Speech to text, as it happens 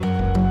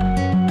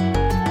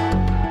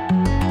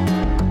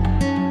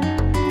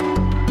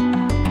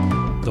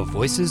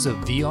Voices of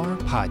VR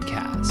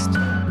podcast.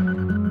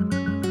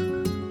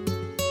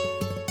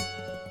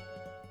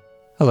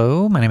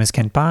 Hello, my name is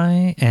Kent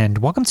Bai, and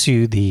welcome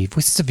to the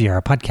Voices of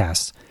VR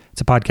podcast. It's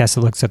a podcast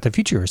that looks at the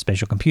future of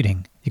spatial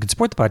computing. You can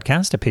support the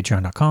podcast at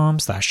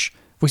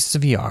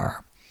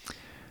patreon.com/voicesofvr.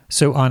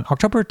 So on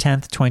October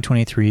 10th,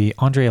 2023,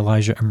 Andre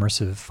Elijah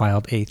Immersive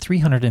filed a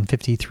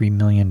 $353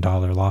 million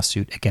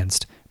lawsuit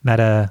against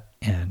Meta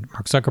and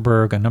Mark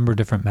Zuckerberg, a number of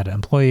different Meta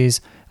employees,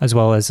 as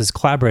well as his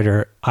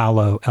collaborator,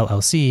 Allo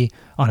LLC,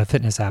 on a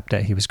fitness app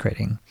that he was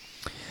creating.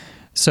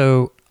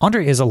 So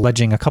Andre is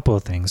alleging a couple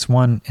of things.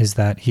 One is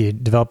that he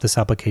had developed this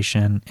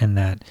application and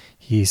that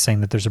he's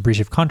saying that there's a breach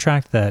of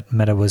contract, that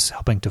Meta was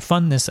helping to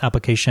fund this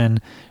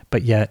application,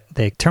 but yet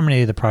they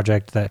terminated the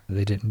project, that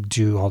they didn't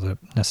do all the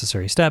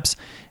necessary steps,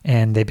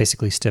 and they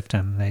basically stiffed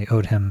him. They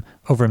owed him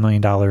over $1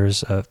 million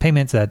of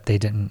payments that they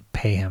didn't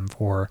pay him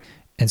for.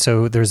 And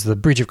so there's the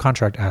breach of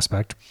contract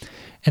aspect.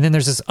 And then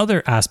there's this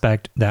other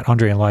aspect that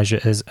Andre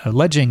Elijah is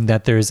alleging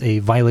that there's a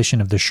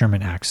violation of the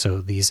Sherman Act.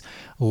 So these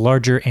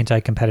larger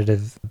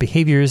anti-competitive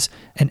behaviors,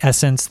 in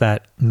essence,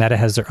 that Meta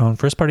has their own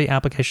first-party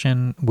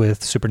application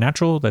with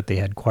Supernatural that they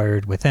had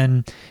acquired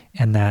within,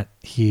 and that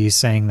he's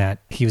saying that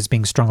he was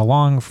being strung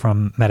along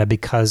from Meta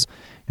because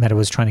Meta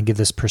was trying to give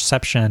this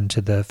perception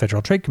to the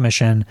Federal Trade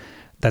Commission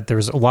that there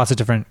was lots of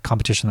different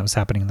competition that was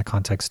happening in the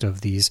context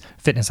of these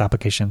fitness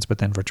applications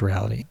within virtual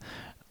reality.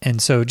 And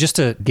so just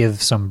to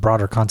give some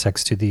broader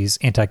context to these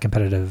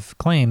anti-competitive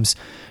claims,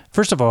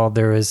 first of all,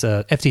 there is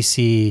a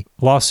FTC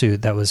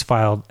lawsuit that was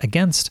filed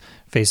against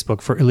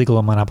Facebook for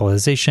illegal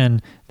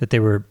monopolization, that they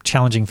were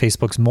challenging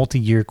Facebook's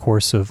multi-year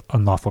course of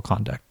unlawful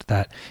conduct,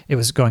 that it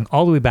was going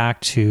all the way back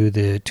to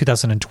the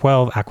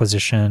 2012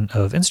 acquisition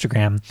of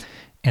Instagram,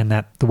 and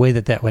that the way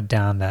that that went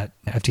down, that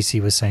FTC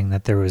was saying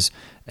that there was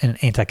an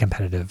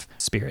anti-competitive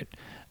spirit.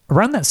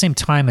 Around that same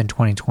time in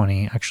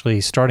 2020, actually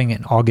starting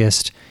in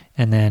August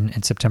and then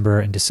in September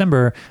and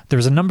December, there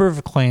was a number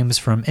of claims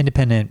from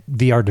independent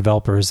VR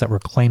developers that were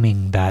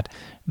claiming that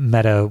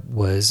Meta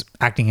was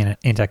acting in an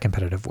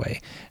anti-competitive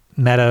way.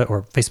 Meta,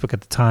 or Facebook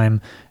at the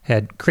time,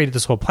 had created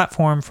this whole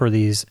platform for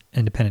these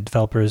independent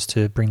developers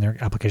to bring their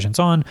applications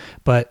on,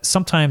 but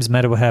sometimes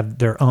Meta would have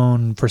their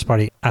own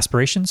first-party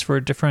aspirations for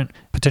different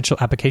potential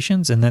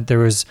applications, and that there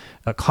was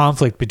a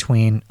conflict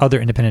between other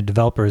independent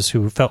developers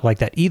who felt like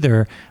that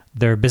either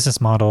their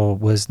business model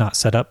was not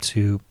set up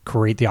to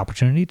create the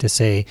opportunity to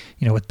say,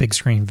 with big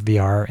screen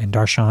VR, and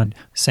Darshan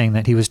saying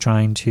that he was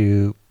trying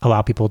to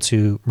allow people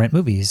to rent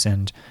movies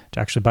and to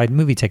actually buy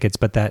movie tickets,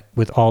 but that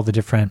with all the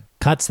different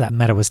cuts that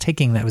Meta was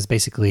taking, that was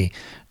basically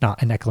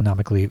not an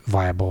economically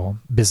viable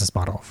business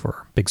model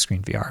for big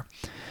screen VR.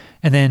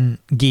 And then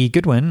Guy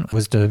Goodwin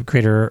was the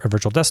creator of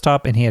Virtual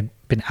Desktop, and he had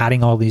been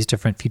adding all these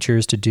different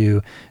features to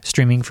do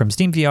streaming from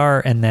Steam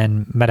VR, and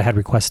then Meta had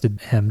requested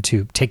him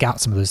to take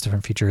out some of those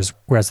different features,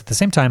 whereas at the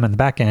same time on the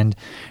back end,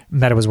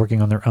 Meta was working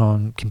on their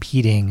own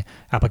competing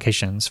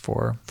applications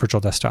for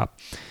Virtual Desktop.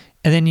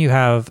 And then you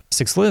have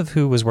Six Live,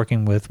 who was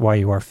working with Why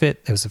You Are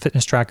Fit. It was a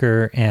fitness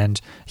tracker, and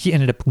he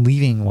ended up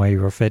leaving Why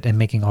You Are Fit and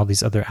making all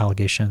these other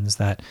allegations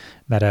that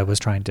Meta was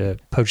trying to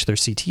poach their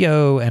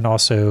CTO and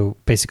also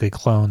basically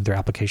clone their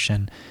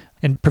application,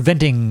 and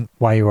preventing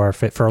Why You Are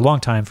Fit for a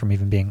long time from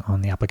even being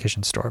on the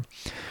application store.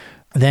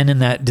 Then in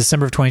that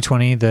December of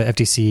 2020, the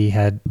FTC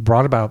had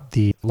brought about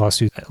the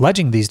lawsuit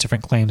alleging these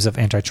different claims of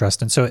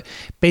antitrust. And so it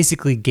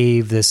basically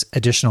gave this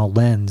additional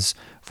lens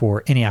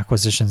for any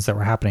acquisitions that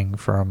were happening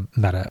from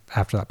Meta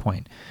after that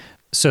point.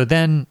 So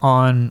then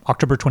on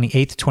October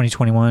 28th,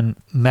 2021,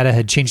 Meta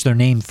had changed their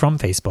name from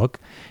Facebook.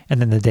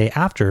 And then the day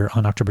after,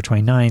 on October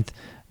 29th,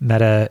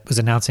 Meta was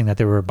announcing that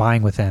they were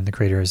buying within the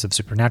creators of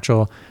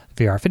Supernatural,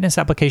 the VR fitness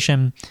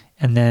application.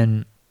 And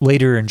then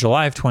later in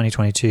July of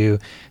 2022,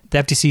 the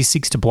FTC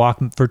seeks to block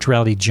virtual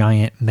reality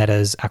giant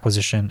Meta's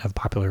acquisition of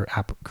popular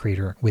app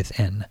creator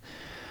Within.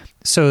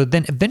 So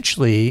then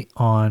eventually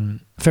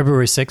on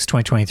February 6,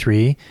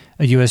 2023,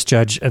 a U.S.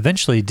 judge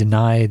eventually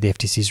denied the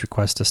FTC's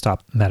request to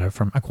stop Meta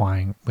from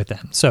acquiring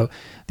Within. So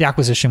the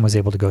acquisition was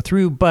able to go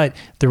through, but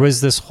there was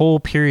this whole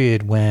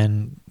period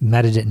when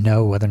Meta didn't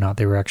know whether or not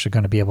they were actually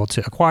going to be able to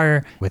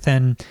acquire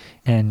Within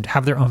and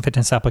have their own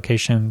fitness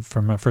application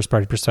from a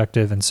first-party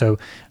perspective. And so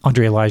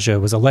Andre Elijah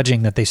was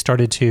alleging that they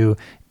started to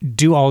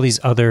do all these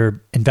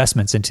other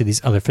investments into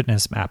these other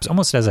fitness apps,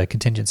 almost as a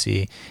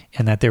contingency,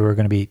 and that they were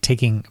going to be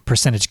taking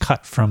percentage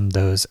cut from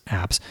those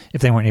apps if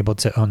they weren't able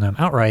to own them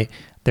outright.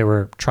 They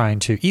were trying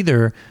to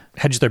either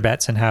hedge their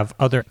bets and have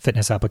other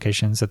fitness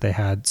applications that they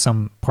had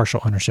some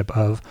partial ownership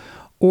of,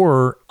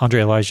 or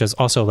Andre Elijah is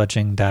also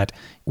alleging that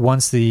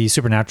once the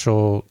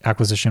Supernatural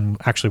acquisition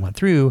actually went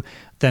through,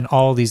 then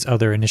all these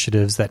other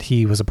initiatives that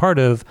he was a part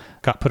of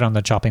got put on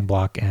the chopping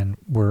block and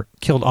were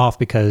killed off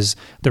because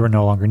they were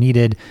no longer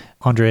needed.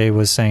 Andre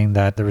was saying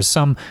that there was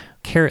some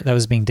carrot that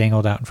was being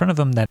dangled out in front of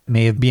him that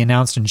may be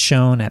announced and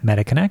shown at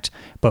MetaConnect,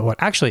 but what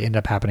actually ended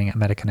up happening at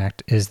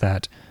MetaConnect is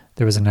that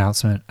there was an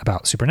announcement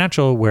about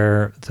Supernatural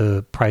where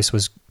the price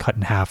was cut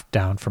in half,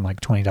 down from like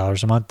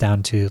 $20 a month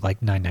down to like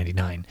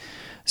 $9.99.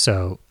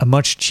 So a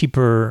much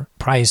cheaper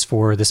price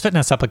for this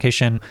fitness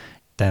application.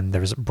 Then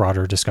there's a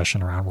broader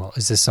discussion around, well,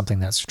 is this something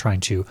that's trying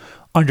to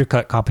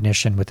undercut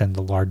competition within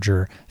the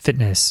larger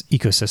fitness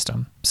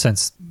ecosystem,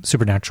 since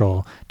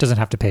Supernatural doesn't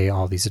have to pay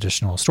all these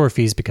additional store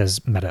fees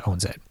because Meta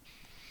owns it.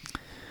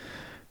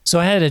 So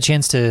I had a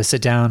chance to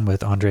sit down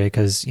with Andre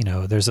because,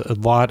 there's a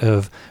lot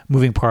of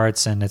moving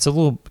parts and it's a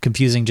little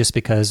confusing just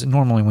because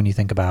normally when you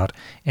think about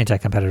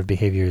anti-competitive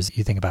behaviors,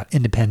 you think about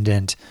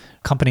independent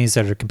companies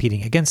that are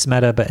competing against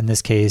Meta, but in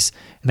this case,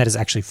 Meta is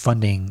actually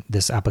funding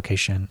this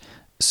application.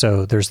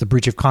 So there's the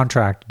breach of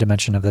contract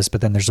dimension of this,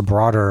 but then there's a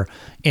broader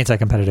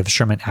anti-competitive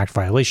Sherman Act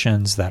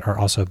violations that are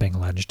also being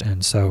alleged.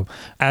 And so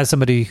as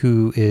somebody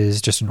who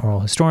is just an oral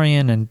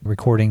historian and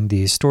recording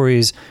these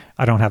stories,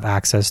 I don't have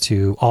access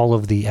to all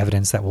of the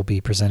evidence that will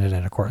be presented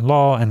in a court of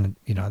law. And,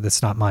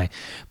 that's not my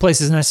place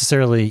to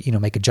necessarily,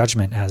 make a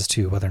judgment as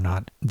to whether or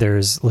not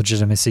there's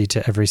legitimacy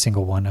to every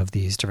single one of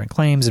these different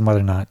claims and whether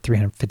or not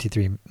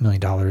 $353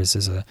 million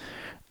is a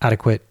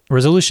adequate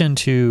resolution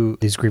to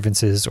these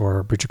grievances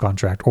or breach of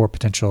contract or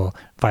potential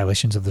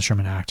violations of the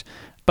Sherman Act.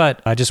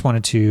 But I just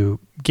wanted to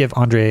give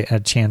Andre a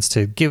chance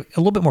to give a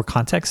little bit more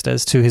context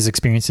as to his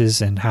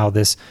experiences and how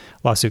this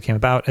lawsuit came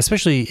about,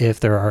 especially if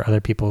there are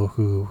other people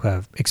who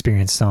have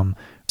experienced some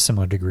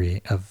similar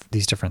degree of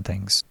these different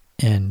things.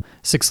 And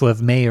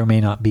 6live may or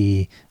may not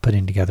be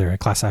putting together a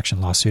class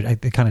action lawsuit.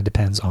 It kind of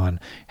depends on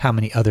how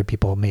many other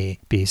people may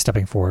be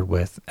stepping forward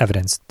with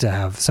evidence to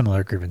have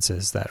similar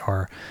grievances that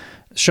are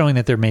showing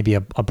that there may be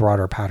a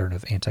broader pattern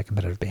of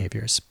anti-competitive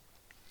behaviors.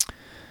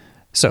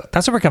 So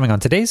that's what we're covering on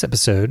today's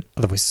episode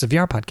of the Voices of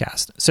VR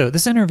podcast. So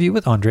this interview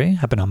with Andre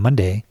happened on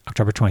Monday,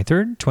 October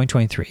 23rd,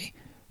 2023.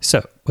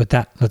 So with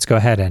that, let's go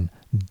ahead and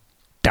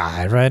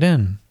dive right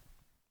in.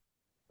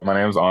 My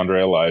name is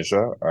Andre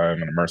Elijah.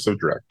 I'm an immersive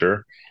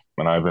director,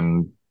 and I've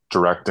been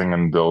directing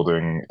and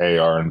building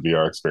AR and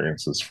VR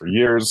experiences for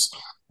years.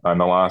 In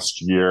the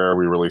last year,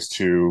 we released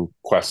 2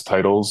 Quest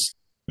titles,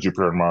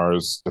 Jupiter and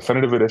Mars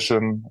Definitive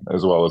Edition,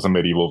 as well as a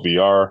Medieval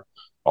VR.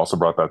 Also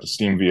brought that to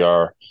Steam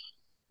VR.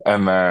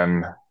 And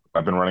then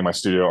I've been running my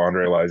studio,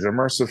 Andre Elijah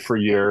Immersive, for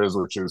years,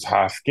 which is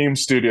half game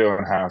studio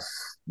and half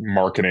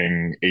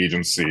marketing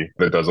agency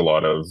that does a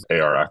lot of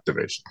AR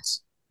activations.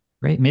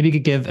 Great. Maybe you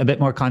could give a bit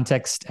more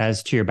context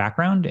as to your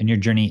background and your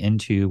journey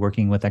into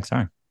working with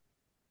XR.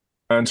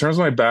 In terms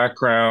of my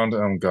background,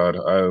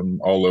 I'm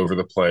all over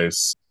the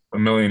place. A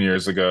million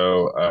years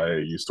ago, I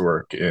used to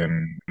work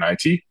in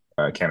IT,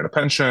 Canada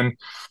Pension.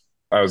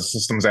 I was a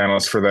systems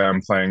analyst for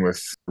them, playing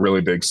with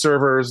really big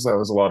servers. That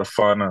was a lot of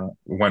fun.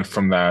 Went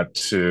from that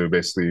to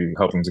basically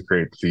helping to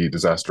create the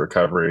disaster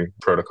recovery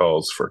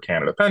protocols for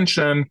Canada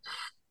Pension,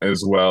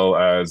 as well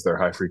as their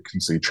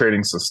high-frequency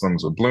trading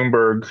systems with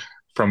Bloomberg.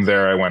 From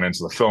there, I went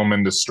into the film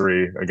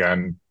industry.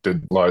 Again,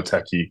 did a lot of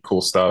techie,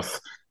 cool stuff.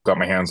 Got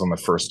my hands on the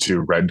first 2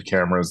 RED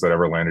cameras that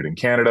ever landed in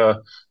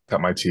Canada. Cut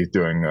my teeth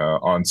doing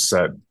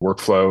on-set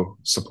workflow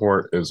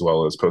support, as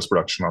well as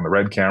post-production on the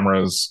RED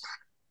cameras.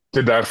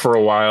 Did that for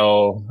a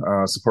while,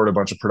 supported a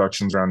bunch of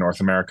productions around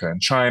North America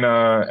and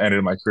China.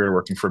 Ended my career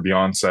working for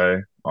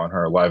Beyonce on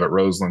her Live at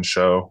Roseland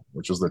show,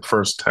 which was the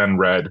first 10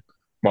 RED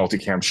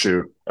multicam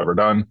shoot ever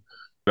done.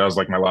 That was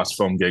like my last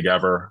film gig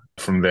ever.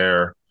 From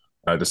there,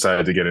 I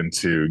decided to get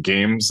into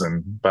games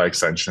and by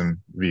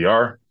extension,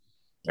 VR.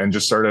 And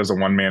just started as a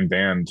one-man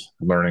band,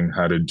 learning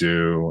how to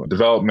do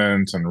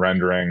development and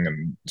rendering,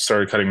 and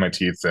started cutting my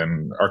teeth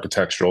in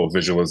architectural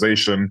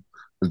visualization.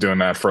 Was doing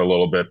that for a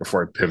little bit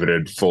before I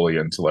pivoted fully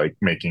into like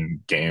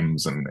making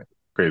games and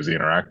crazy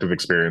interactive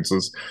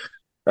experiences.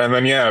 And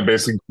then,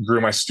 basically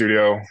grew my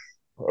studio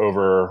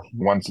over,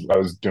 once I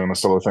was doing this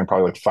solo thing,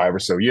 probably like 5 or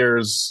so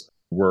years,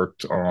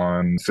 worked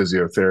on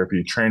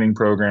physiotherapy training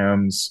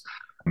programs,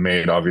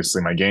 made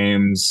obviously my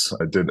games.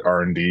 I did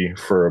R&D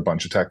for a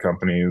bunch of tech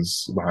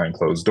companies behind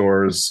closed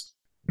doors.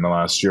 In the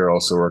last year, I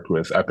also worked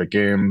with Epic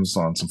Games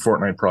on some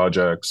Fortnite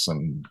projects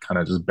and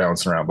kind of just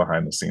bouncing around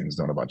behind the scenes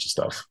doing a bunch of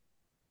stuff.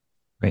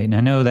 Great. And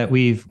I know that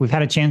we've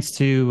had a chance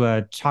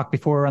to talk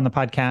before on the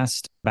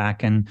podcast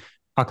back in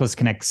Oculus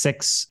Connect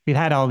 6. We'd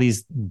had all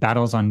these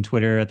battles on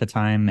Twitter at the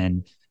time,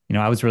 and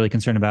I was really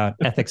concerned about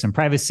ethics and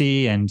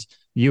privacy, and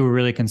you were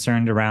really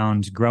concerned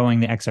around growing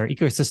the XR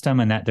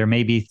ecosystem, and that there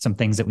may be some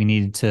things that we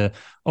needed to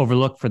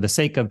overlook for the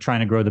sake of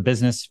trying to grow the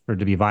business for it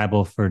to be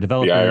viable for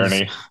developers. The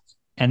irony.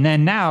 And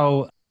then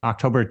now,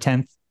 October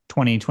 10th,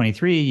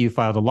 2023, you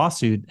filed a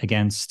lawsuit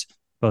against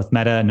both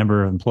Meta, a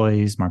number of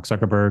employees, Mark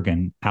Zuckerberg,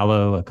 and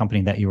Halo, a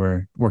company that you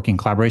were working in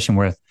collaboration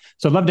with.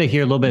 So I'd love to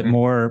hear a little bit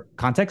more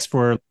context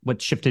for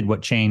what shifted,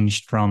 what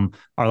changed from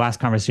our last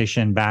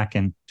conversation back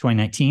in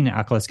 2019 at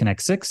Oculus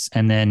Connect 6,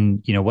 and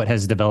then, what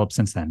has developed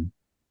since then.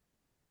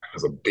 I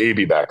was a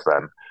baby back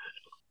then.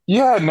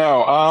 Yeah,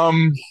 no.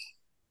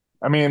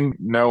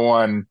 No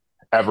one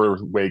ever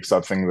wakes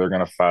up thinking they're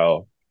going to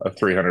file a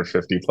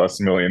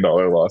 $350+ million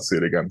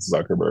lawsuit against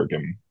Zuckerberg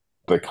and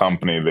the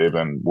company they've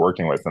been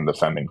working with and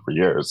defending for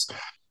years.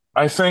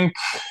 I think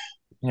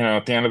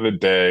at the end of the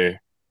day,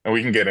 and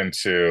we can get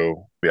into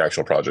the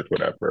actual project,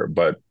 whatever,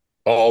 but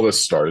all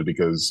this started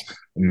because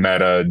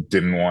Meta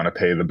didn't want to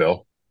pay the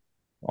bill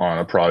on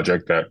a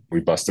project that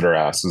we busted our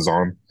asses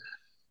on.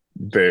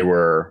 They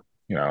were,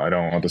 I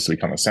don't want this to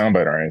become a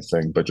soundbite or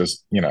anything, but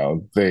just,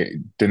 they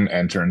didn't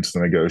enter into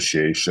the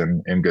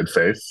negotiation in good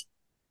faith.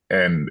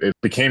 And it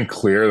became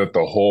clear that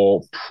the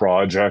whole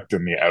project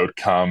and the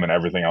outcome and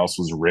everything else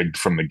was rigged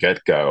from the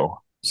get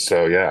go.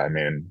 So, yeah, I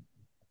mean,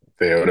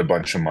 they owed a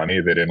bunch of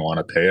money. They didn't want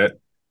to pay it.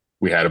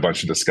 We had a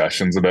bunch of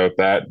discussions about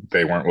that.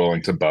 They weren't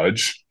willing to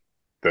budge.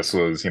 This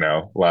was,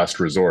 last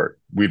resort.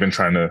 We've been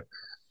trying to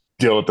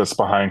deal with this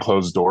behind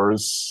closed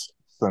doors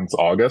since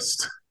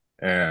August.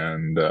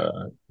 And,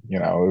 it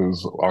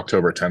was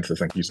October 10th, I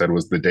think you said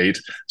was the date.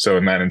 So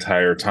in that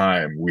entire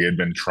time, we had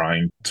been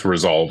trying to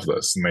resolve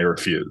this and they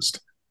refused.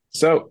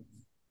 So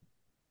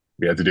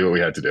we had to do what we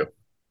had to do.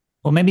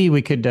 Well, maybe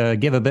we could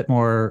give a bit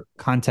more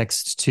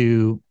context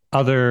to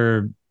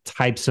other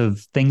types of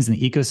things in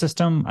the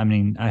ecosystem. I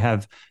mean, I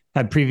have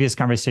had previous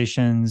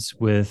conversations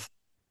with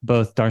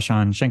both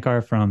Darshan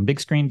Shankar from Big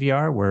Screen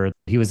VR, where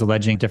he was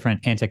alleging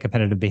different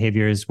anti-competitive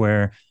behaviors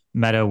where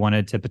Meta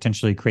wanted to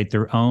potentially create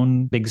their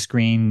own big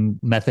screen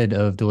method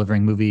of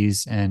delivering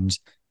movies. And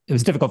it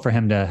was difficult for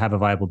him to have a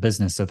viable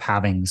business of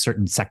having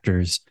certain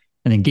sectors.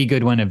 And then Guy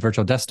Goodwin at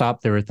Virtual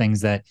Desktop, there were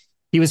things that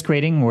he was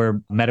creating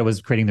where Meta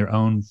was creating their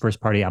own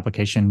first-party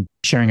application,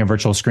 sharing of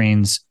virtual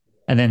screens.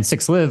 And then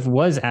Six Live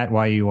was at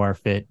YUR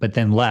Fit, but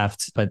then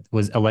left, but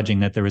was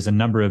alleging that there was a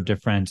number of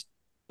different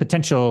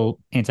potential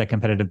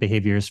anti-competitive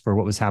behaviors for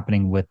what was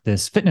happening with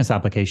this fitness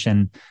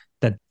application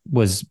that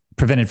was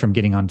prevented from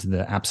getting onto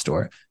the App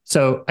Store.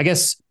 So I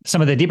guess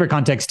some of the deeper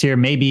context here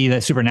may be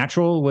that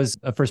Supernatural was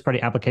a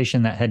first-party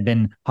application that had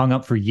been hung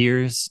up for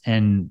years,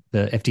 and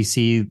the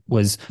FTC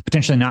was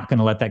potentially not going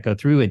to let that go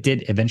through. It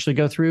did eventually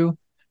go through.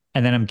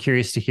 And then I'm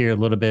curious to hear a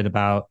little bit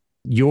about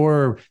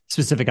your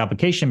specific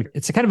application.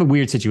 It's a kind of a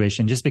weird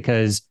situation just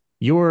because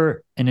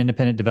you're an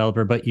independent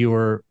developer, but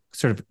you're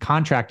sort of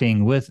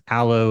contracting with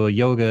Alo, a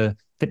yoga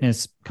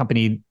fitness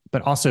company,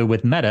 but also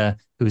with Meta,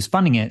 who's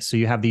funding it. So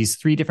you have these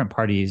three different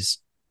parties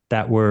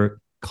that were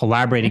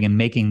collaborating and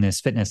making this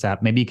fitness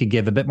app. Maybe you could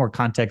give a bit more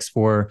context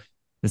for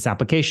this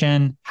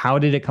application. How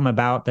did it come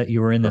about that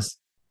you were in this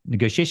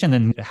negotiation,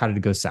 and how did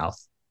it go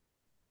south?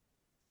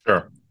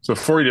 Sure. So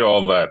before you do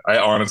all that, I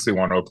honestly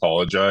want to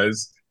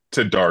apologize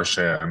to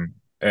Darshan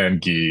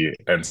and Guy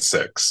and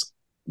Six.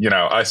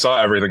 I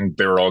saw everything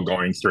they were all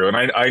going through, and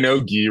I know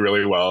Guy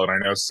really well, and I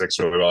know Six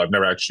really well. I've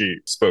never actually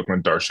spoken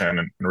with Darshan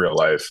in real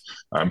life.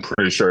 I'm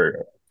pretty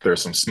sure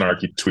there's some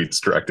snarky tweets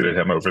directed at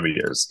him over the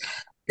years.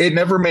 It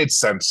never made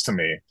sense to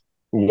me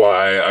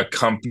why a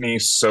company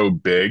so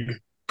big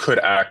could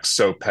act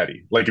so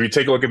petty. Like if you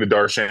take a look at the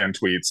Darshan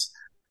tweets,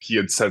 he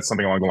had said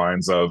something along the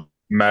lines of,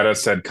 Meta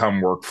said, come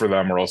work for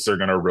them or else they're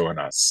going to ruin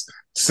us.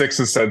 Six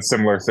has said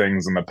similar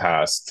things in the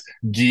past.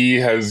 Guy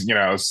has,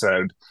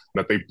 said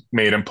that they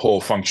made him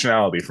pull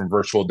functionality from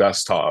Virtual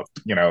Desktop,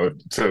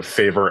 to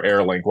favor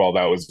AirLink while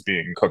that was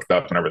being cooked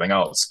up and everything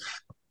else.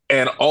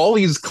 And all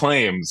these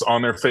claims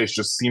on their face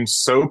just seem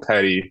so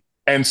petty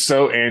and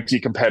so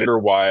anti-competitor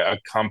why a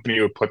company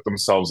would put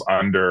themselves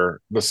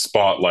under the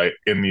spotlight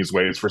in these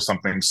ways for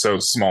something so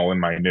small and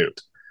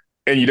minute.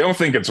 And you don't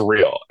think it's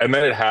real. And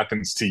then it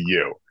happens to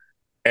you.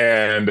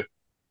 And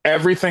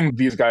everything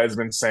these guys have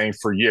been saying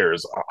for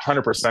years,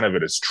 100% of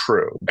it is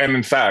true. And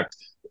in fact,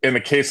 in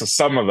the case of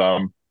some of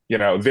them,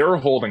 they're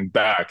holding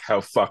back how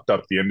fucked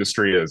up the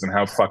industry is and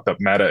how fucked up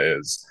Meta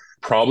is.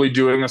 Probably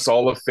doing us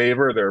all a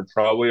favor. They're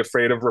probably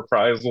afraid of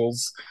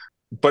reprisals,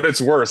 but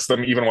it's worse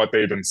than even what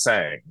they've been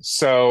saying.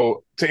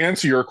 So to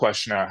answer your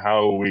question on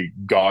how we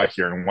got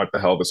here and what the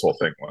hell this whole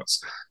thing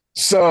was.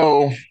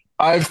 So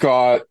I've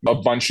got a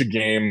bunch of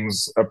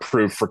games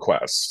approved for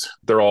Quest.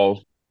 They're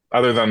all,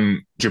 other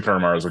than Jupiter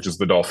and Mars, which is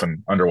the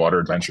dolphin underwater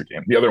adventure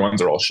game, the other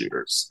ones are all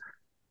shooters.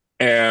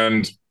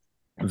 And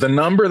the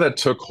number that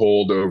took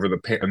hold over the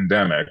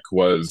pandemic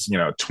was,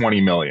 20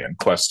 million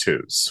Quest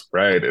 2s,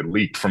 right? It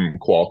leaked from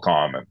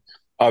Qualcomm, and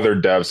other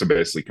devs have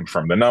basically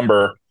confirmed the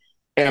number.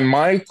 And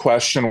my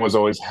question was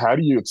always, how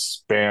do you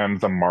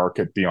expand the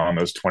market beyond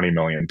those 20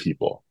 million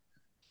people?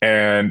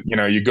 And,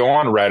 you go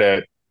on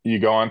Reddit, you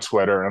go on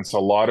Twitter, and it's a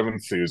lot of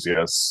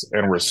enthusiasts.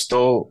 And we're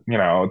still,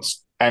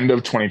 it's end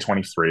of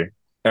 2023.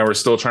 And we're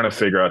still trying to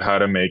figure out how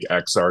to make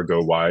XR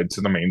go wide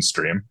to the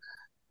mainstream.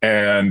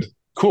 And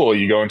cool,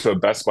 you go into a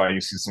Best Buy and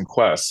you see some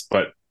Quests,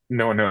 but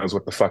no one knows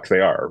what the fuck they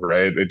are,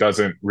 right? It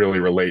doesn't really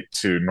relate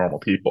to normal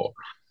people.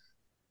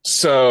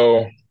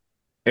 So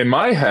in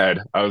my head,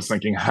 I was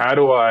thinking, how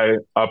do I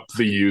up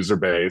the user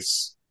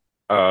base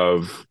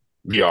of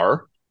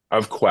VR,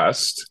 of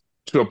Quest,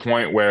 to a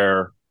point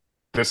where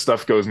this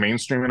stuff goes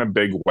mainstream in a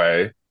big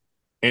way,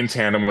 in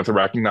tandem with a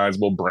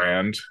recognizable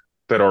brand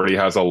that already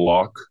has a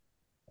lock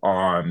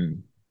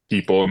on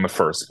people in the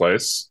first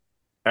place.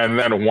 And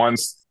then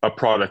once a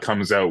product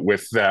comes out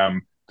with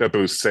them that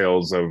boosts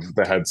sales of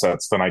the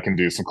headsets, then I can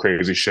do some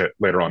crazy shit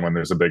later on when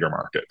there's a bigger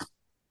market.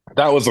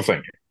 That was the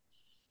thing.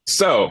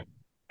 So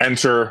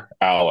enter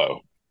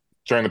Alo.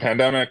 During the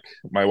pandemic,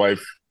 my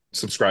wife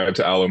subscribed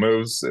to Allo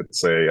Moves.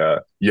 It's a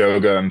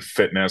yoga and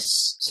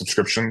fitness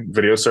subscription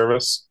video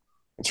service.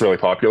 It's really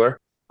popular.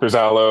 There's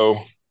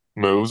Allo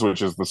Moves,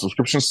 which is the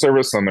subscription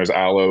service, and there's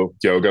Allo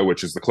Yoga,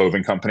 which is the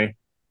clothing company.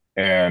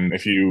 And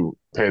if you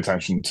pay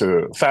attention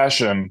to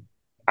fashion,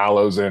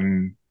 Allo's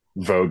in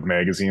Vogue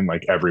magazine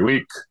like every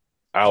week.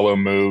 Allo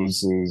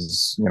Moves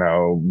is,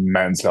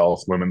 men's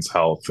health, women's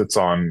health. It's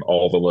on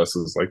all the lists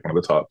as like one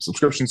of the top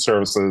subscription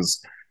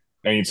services.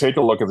 And you take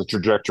a look at the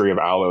trajectory of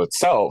Allo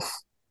itself,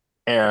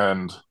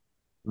 and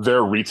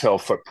their retail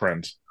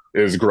footprint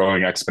is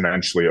growing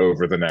exponentially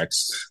over the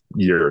next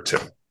year or two.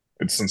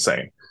 It's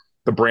insane.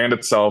 The brand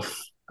itself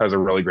has a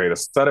really great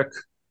aesthetic.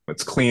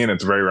 It's clean.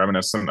 It's very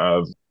reminiscent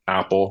of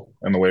Apple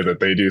and the way that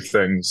they do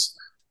things,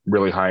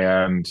 really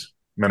high end,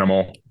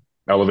 minimal,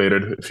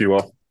 elevated, if you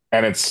will.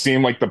 And it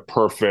seemed like the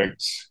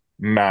perfect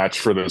match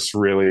for this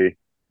really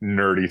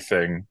nerdy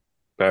thing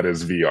that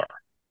is VR.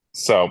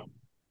 So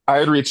I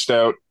had reached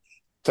out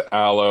to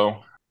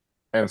Allo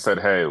and said,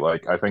 hey,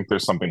 like, I think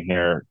there's something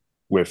here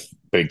with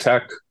big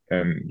tech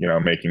and,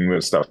 making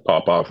this stuff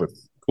pop off with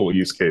cool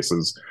use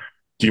cases.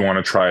 Do you want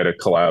to try to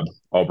collab?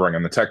 I'll bring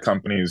in the tech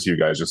companies. You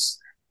guys just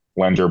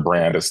lend your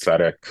brand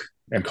aesthetic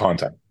and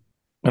content.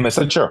 And they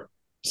said, sure.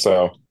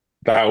 So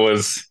that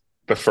was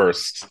the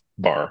first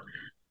bar.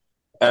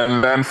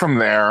 And then from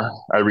there,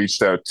 I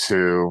reached out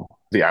to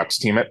the apps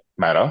team at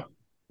Meta.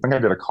 I think I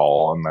did a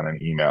call and then an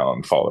email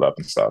and followed up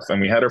and stuff.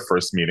 And we had our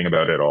first meeting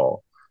about it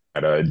all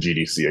at a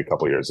GDC a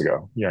couple years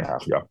ago, year and a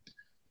half ago.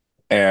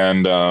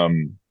 And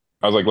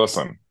I was like,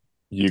 listen,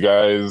 you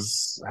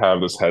guys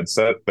have this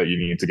headset that you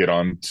need to get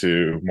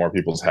onto more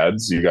people's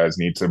heads. You guys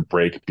need to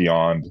break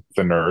beyond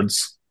the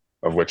nerds,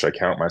 of which I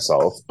count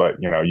myself. But,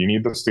 you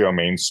need this to go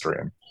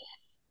mainstream.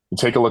 You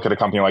take a look at a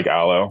company like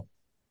Allo.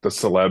 The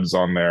celebs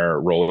on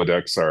their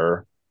Rolodex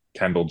are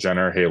Kendall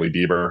Jenner, Hailey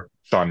Bieber,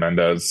 Shawn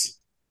Mendes,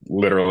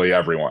 literally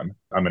everyone.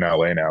 I'm in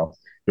LA now.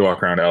 You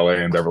walk around LA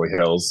and Beverly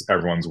Hills,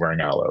 everyone's wearing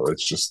Allo.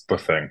 It's just the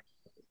thing.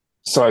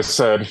 So I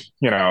said,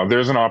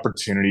 there's an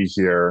opportunity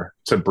here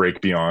to break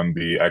beyond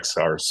the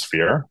XR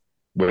sphere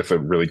with a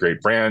really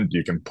great brand.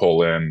 You can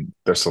pull in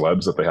their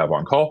celebs that they have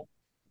on call,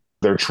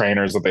 their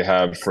trainers that they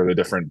have for the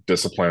different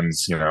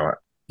disciplines,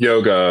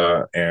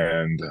 yoga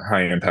and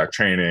high impact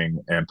training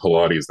and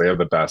Pilates. They have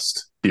the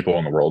best people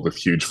in the world with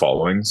huge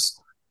followings.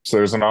 So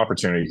there's an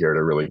opportunity here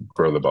to really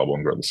grow the bubble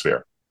and grow the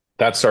sphere.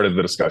 That started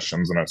the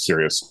discussions in a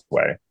serious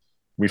way.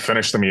 We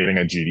finished the meeting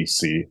at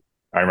GDC.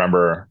 I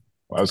remember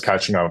I was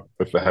catching up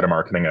with the head of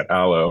marketing at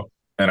Allo,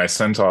 and I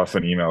sent off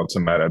an email to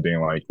Meta being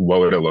like, what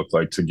would it look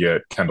like to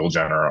get Kendall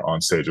Jenner on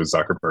stage with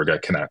Zuckerberg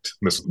at Connect?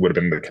 This would have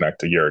been the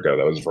Connect a year ago.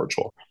 That was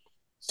virtual.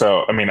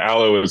 So,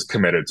 Allo is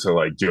committed to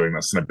like doing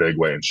this in a big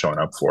way and showing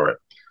up for it.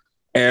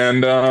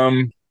 And,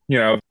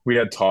 we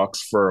had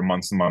talks for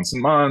months and months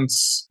and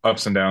months,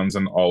 ups and downs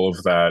and all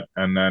of that.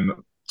 And then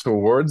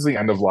towards the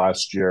end of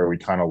last year, we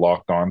kind of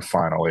locked on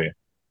finally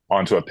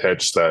onto a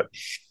pitch that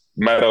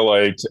Meta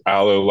liked,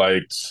 Allo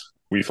liked,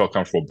 we felt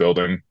comfortable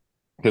building,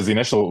 because the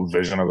initial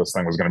vision of this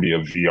thing was going to be a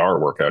VR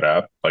workout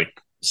app,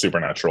 like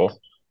Supernatural,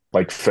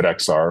 like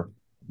FitXR,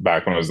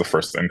 back when it was the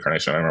first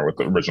incarnation. I remember what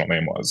the original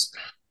name was.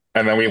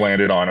 And then we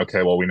landed on,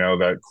 okay, well, we know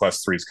that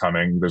Quest 3 is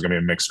coming. There's going to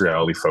be a mixed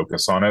reality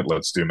focus on it.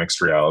 Let's do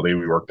mixed reality.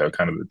 We worked out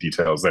kind of the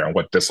details there and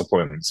what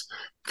disciplines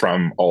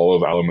from all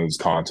of Allo Move's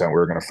content we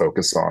were going to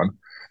focus on.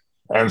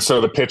 And so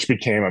the pitch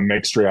became a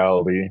mixed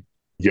reality,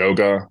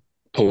 yoga,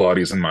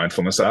 Pilates, and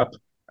mindfulness app.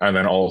 And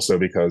then also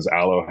because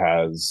Allo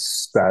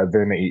has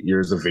 7-8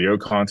 years of video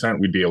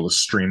content, we'd be able to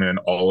stream in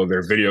all of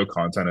their video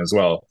content as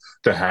well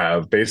to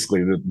have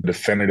basically the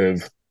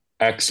definitive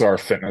XR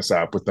fitness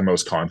app with the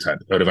most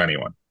content out of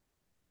anyone.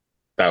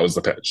 That was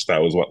the pitch.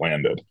 That was what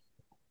landed.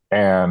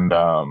 And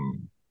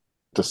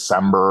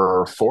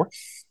December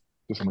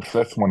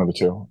 5th, one of the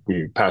two,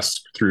 we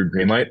passed through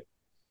Greenlight.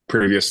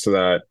 Previous to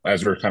that,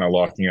 as we were kind of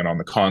locking in on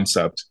the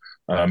concept,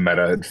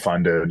 Meta had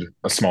funded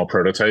a small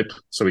prototype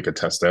so we could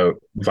test out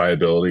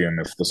viability and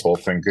if this whole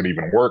thing could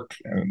even work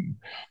and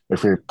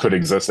if we could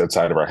exist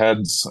outside of our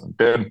heads. It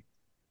did.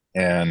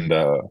 And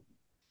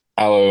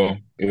Allo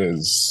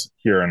is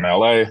here in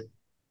LA.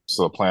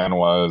 So the plan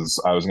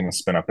was I was going to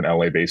spin up an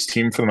LA-based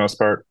team for the most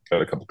part.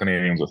 Got a couple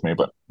Canadians with me,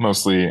 but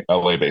mostly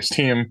LA-based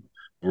team.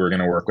 We were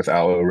going to work with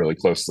Allo really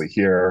closely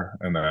here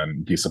and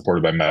then be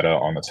supported by Meta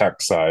on the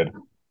tech side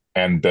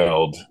and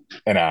build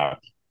an app,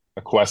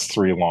 a Quest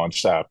 3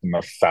 launched app in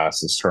the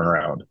fastest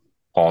turnaround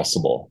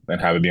possible and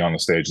have it be on the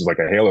stage as like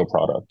a Halo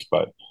product,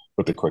 but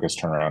with the quickest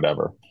turnaround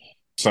ever.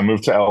 So I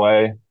moved to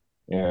LA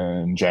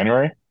in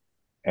January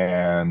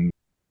and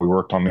we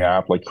worked on the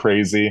app like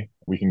crazy.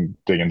 We can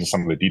dig into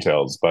some of the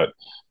details, but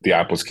the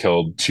app was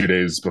killed 2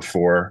 days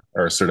before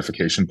our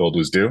certification build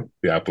was due.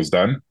 The app was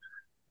done,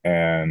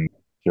 and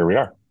here we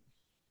are.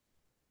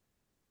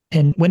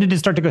 And when did it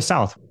start to go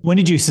south? When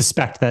did you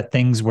suspect that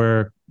things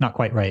were not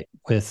quite right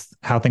with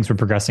how things were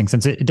progressing?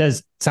 Since it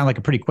does sound like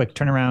a pretty quick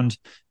turnaround,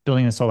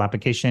 building this whole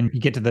application,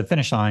 you get to the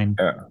finish line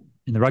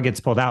and the rug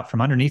gets pulled out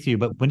from underneath you.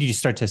 But when did you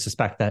start to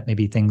suspect that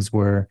maybe things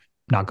were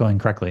not going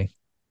correctly?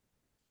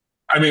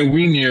 I mean,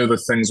 we knew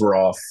that things were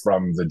off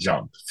from the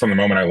jump, from the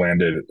moment I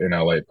landed in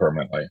LA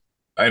permanently.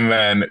 And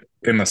then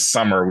in the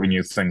summer, we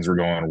knew things were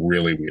going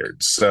really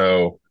weird.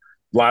 So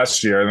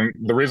last year, and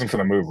the reason for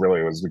the move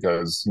really was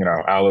because,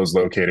 Allo's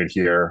located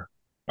here.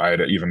 I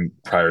had even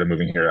prior to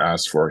moving here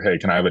asked for, hey,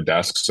 can I have a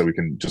desk so we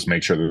can just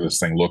make sure that this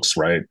thing looks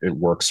right, it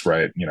works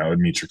right, it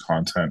meets your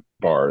content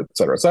bar, et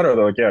cetera, et cetera.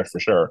 They're like, yeah, for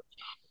sure.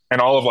 And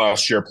all of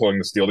last year, pulling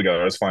this deal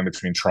together, I was flying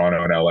between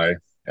Toronto and LA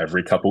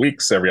every couple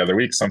weeks, every other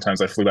week.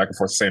 Sometimes I flew back and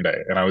forth the same day,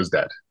 and I was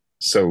dead.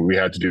 So we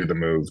had to do the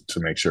move to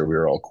make sure we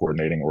were all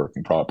coordinating and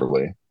working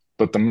properly.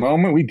 But the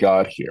moment we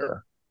got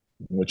here,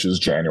 which is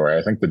January,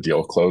 I think the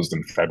deal closed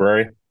in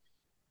February.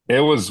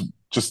 It was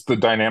just the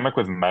dynamic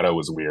with Meta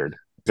was weird.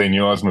 They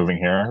knew I was moving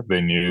here. They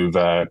knew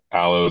that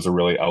Aloe is a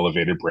really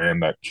elevated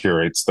brand that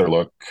curates their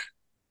look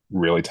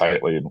really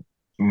tightly.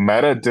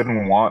 Meta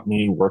didn't want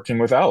me working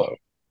with Aloe.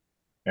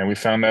 And we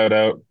found that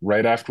out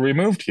right after we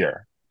moved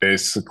here.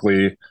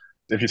 Basically,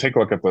 if you take a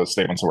look at the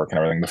statements of work and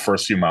everything, the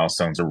first few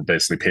milestones are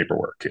basically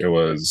paperwork. It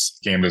was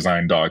game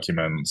design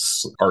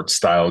documents, art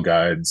style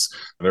guides.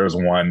 There was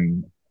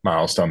one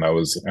milestone that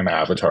was an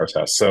avatar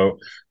test. So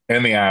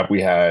in the app,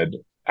 we had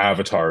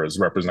avatars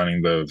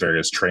representing the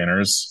various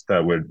trainers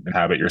that would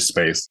inhabit your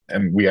space.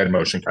 And we had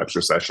motion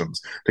capture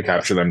sessions to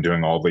capture them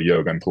doing all the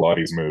yoga and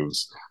Pilates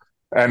moves.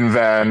 And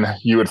then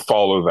you would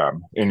follow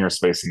them in your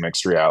space in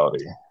mixed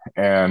reality.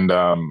 And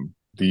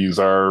these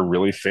are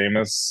really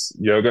famous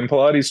yoga and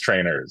Pilates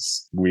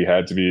trainers. We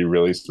had to be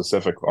really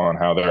specific on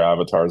how their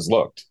avatars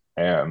looked.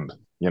 And,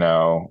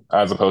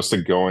 as opposed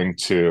to going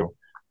to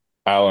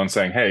Alan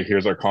saying, hey,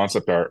 here's our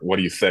concept art. What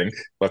do you think?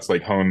 Let's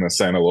hone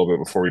this in a little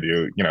bit before we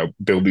do,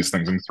 build these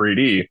things in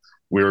 3D.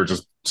 We were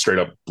just straight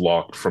up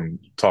blocked from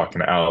talking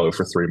to Aloe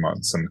for 3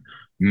 months. And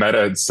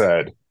Meta had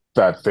said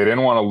that they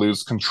didn't want to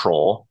lose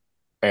control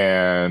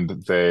and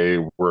they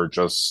were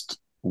just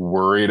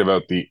worried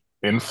about the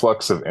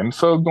influx of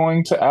info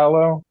going to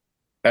Aloe.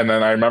 And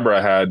then I remember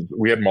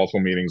we had multiple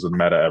meetings with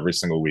Meta every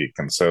single week.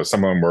 And so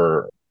some of them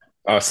were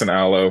us and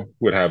Aloe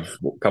would have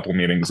a couple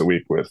meetings a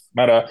week with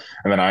Meta.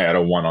 And then I had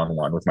a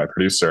one-on-one with my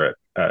producer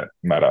at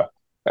Meta.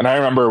 And I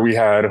remember we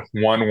had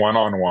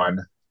one-on-one.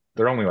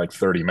 They're only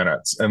 30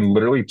 minutes. And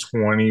literally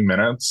 20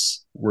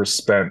 minutes were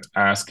spent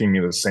asking me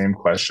the same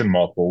question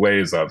multiple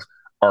ways of,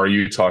 are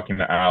you talking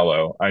to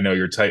Aloe? I know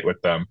you're tight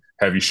with them.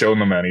 Have you shown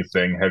them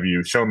anything? Have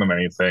you shown them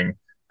anything?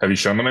 Have you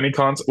shown them any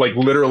concept?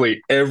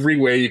 Literally every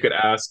way you could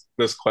ask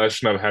this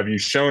question of, have you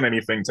shown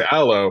anything to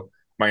Aloe?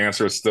 My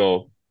answer is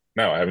still,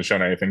 no, I haven't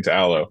shown anything to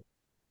Aloe.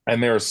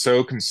 And they were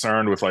so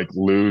concerned with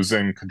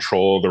losing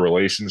control of the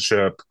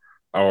relationship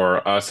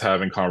or us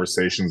having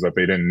conversations that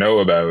they didn't know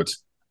about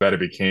that it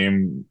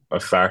became a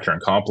factor in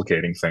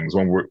complicating things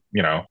when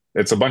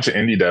it's a bunch of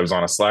indie devs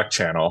on a Slack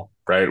channel,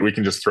 right? We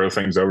can just throw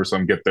things over to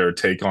them, get their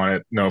take on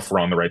it, know if we're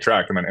on the right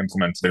track, and then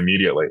implement it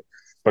immediately.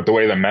 But the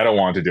way that Meta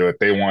wanted to do it,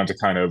 they wanted to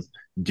kind of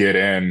get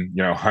in,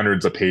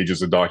 hundreds of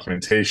pages of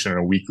documentation and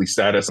a weekly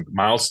status and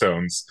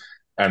milestones,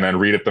 and then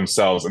read it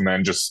themselves, and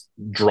then just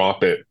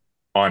drop it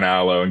on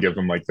Aloe and give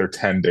them their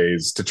 10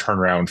 days to turn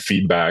around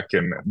feedback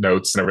and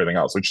notes and everything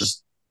else, which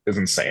just is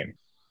insane.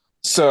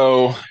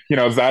 So,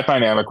 that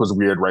dynamic was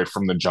weird right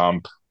from the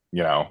jump.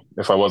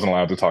 If I wasn't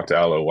allowed to talk to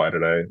Aloe, why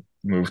did I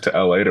move to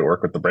LA to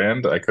work with the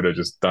brand? I could have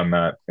just done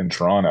that in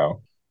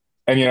Toronto.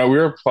 And, we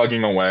were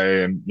plugging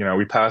away and,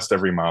 we passed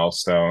every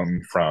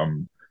milestone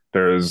from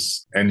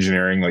there's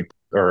engineering,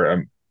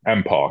 or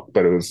MPOC,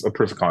 but it was a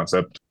proof of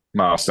concept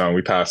milestone.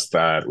 We passed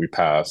that. We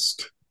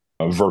passed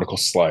a vertical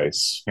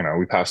slice.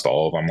 We passed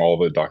all of them, all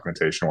the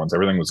documentation ones.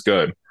 Everything was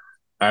good.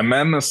 And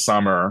then this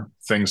summer,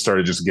 things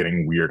started just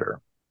getting weirder.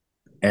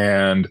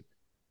 And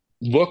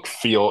look,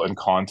 feel, and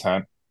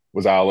content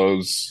was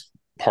Aloe's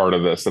part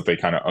of this that they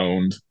kind of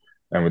owned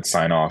and would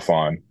sign off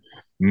on.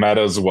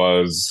 Meta's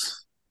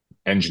was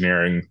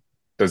engineering.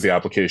 Does the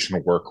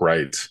application work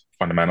right?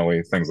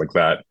 Fundamentally, things like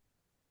that.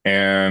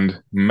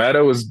 And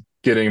Meta was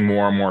getting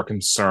more and more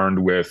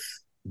concerned with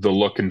the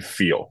look and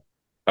feel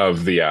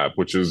of the app,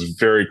 which is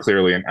very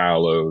clearly in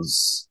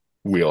Aloe's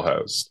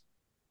wheelhouse.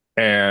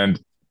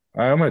 And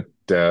I'm a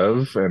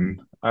dev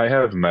and I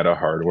have Meta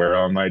hardware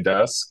on my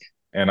desk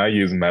and I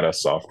use Meta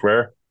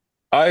software.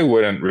 I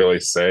wouldn't really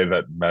say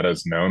that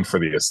Meta's known for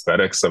the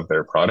aesthetics of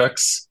their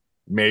products.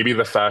 Maybe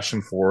the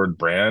fashion forward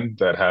brand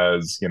that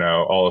has,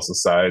 all of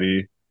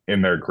society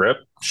in their grip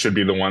should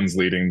be the ones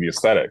leading the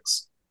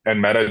aesthetics. And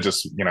Meta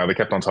just, they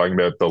kept on talking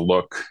about the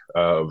look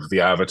of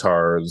the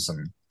avatars,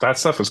 and that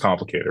stuff is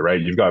complicated, right?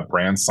 You've got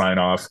brand sign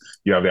off,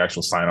 you have the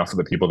actual sign off of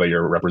the people that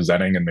you're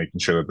representing and making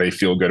sure that they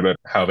feel good about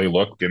how they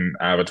look in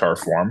avatar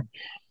form.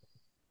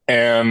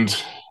 And,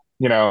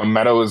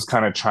 Meta was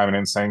kind of chiming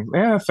in saying,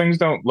 yeah, things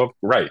don't look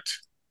right.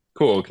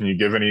 Cool. Can you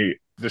give any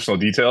additional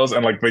details?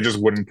 And they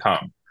just wouldn't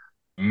come.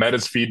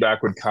 Meta's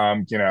feedback would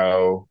come,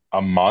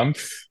 a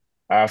month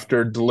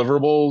after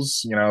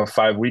deliverables,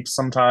 5 weeks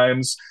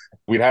sometimes.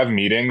 We'd have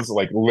meetings,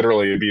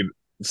 literally it'd be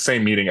the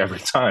same meeting every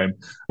time.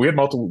 We had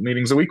multiple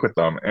meetings a week with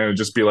them and it'd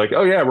just be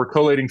oh yeah, we're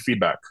collating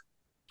feedback.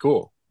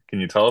 Cool. Can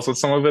you tell us what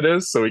some of it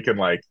is so we can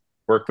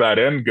work that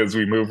in because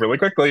we move really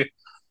quickly.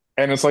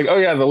 And it's like, oh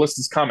yeah, the list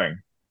is coming.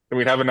 And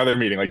we'd have another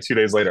meeting like 2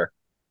 days later.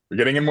 We're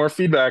getting in more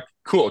feedback.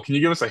 Cool. Can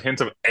you give us a hint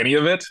of any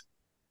of it?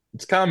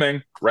 It's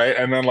coming, right?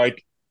 And then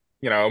like,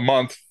 a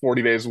month,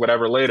 40 days,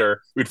 whatever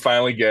later, we'd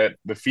finally get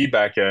the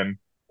feedback in.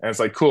 And it's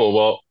like, cool.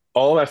 Well,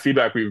 all that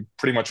feedback we've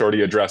pretty much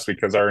already addressed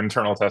because our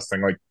internal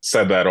testing like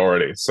said that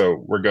already.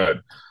 So we're good.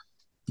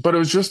 But it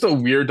was just a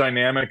weird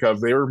dynamic of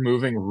they were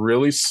moving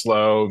really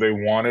slow. They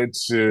wanted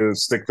to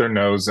stick their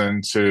nose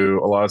into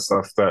a lot of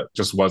stuff that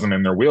just wasn't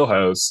in their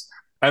wheelhouse.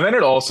 And then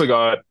it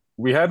also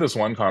we had this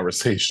one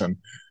conversation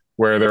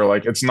where they're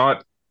like, it's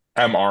not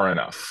MR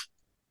enough.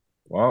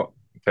 Well,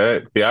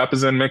 okay. The app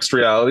is in mixed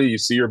reality. You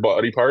see your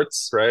body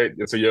parts, right?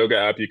 It's a yoga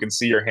app. You can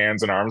see your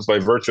hands and arms. By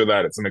virtue of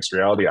that, it's a mixed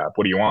reality app.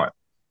 What do you want?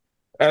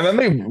 And then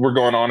they were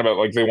going on about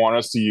like they want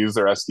us to use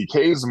their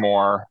SDKs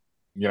more,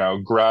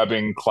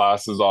 grabbing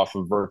classes off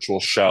of virtual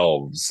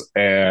shelves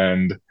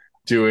and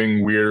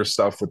doing weird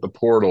stuff with the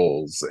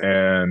portals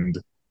and,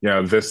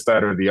 this,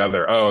 that, or the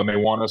other. Oh, and they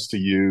want us to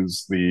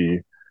use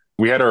we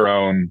had our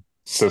own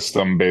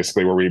system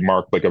basically where we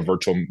marked like a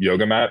virtual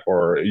yoga mat,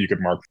 or you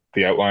could mark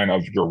the outline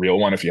of your real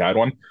one if you had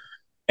one.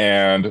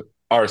 And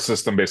our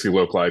system basically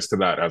localized to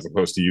that as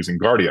opposed to using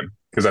Guardian.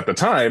 Because at the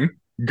time,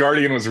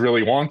 Guardian was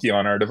really wonky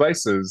on our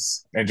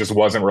devices and just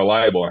wasn't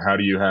reliable. And how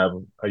do you have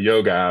a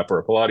yoga app or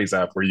a Pilates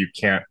app where you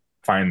can't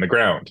find the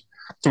ground?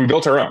 So we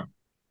built our own.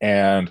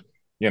 And,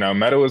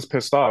 Meta was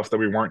pissed off that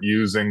we weren't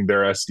using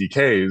their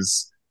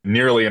SDKs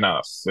nearly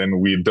enough.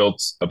 And we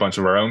built a bunch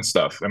of our own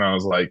stuff. And I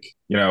was like,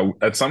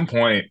 at some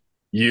point,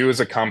 you as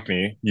a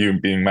company, you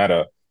being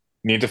Meta,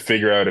 need to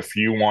figure out if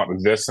you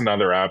want this and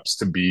other apps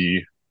to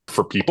be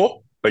for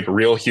people, like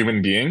real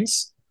human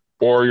beings,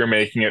 or you're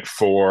making it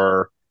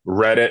for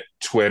Reddit,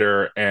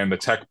 Twitter, and the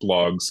tech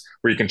blogs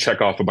where you can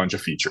check off a bunch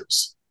of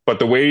features. But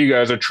the way you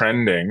guys are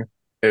trending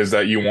is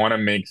that you want to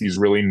make these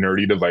really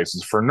nerdy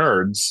devices for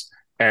nerds,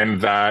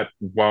 and that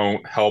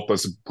won't help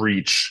us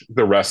breach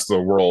the rest of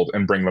the world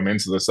and bring them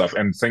into this stuff.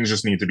 And things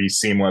just need to be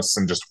seamless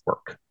and just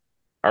work.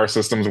 Our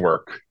systems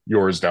work.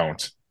 Yours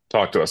don't.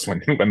 Talk to us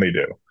when they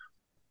do.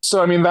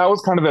 So, I mean, that was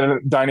kind of the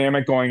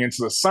dynamic going into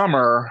the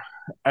summer.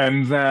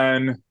 And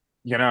then,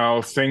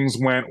 things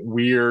went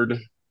weird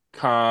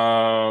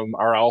come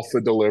our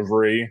alpha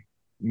delivery.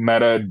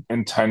 Meta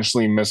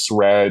intentionally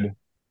misread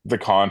the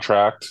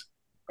contract,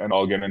 and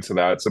I'll get into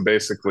that. So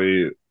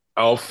basically,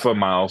 alpha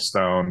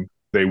milestone,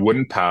 they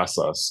wouldn't pass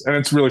us. And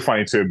it's really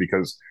funny too,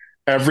 because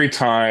every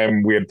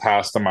time we had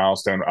passed a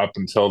milestone up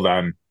until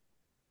then,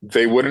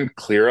 they wouldn't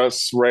clear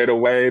us right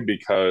away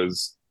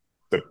because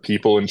the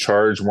people in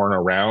charge weren't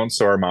around.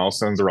 So our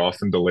milestones are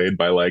often delayed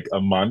by like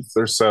a month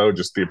or so,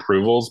 just the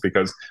approvals,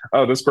 because,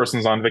 oh, this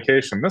person's on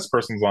vacation. This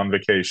person's on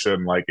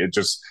vacation. Like it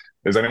just,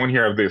 does anyone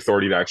here have the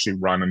authority to actually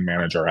run and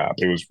manage our app?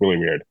 It was really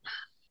weird.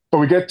 But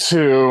we get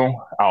to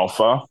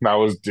alpha. That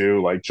was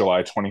due like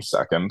July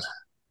 22nd.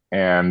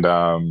 And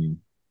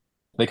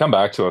they come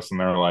back to us and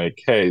they're like,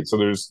 hey, so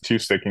there's two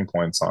sticking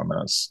points on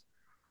this.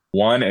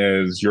 One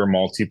is your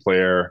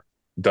multiplayer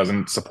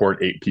doesn't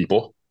support 8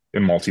 people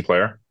in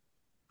multiplayer,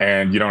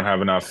 and you don't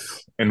have enough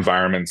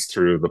environments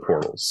through the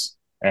portals.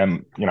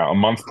 And, a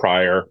month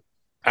prior,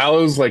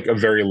 Allo's like a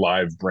very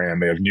live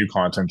brand. They have new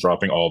content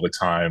dropping all the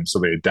time, so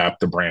they adapt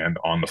the brand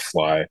on the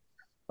fly.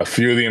 A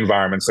few of the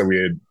environments that we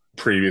had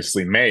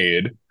previously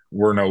made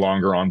were no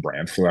longer on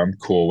brand for them.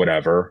 Cool,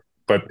 whatever.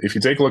 But if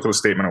you take a look at the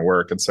statement of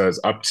work, it says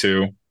up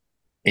to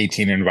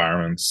 18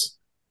 environments,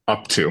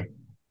 up to,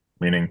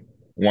 meaning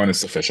one is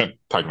sufficient,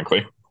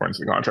 technically, according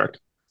to the contract.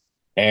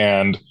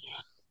 And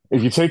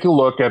if you take a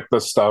look at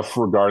the stuff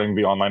regarding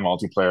the online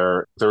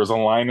multiplayer, there was a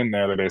line in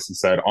there that basically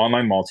said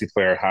online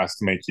multiplayer has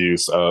to make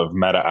use of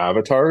meta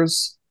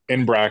avatars,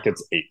 in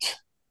brackets 8.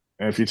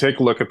 And if you take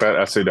a look at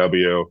that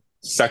SAW,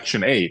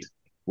 section 8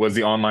 was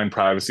the online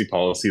privacy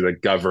policy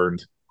that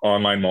governed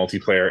online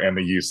multiplayer and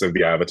the use of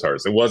the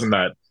avatars. It wasn't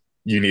that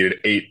you needed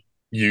 8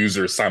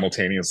 users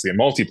simultaneously in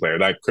multiplayer.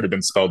 That could have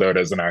been spelled out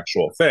as an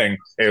actual thing.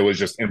 It was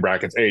just in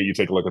brackets 8. You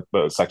take a look at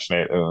the section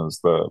 8, and it was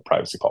the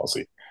privacy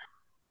policy.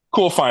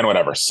 Cool, fine,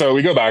 whatever. So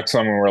we go back to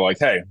them and we're like,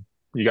 hey,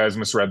 you guys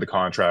misread the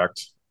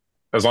contract.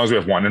 As long as we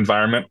have one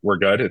environment, we're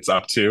good. It's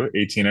up to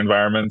 18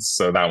 environments.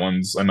 So that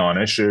one's a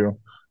non-issue.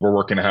 We're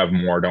working to have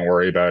more. Don't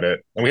worry about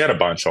it. And we had a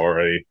bunch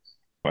already.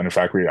 And in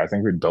fact, I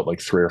think we built like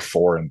 3 or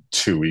 4 in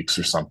 2 weeks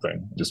or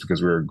something, just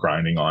because we were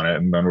grinding on it.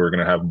 And then we were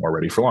going to have more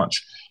ready for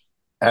launch.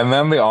 And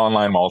then the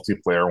online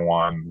multiplayer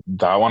one,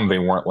 that one they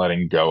weren't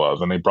letting go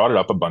of. And they brought it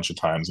up a bunch of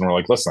times. And we're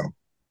like, listen,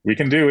 we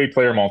can do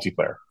 8-player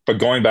multiplayer. But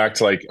going back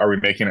to like, are we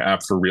making an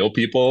app for real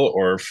people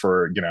or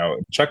for,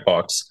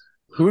 checkbox?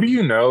 Who do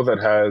you know that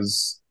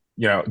has,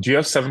 do you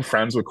have 7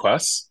 friends with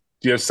quests?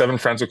 Do you have 7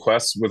 friends with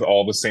quests with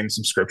all the same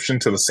subscription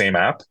to the same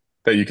app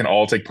that you can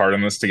all take part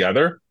in this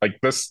together? Like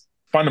this,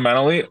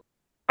 fundamentally,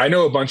 I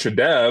know a bunch of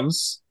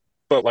devs,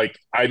 but like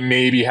I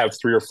maybe have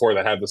 3 or 4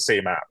 that have the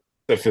same app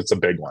if it's a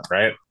big one,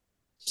 right?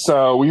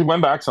 So we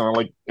went back to them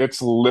like,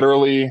 it's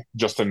literally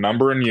just a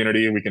number in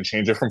Unity. We can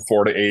change it from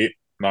 4 to 8.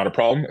 not a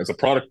problem. It's a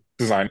product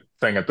design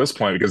thing at this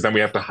point because then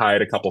we have to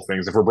hide a couple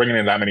things. If we're bringing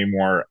in that many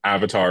more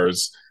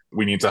avatars,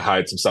 we need to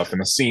hide some stuff in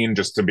the scene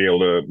just to be able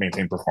to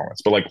maintain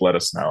performance. But like, let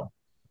us know.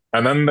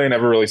 And then they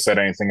never really said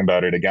anything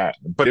about it again.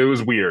 But it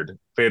was weird.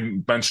 They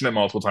had mentioned it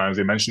multiple times.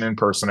 They mentioned it in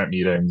person at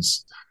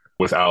meetings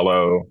with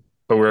Allo.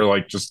 But we were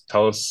like, just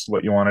tell us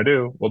what you want to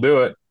do. We'll do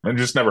it. And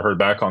just never heard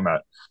back on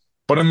that.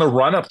 But in the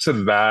run up to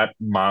that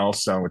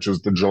milestone, which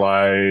was the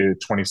July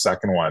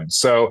 22nd one.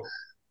 So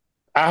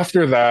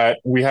after that,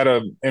 we had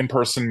an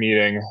in-person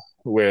meeting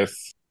with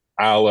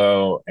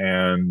Allo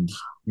and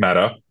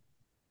Meta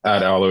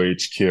at Allo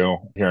HQ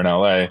here in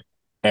LA.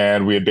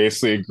 And we had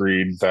basically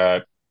agreed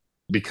that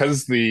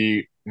because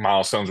the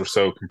milestones were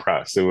so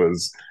compressed, it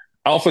was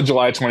alpha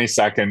July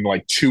 22nd,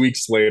 like 2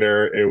 weeks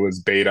later, it was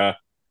beta.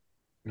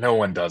 No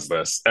one does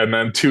this. And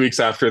then 2 weeks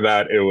after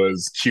that, it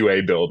was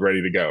QA build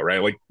ready to go,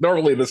 right? Like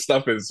normally this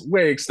stuff is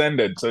way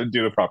extended to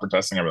do the proper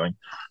testing and everything.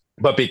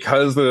 But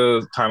because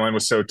the timeline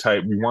was so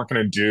tight, we weren't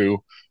going to do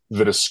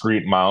the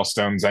discrete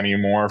milestones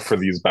anymore for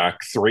these back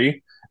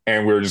three.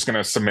 And we were just going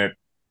to submit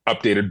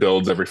updated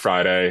builds every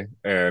Friday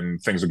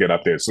and things would get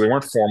updated. So they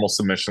weren't formal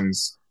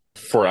submissions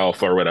for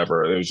alpha or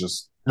whatever. It was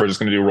just, we're just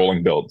going to do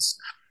rolling builds.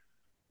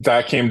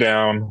 That came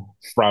down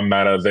from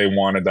Meta. They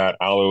wanted that.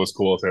 Allo was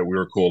cool with it. We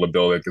were cool to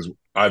build it because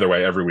either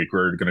way, every week we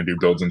were going to do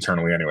builds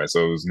internally anyway.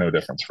 So it was no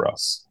difference for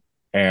us.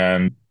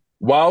 And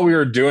while we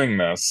were doing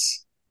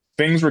this,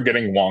 things were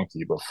getting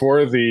wonky.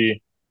 Before the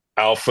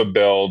alpha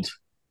build,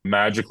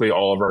 magically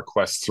all of our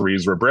Quest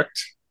 3s were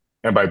bricked.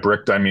 And by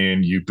bricked, I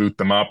mean you boot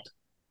them up,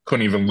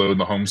 couldn't even load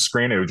the home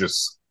screen. It was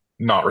just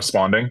not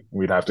responding.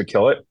 We'd have to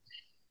kill it.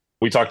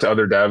 We talked to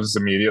other devs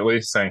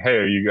immediately saying, hey,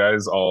 are you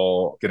guys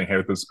all getting hit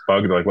with this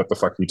bug? They're like, what the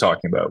fuck are you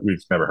talking about?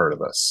 We've never heard of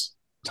this.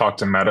 Talked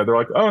to Meta. They're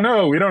like, oh,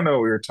 no, we don't know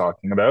what we were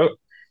talking about.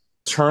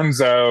 Turns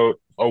out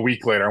a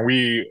week later,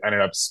 we ended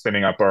up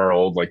spinning up our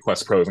old like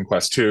Quest Pros and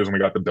Quest 2s, and we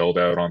got the build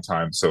out on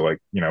time. So like,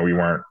 we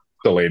weren't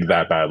delayed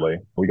that badly.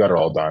 We got it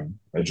all done.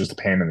 It's just a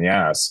pain in the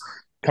ass.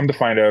 Come to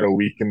find out a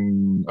week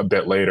and a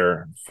bit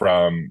later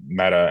from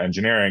Meta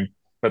Engineering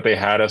that they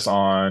had us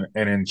on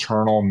an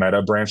internal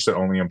Meta branch that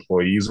only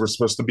employees were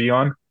supposed to be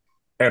on.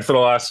 And for the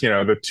last, the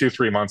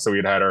 2-3 months that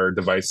we'd had our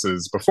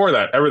devices before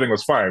that, everything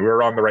was fine. We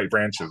were on the right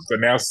branches.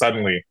 But now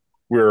suddenly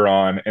we were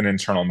on an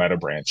internal Meta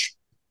branch.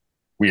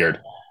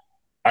 Weird.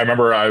 I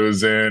remember it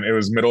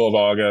was middle of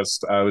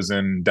August. I was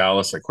in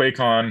Dallas at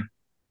QuakeCon,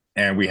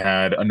 and we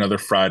had another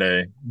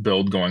Friday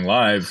build going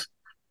live.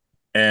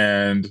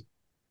 And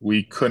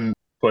we couldn't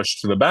push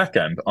to the back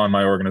end on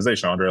my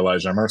organization, Andre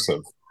Elijah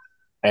Immersive.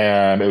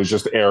 And it was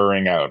just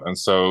erroring out. And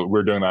so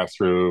we're doing that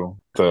through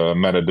the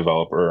Meta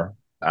developer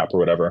app or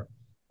whatever.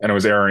 And it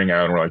was erroring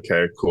out. And we're like,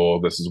 okay, cool.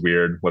 This is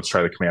weird. Let's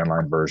try the command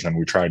line version.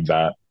 We tried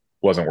that.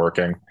 Wasn't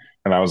working.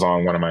 And that was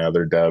on one of my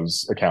other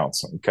devs'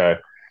 accounts. Okay.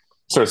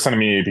 So sending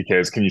me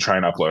APKs. Can you try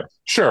and upload?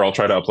 Sure. I'll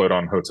try to upload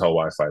on hotel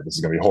Wi-Fi. This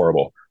is going to be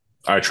horrible.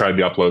 I tried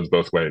the uploads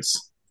both ways.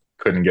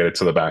 Couldn't get it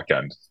to the back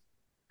end.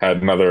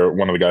 Had one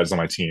of the guys on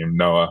my team,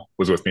 Noah,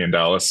 was with me in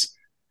Dallas.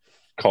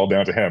 Called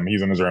down to him.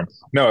 He's in his room.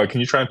 Noah, can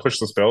you try and push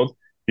this build?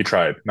 He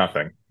tried.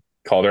 Nothing.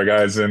 Called our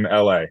guys in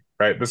LA,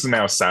 right? This is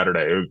now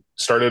Saturday. It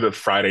started at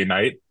Friday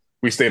night.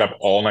 We stayed up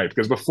all night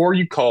because before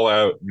you call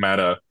out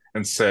Meta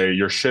and say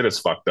your shit is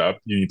fucked up,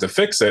 you need to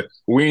fix it.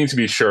 We need to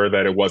be sure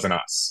that it wasn't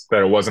us,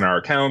 that it wasn't our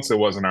accounts, it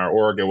wasn't our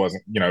org, it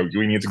wasn't,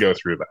 we need to go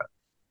through that.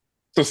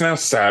 So it's now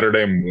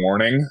Saturday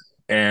morning.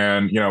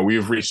 And,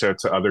 we've reached out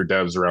to other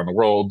devs around the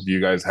world. Do you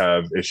guys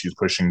have issues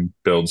pushing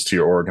builds to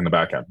your org in the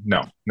back end?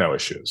 No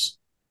issues.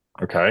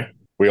 Okay.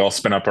 We all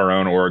spin up our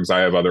own orgs. I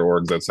have other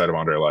orgs outside of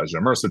Andre Elijah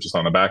Immersive just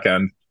on the back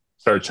end.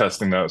 Started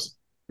testing those.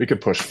 We could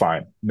push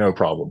fine. No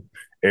problem.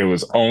 It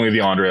was only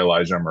the Andre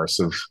Elijah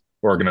Immersive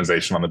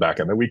organization on the back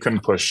end that we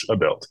couldn't push a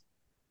build.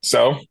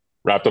 So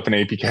wrapped up an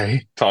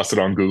APK, tossed it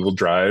on Google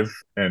Drive,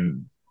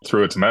 and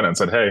threw it to Meta and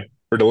said, hey,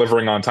 we're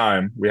delivering on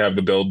time. We have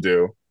the build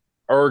due.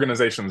 Our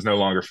organization is no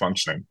longer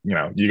functioning.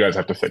 You guys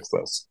have to fix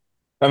this.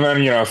 And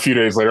then, a few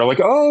days later, like,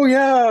 oh,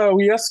 yeah,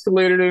 we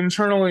escalated it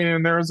internally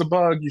and there was a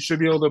bug. You should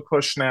be able to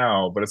push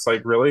now. But it's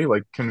like, really?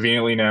 Like,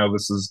 conveniently now,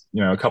 this is,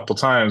 a couple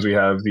times we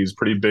have these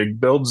pretty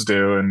big builds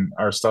due and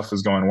our stuff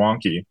is going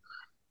wonky.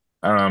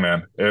 I don't know,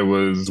 man. It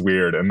was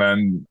weird. And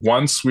then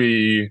once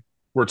we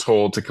were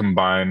told to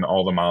combine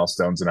all the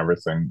milestones and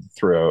everything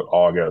throughout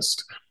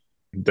August,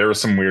 there were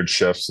some weird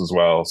shifts as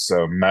well.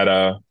 So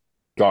Meta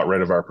got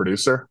rid of our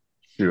producer.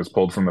 She was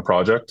pulled from the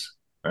project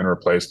and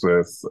replaced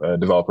with a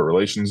developer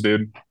relations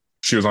dude.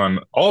 She was on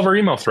all of our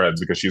email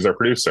threads because she's our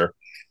producer.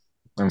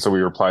 And so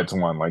we replied to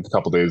one like a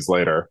couple days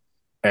later,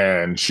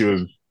 and she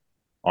was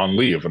on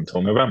leave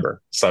until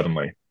November,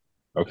 suddenly.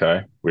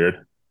 Okay,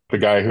 weird. The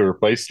guy who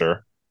replaced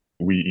her,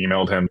 we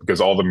emailed him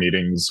because all the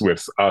meetings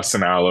with us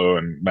and Allo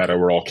and Meta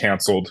were all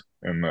canceled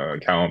in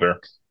the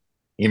calendar.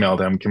 Emailed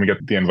him, can we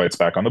get the invites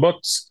back on the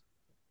books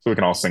so we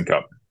can all sync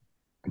up?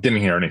 Didn't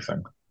hear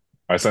anything.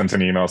 I sent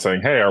an email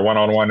saying, hey, our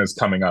one-on-one is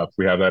coming up.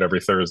 We have that every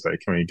Thursday.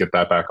 Can we get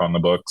that back on the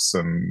books?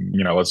 And,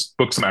 let's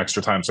book some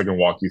extra time so I can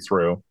walk you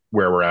through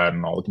where we're at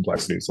and all the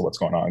complexities of what's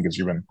going on because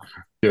you've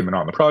been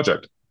on the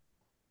project.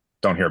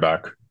 Don't hear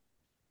back. A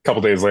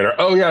couple days later,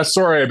 oh yeah,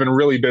 sorry, I've been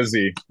really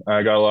busy.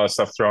 I got a lot of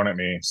stuff thrown at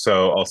me.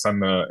 So I'll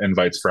send the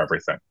invites for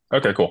everything.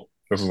 Okay, cool.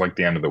 This was like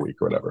the end of the week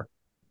or whatever.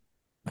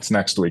 It's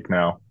next week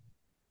now.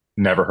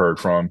 Never heard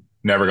from him.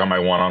 Never got my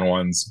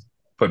one-on-ones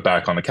put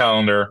back on the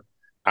calendar.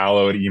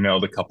 Allo had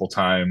emailed a couple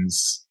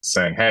times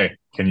saying, hey,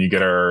 can you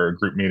get our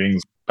group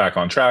meetings back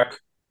on track?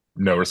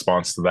 No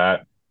response to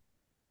that.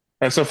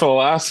 And so for the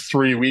last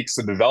 3 weeks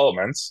of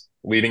development,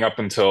 leading up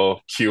until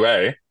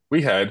QA,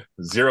 we had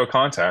zero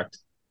contact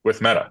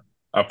with Meta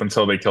up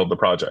until they killed the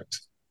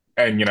project.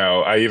 And,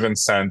 I even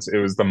sent, it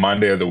was the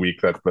Monday of the week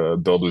that the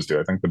build was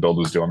due. I think the build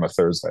was due on the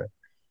Thursday.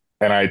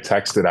 And I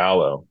texted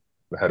Allo,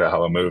 the head of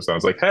Hello Moves. I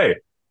was like, hey,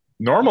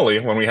 normally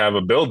when we have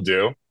a build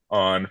due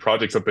on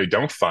projects that they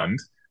don't fund,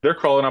 they're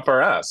crawling up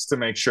our ass to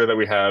make sure that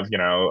we have,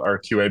 our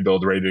QA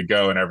build ready to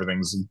go and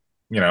everything's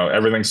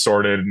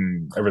sorted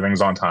and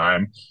everything's on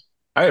time.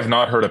 I have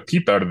not heard a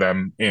peep out of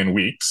them in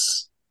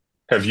weeks.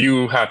 Have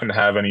you happened to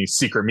have any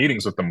secret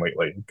meetings with them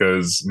lately?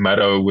 Because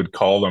Meta would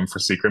call them for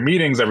secret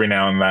meetings every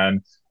now and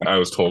then. And I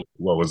was told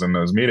what was in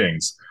those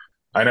meetings.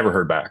 I never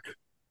heard back.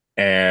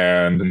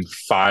 And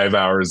 5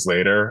 hours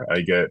later,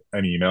 I get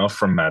an email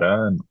from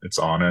Meta and it's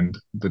Anand,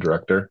 the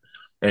director.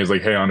 And he's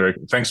like, hey, Andre,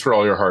 thanks for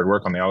all your hard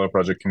work on the Allo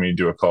project. Can we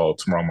do a call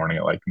tomorrow morning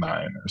at like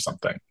 9 or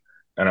something?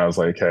 And I was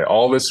like, hey,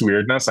 all this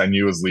weirdness I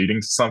knew was leading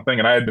to something.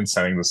 And I had been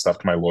sending this stuff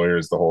to my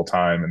lawyers the whole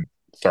time. And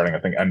starting, I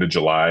think, end of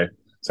July,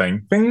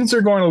 saying things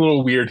are going a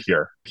little weird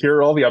here. Here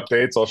are all the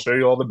updates. I'll show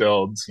you all the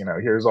builds.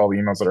 Here's all the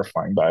emails that are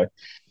flying by.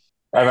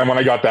 And then when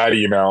I got that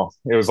email,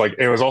 it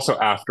was also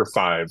after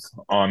 5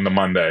 on the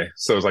Monday.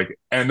 So it was like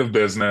end of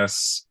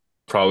business,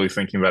 probably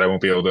thinking that I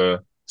won't be able to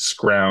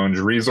scrounge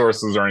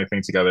resources or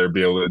anything together,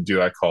 be able to do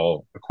that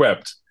call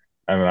equipped.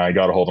 And then I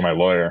got a hold of my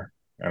lawyer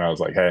and I was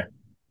like, hey,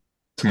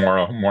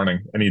 tomorrow morning,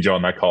 I need you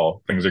on that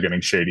call. Things are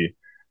getting shady.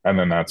 And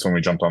then that's when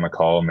we jumped on the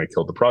call and they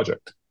killed the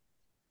project.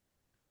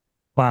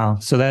 Wow.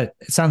 So that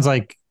sounds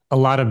like a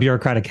lot of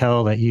bureaucratic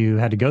hell that you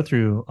had to go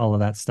through all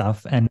of that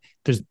stuff. And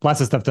there's lots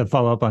of stuff to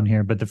follow up on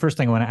here. But the first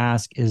thing I want to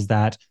ask is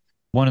that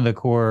one of the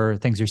core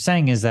things you're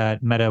saying is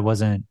that Meta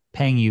wasn't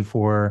paying you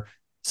for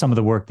some of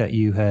the work that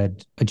you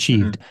had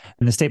achieved. Mm-hmm.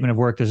 In the statement of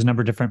work, there's a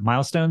number of different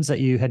milestones that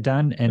you had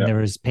done and there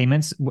was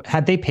payments.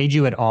 Had they paid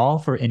you at all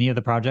for any of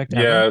the project?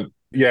 Ever?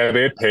 Yeah,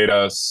 they had paid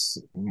us.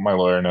 My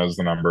lawyer knows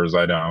the numbers.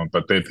 I don't,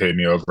 but they paid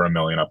me over $1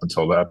 million up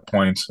until that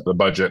point. The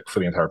budget for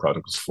the entire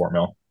project was $4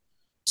 million.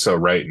 So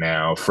right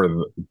now,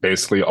 for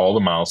basically all the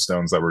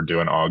milestones that were due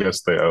in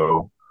August, they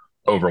owe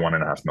over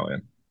 $1.5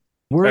 million.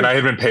 And I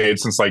had been paid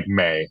since like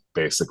May,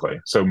 basically.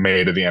 So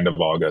May to the end of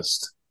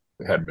August,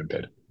 it hadn't been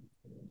paid.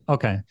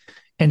 Okay.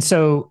 And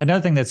so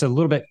another thing that's a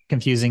little bit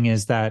confusing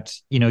is that,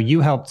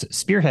 you helped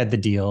spearhead the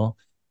deal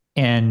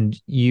and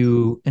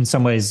you, in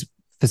some ways,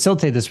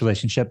 facilitate this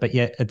relationship, but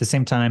yet at the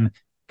same time,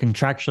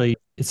 contractually,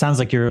 it sounds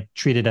like you're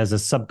treated as a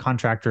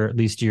subcontractor, at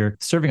least you're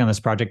serving on this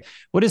project.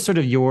 What is sort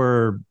of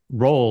your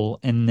role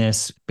in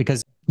this?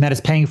 Because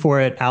Meta's paying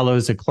for it,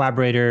 Allo's a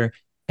collaborator,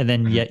 and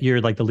then yet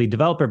you're like the lead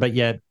developer, but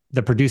yet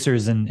the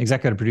producers and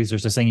executive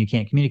producers are saying you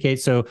can't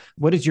communicate. So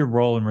what is your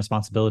role and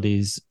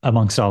responsibilities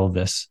amongst all of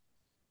this?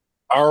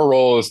 Our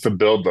role is to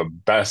build the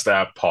best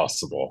app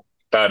possible.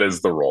 That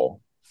is the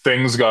role.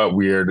 Things got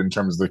weird in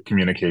terms of the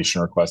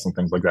communication requests and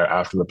things like that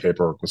after the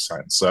paperwork was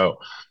signed. So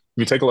if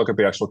you take a look at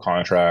the actual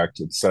contract,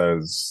 it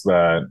says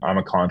that I'm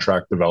a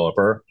contract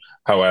developer.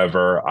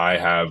 However, I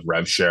have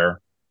rev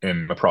share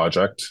in the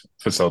project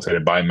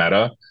facilitated by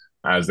Meta.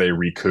 As they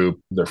recoup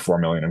their $4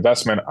 million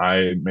investment,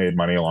 I made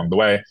money along the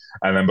way.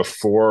 And then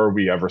before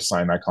we ever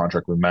signed that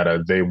contract with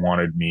Meta, they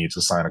wanted me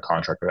to sign a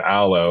contract with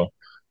Allo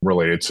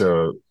related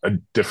to a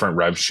different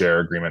rev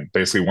share agreement.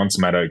 Basically, once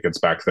Meta gets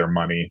back their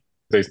money,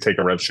 they take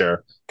a rev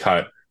share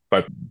cut,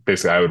 but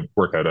basically I would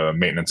work out a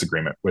maintenance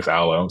agreement with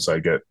Allo, so I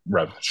get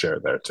rev share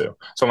there too.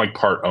 So I'm like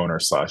part owner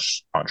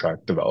 /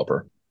 contract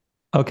developer.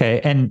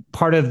 Okay. And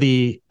part of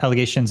the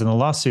allegations in the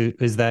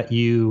lawsuit is that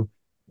you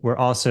were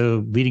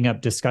also leading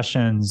up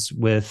discussions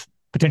with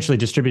potentially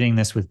distributing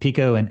this with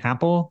Pico and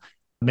Apple.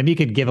 Maybe you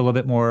could give a little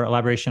bit more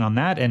elaboration on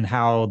that and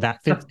how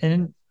that fits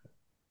in.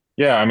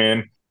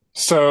 Yeah,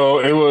 so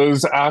it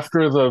was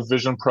after the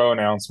Vision Pro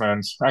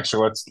announcement.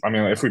 Actually,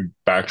 if we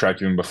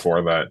backtrack even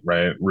before that,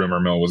 right? Rumor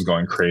mill was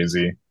going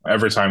crazy.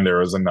 Every time there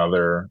was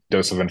another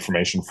dose of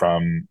information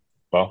from,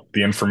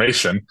 the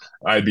information,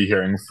 I'd be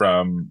hearing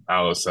from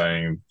Allo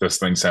saying, this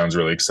thing sounds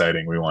really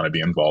exciting. We want to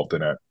be involved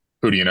in it.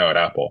 Who do you know at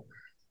Apple?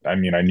 I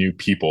knew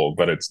people,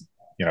 but it's,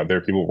 there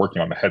are people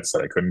working on the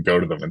headset. I couldn't go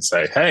to them and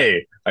say,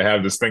 hey, I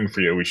have this thing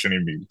for you. We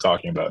shouldn't even be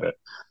talking about it.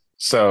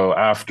 So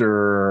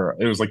after,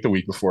 it was like the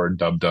week before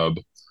Dub,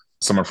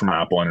 someone from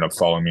Apple ended up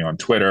following me on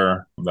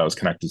Twitter that was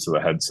connected to the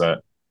headset.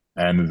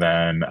 And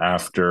then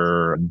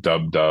after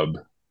Dub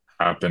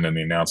happened and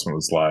the announcement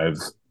was live,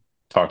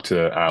 talked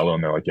to Allo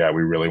and they're like, yeah,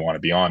 we really want to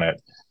be on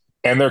it.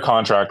 And their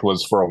contract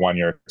was for a 1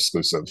 year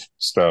exclusive.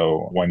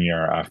 So 1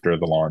 year after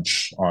the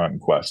launch on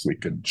Quest, we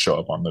could show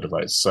up on the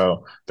device.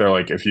 So they're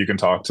like, if you can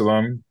talk to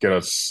them, get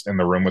us in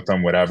the room with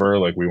them, whatever,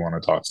 like we want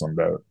to talk to them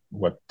about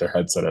what their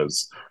headset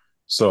is.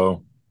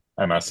 So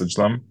I messaged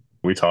them.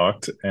 We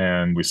talked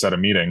and we set a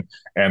meeting.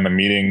 And the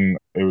meeting,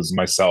 it was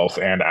myself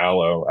and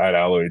Allo at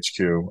Allo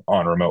HQ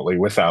on remotely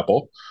with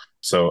Apple.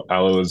 So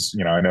Allo is,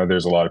 I know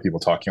there's a lot of people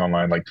talking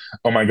online like,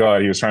 oh my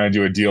God, he was trying to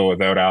do a deal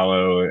without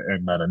Allo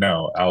and Meta.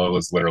 No, Allo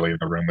was literally in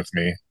the room with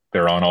me.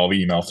 They're on all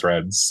the email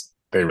threads.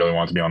 They really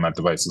want to be on that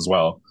device as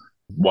well,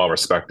 while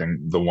respecting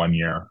the 1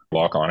 year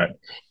lock on it.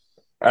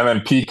 And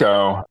then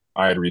Pico,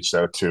 I had reached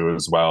out to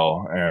as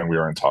well, and we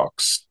were in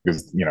talks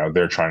because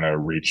they're trying to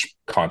reach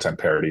content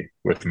parity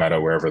with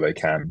Meta wherever they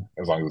can,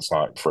 as long as it's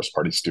not first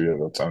party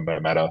studio that's owned by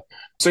Meta.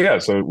 So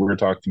we were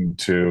talking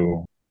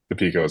to the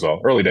Pico as well.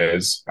 Early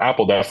days,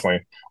 Apple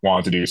definitely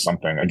wanted to do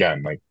something.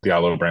 Again, like the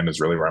Allo brand is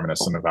really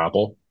reminiscent of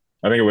Apple.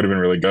 I think it would have been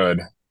really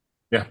good.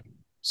 Yeah.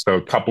 So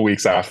a couple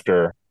weeks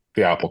after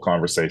the Apple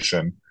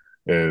conversation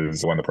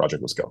is when the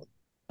project was killed.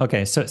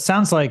 Okay, so it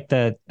sounds like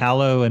that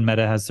Allo and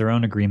Meta has their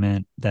own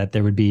agreement that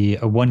there would be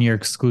a 1 year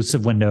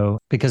exclusive window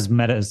because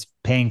Meta is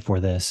paying for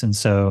this. And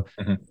so,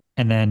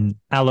 and then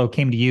Allo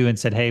came to you and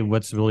said, hey,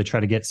 let's really try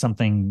to get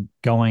something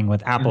going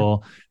with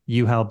Apple.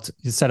 You helped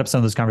set up some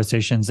of those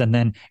conversations. And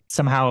then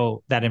somehow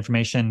that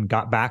information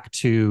got back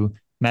to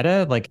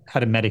Meta. Like, how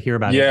did Meta hear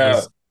about it?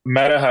 Yeah,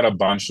 Meta had a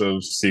bunch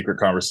of secret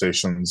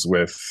conversations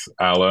with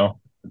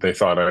Allo. They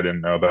thought I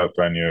didn't know about,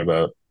 but I knew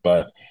about.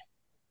 But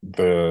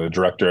the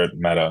director at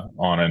Meta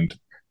Anand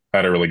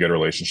had a really good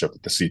relationship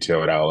with the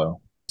CTO at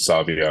Allo,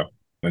 Savio.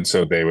 And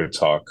so they would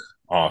talk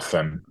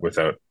often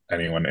without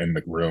anyone in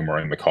the room or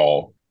in the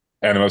call.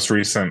 And the most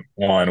recent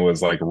one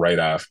was like right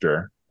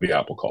after the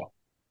Apple call.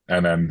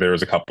 And then there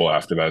was a couple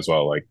after that as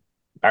well. Like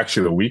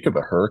actually the week of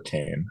the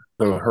hurricane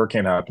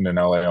happened in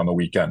LA on the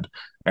weekend.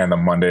 And the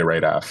Monday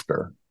right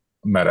after,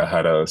 Meta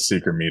had a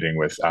secret meeting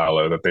with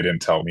Allo that they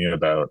didn't tell me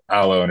about.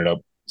 Allo ended up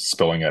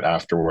spilling it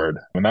afterward.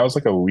 And that was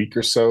like a week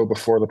or so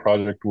before the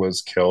project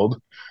was killed.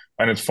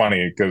 And it's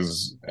funny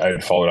because I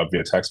had followed up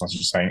via text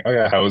message saying, oh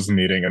yeah, how was the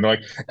meeting? And they're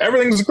like,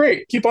 everything's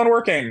great. Keep on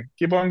working.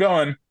 Keep on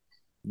going.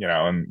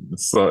 And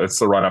it's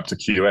the run up to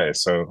QA.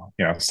 So,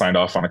 signed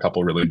off on a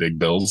couple really big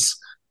bills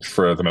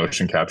for the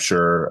motion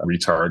capture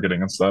retargeting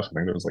and stuff. I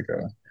think there was like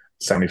a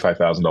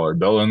 $75,000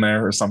 bill in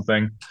there or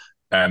something.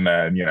 And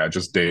then,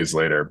 just days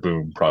later,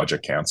 boom,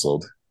 project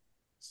canceled.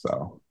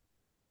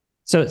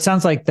 So it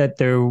sounds like that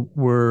there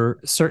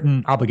were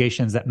certain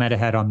obligations that Meta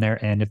had on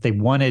their end. If they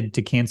wanted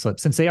to cancel it,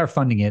 since they are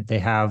funding it, they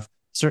have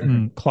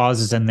certain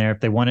clauses in there. If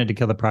they wanted to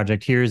kill the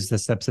project, here's the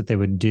steps that they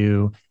would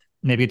do.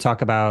 Maybe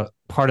talk about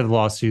part of the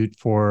lawsuit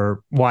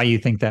for why you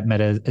think that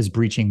Meta is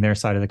breaching their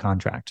side of the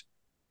contract.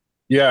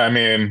 Yeah,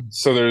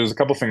 so there's a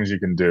couple things you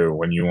can do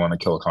when you want to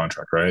kill a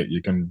contract, right?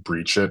 You can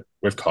breach it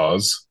with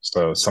cause.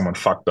 So someone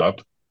fucked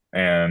up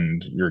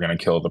and you're going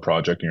to kill the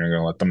project and you're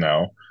going to let them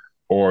know.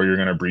 Or you're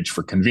going to breach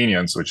for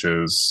convenience, which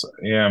is,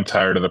 yeah, I'm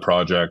tired of the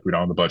project. We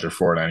don't have the budget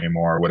for it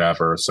anymore,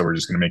 whatever. So we're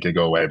just going to make it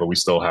go away, but we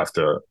still have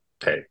to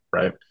pay,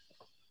 right?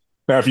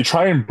 Now, if you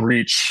try and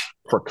breach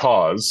for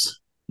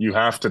cause, you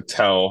have to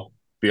tell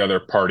the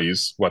other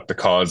parties what the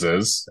cause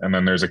is. And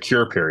then there's a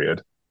cure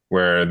period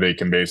where they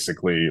can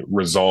basically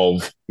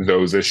resolve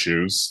those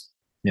issues.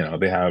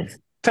 They have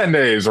 10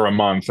 days or a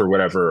month or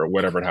whatever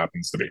it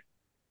happens to be.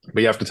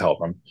 But you have to tell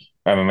them.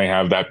 And then they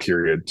have that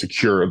period to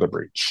cure the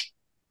breach.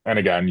 And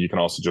again, you can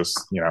also just,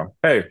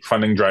 hey,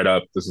 funding dried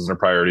up. This isn't a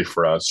priority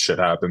for us. Shit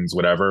happens,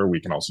 whatever.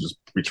 We can also just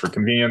reach for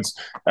convenience.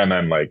 And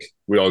then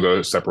we all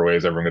go separate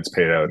ways. Everyone gets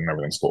paid out and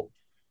everything's cool.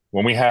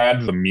 When we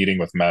had the meeting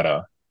with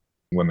Meta,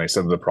 when they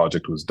said that the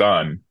project was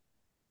done,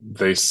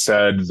 they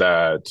said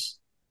that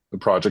the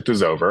project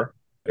is over.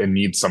 It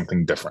needs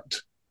something different.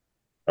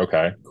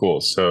 Okay,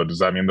 cool. So does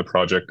that mean the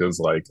project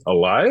is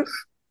alive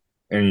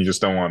and you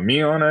just don't want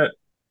me on it?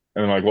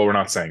 And they're like, well, we're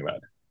not saying that.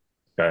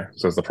 Okay,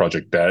 so is the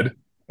project dead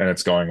and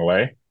it's going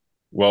away?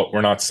 Well,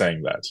 we're not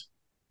saying that.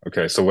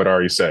 Okay, so what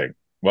are you saying?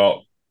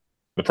 Well,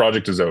 the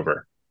project is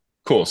over.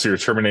 Cool, so you're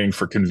terminating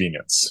for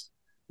convenience.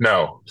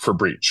 No, for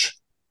breach.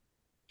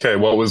 Okay,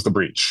 what was the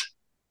breach?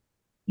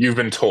 You've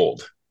been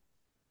told.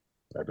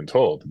 I've been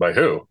told. By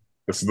who?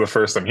 This is the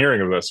first I'm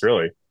hearing of this,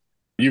 really.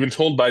 You've been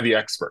told by the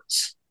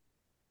experts.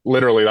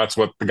 Literally, that's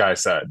what the guy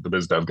said, the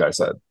biz dev guy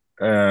said.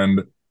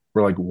 And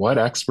we're like, what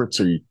experts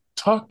are you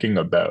talking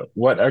about?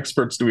 What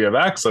experts do we have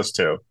access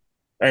to?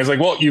 And he's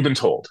like, well, you've been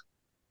told.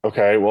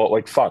 Okay, well,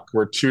 fuck,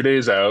 we're 2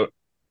 days out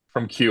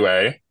from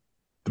QA.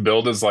 The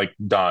build is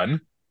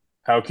done.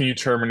 How can you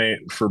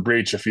terminate for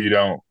breach if you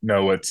don't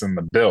know what's in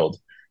the build?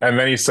 And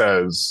then he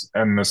says,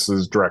 and this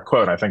is direct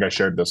quote, I think I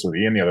shared this with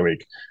Ian the other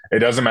week, it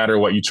doesn't matter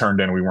what you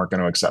turned in, we weren't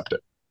going to accept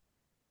it.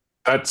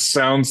 That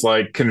sounds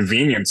like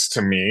convenience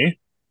to me.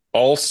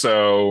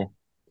 Also,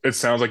 it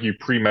sounds like you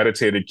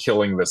premeditated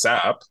killing this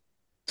app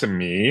to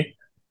me.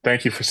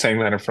 Thank you for saying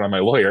that in front of my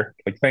lawyer.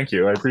 Thank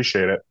you. I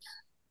appreciate it.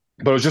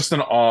 But it was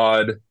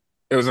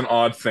an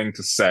odd thing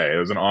to say. It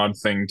was an odd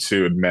thing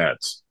to admit.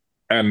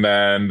 And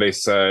then they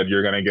said,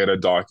 you're going to get a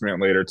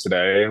document later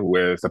today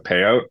with a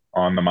payout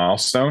on the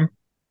milestone.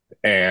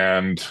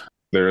 And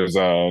there's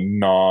a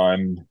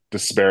non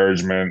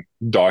disparagement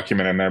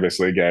document in there,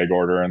 basically a gag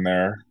order in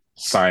there.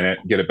 Sign it,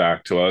 get it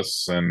back to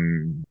us,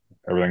 and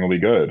everything will be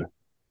good.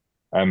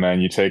 And then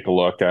you take a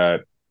look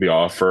at the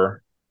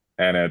offer,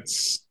 and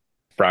it's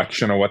a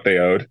fraction of what they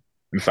owed.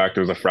 In fact, it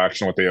was a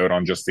fraction of what they owed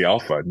on just the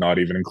alpha, not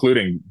even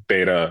including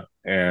beta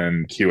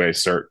and QA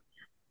cert.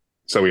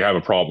 So we have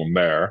a problem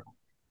there.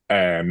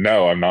 And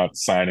no, I'm not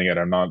signing it.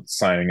 I'm not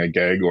signing a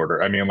gag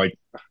order. I mean, like,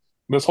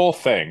 this whole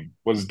thing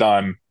was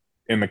done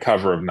in the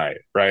cover of night,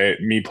 right?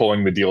 Me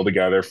pulling the deal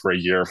together for a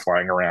year,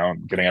 flying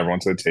around, getting everyone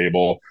to the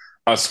table,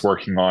 us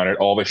working on it,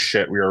 all the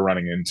shit we were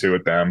running into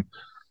with them,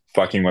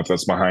 fucking with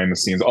us behind the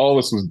scenes. All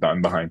this was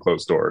done behind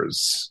closed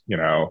doors. You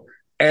know,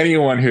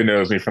 anyone who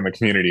knows me from the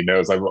community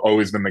knows I've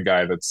always been the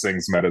guy that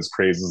sings Meta's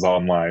praises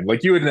online.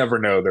 Like, you would never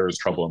know there was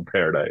trouble in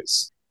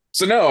paradise.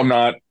 So no, I'm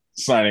not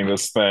signing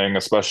this thing,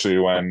 especially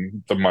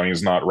when the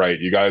money's not right.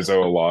 You guys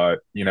owe a lot.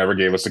 You never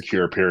gave us a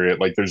cure period.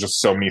 Like, there's just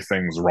so many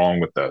things wrong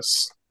with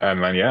this.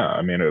 And then, yeah,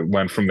 I mean, it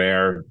went from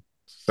there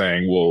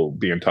saying we'll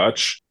be in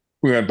touch.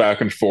 We went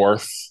back and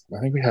forth. I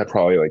think we had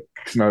probably like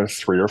another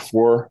 3 or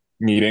 4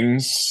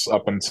 meetings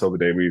up until the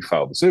day we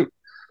filed the suit.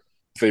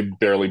 They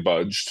barely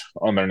budged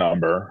on their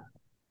number.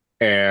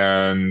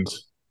 And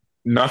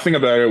nothing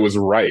about it was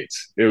right.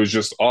 It was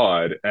just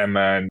odd. And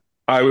then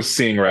I was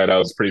seeing red. I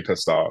was pretty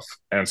pissed off.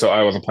 And so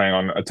I wasn't planning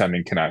on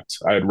attending Connect.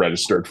 I had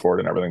registered for it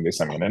and everything. They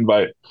sent me an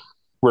invite.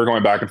 We were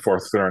going back and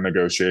forth through our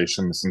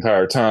negotiations this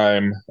entire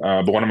time.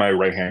 But one of my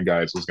right-hand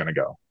guys was going to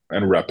go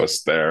and rep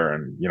us there.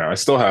 And, you know, I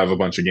still have a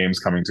bunch of games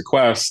coming to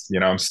Quest. You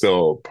know, I'm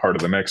still part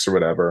of the mix or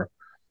whatever.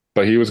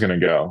 But he was going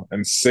to go.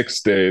 And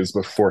 6 days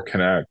before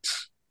Connect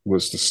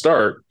was to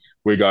start,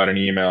 we got an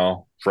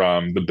email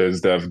from the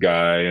biz dev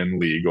guy and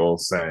legal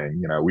saying,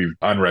 you know, we've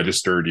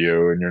unregistered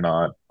you and you're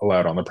not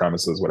allowed on the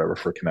premises, whatever,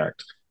 for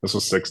Connect. This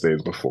was 6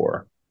 days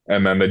before.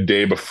 And then the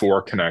day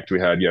before Connect, we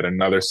had yet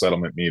another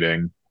settlement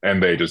meeting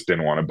and they just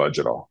didn't want to budge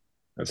at all.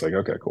 It's like,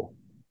 okay, cool.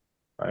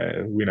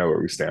 We know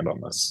where we stand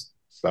on this.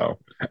 So,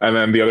 and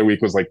then the other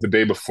week was like the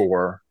day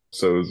before.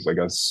 So it was, I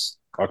guess,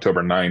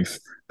 October 9th.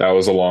 That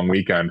was a long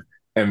weekend.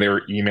 And they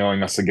were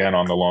emailing us again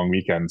on the long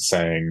weekend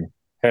saying,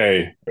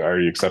 hey, are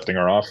you accepting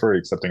our offer? Are you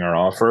accepting our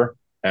offer?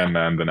 And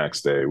then the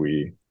next day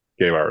we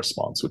gave our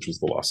response, which was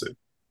the lawsuit.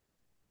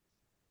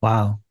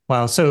 Wow.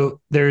 So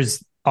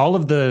there's all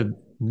of the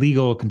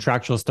legal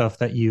contractual stuff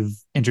that you've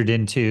entered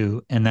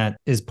into, and that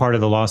is part of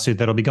the lawsuit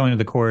that'll be going to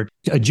the court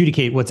to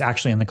adjudicate what's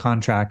actually in the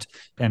contract.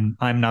 And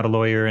I'm not a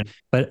lawyer,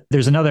 but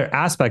there's another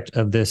aspect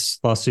of this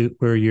lawsuit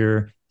where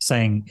you're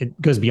saying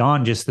it goes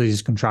beyond just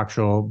these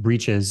contractual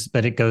breaches,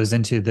 but it goes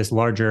into this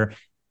larger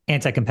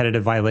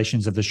anti-competitive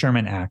violations of the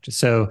Sherman Act.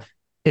 So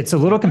it's a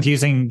little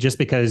confusing just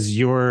because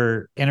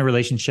you're in a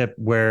relationship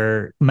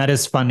where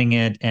Meta's funding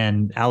it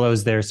and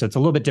Allo's there. So it's a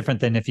little bit different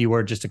than if you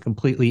were just a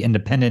completely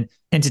independent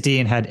entity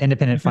and had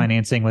independent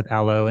financing with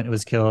Allo and it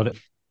was killed.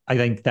 I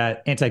think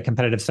that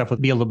anti-competitive stuff would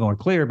be a little more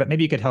clear, but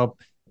maybe you could help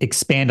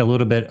expand a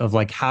little bit of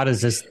like, how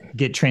does this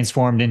get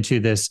transformed into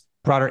this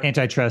broader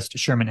antitrust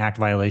Sherman Act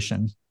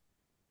violation?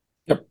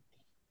 Yep.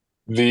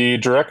 The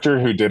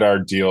director who did our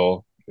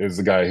deal is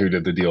the guy who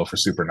did the deal for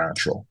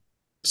Supernatural.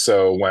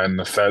 So when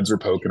the feds were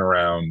poking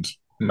around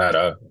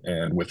Meta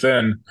and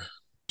within,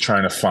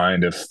 trying to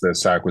find if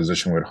this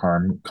acquisition would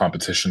harm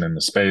competition in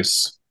the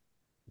space,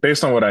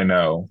 based on what I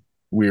know,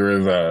 we were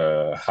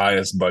the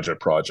highest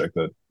budget project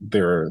that they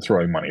were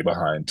throwing money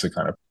behind to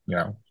kind of, you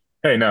know,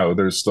 hey, no,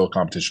 there's still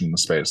competition in the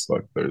space.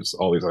 Look, there's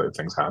all these other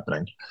things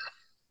happening.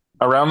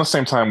 Around the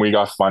same time we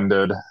got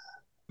funded,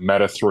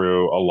 Meta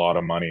threw a lot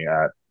of money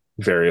at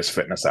various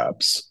fitness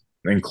apps,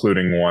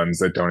 including ones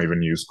that don't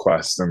even use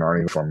Quest and aren't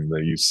even from,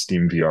 they use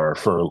Steam VR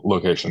for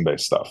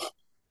location-based stuff.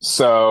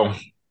 So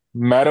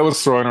Meta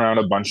was throwing around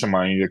a bunch of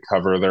money to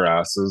cover their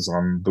asses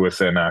on the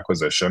Within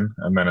acquisition.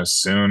 And then as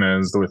soon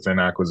as the Within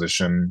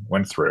acquisition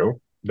went through,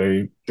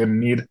 they didn't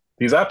need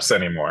these apps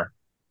anymore.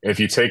 If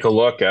you take a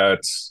look at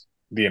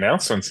the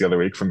announcements the other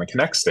week from the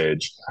Connect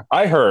stage,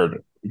 I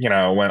heard, you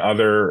know, when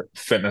other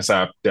fitness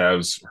app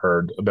devs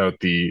heard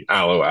about the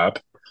Allo app,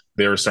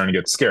 they were starting to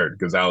get scared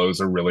because Allo is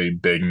a really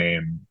big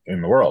name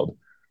in the world.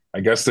 I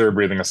guess they were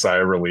breathing a sigh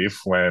of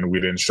relief when we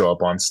didn't show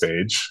up on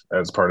stage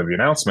as part of the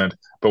announcement.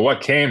 But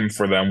what came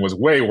for them was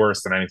way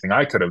worse than anything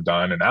I could have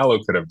done and Allo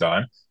could have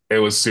done. It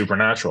was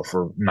Supernatural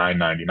for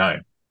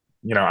 $9.99.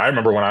 You know, I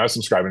remember when I was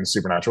subscribing to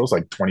Supernatural, it was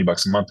like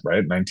 $20 a month,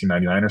 right?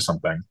 $19.99 or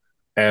something.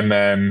 And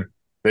then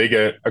they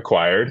get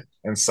acquired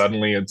and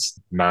suddenly it's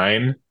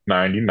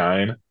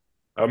 $9.99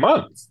 a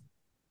month.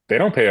 They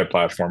don't pay a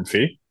platform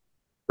fee,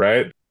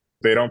 right?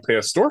 They don't pay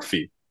a store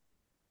fee.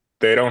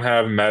 They don't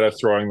have Meta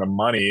throwing the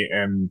money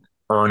and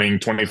earning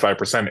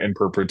 25% in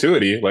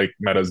perpetuity like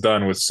Meta's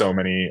done with so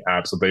many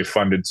apps that they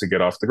funded to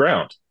get off the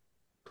ground.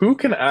 Who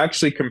can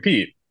actually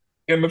compete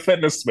in the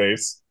fitness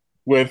space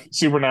with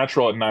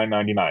Supernatural at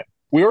 $9.99?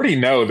 We already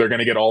know they're going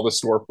to get all the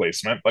store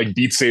placement, like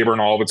Beat Saber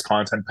and all of its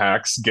content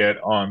packs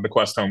get on the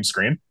Quest home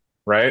screen,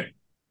 right?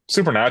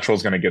 Supernatural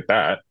is going to get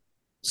that.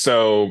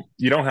 So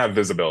you don't have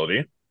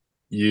visibility.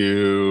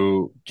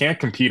 You can't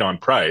compete on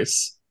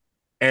price.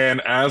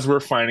 And as we're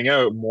finding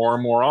out more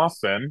and more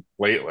often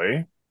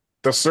lately,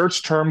 the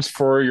search terms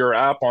for your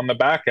app on the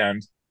back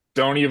end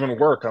don't even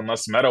work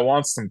unless Meta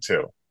wants them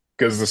to,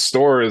 because the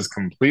store is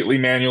completely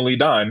manually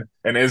done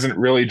and isn't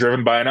really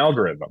driven by an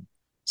algorithm.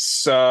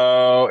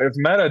 So if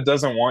Meta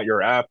doesn't want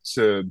your app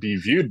to be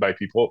viewed by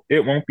people,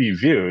 it won't be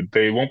viewed.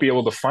 They won't be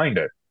able to find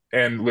it.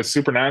 And with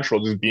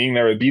Supernatural just being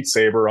there with Beat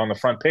Saber on the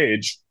front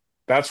page,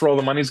 that's where all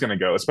the money's going to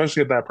go,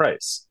 especially at that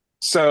price.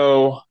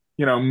 So,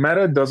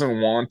 Meta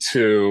doesn't want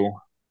to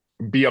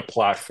be a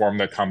platform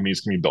that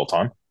companies can be built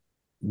on.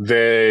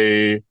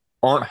 They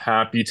aren't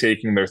happy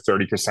taking their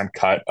 30%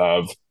 cut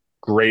of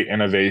great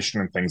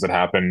innovation and things that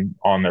happen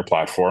on their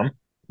platform.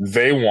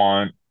 They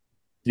want,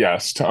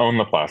 yes, to own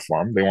the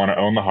platform. They want to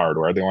own the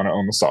hardware. They want to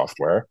own the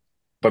software,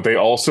 but they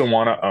also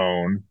want to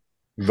own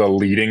the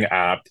leading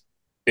app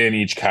in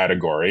each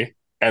category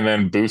and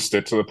then boost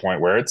it to the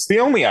point where it's the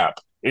only app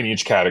in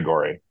each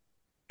category.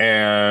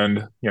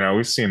 And,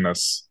 we've seen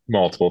this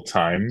multiple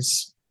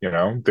times.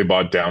 They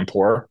bought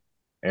Downpour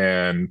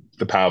and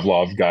the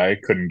Pavlov guy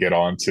couldn't get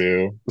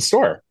onto the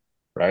store,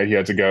 right? He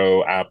had to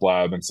go App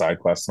Lab and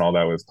SideQuest and all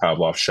that with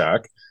Pavlov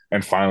Shack.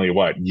 And finally,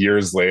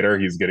 years later,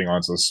 he's getting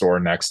onto the store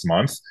next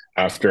month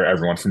after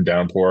everyone from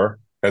Downpour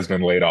has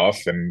been laid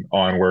off and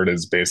Onward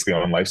is basically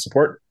on life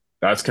support.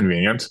 That's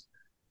convenient.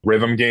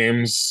 Rhythm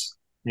games,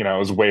 it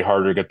was way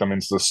harder to get them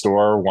into the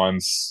store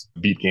once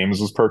Beat Games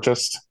was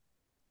purchased.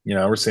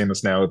 We're seeing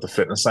this now with the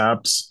fitness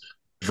apps.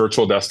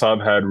 Virtual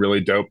Desktop had really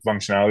dope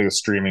functionality of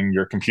streaming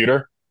your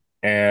computer,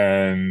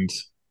 and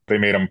they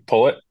made them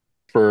pull it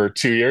for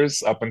 2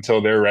 years up until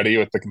they're ready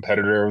with the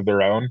competitor of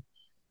their own.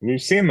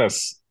 We've seen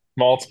this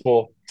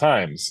multiple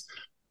times.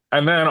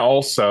 And then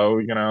also,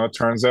 it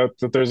turns out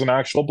that there's an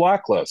actual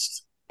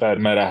blacklist that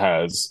Meta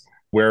has,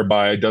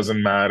 whereby it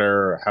doesn't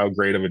matter how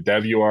great of a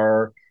dev you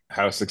are,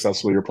 how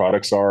successful your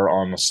products are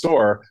on the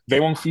store,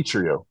 they won't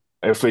feature you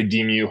if they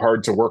deem you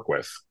hard to work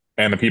with.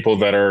 And the people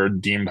that are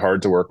deemed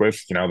hard to work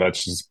with,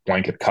 that's just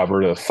blanket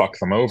cover to fuck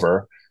them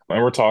over.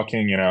 And we're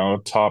talking,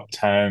 top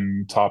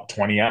 10, top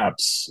 20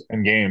 apps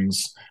and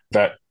games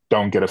that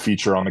don't get a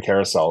feature on the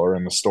carousel or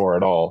in the store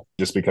at all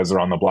just because they're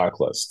on the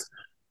blacklist.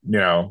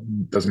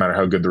 Doesn't matter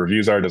how good the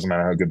reviews are, doesn't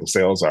matter how good the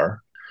sales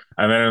are.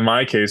 And then in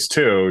my case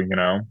too,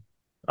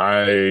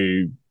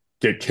 I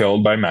get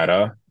killed by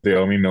Meta. They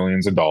owe me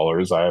millions of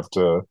dollars. I have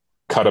to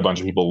cut a bunch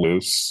of people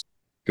loose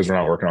because we're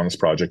not working on this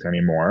project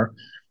anymore.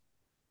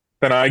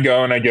 Then I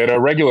go and I get a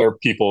regular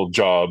people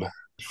job.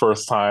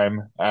 First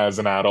time as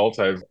an adult,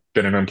 I've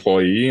been an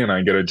employee and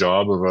I get a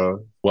job of a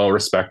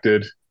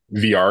well-respected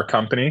VR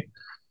company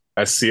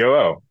as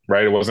COO,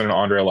 right? It wasn't an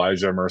Andre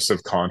Elijah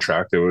immersive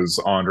contract. It was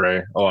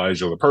Andre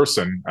Elijah, the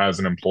person, as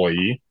an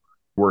employee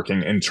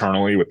working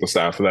internally with the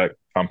staff of that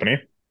company.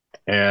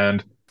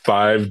 And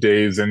 5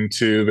 days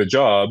into the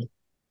job,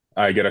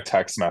 I get a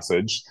text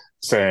message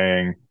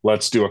saying,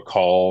 let's do a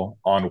call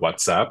on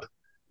WhatsApp.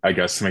 I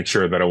guess to make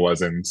sure that it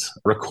wasn't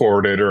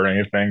recorded or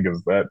anything,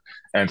 because that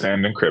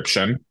end-to-end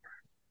encryption.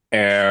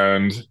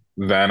 And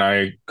then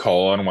I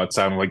call on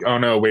WhatsApp. I'm like, oh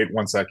no, wait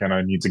 1 second.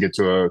 I need to get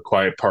to a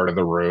quiet part of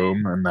the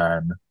room. And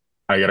then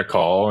I get a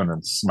call and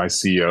it's my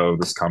CEO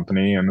of this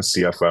company and the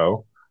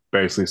CFO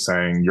basically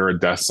saying, you're a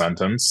death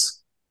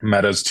sentence.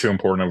 Meta's too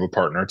important of a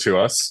partner to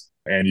us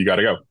and you got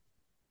to go.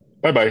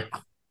 Bye-bye.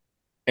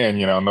 And,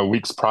 in the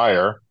weeks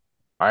prior,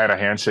 I had a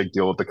handshake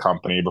deal with the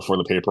company before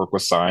the paperwork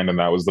was signed, and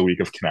that was the week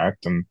of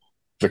Connect. And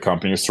the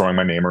company was throwing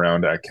my name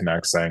around at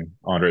Connect saying,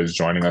 Andre is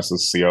joining us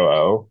as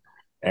COO.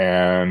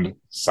 And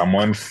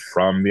someone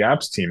from the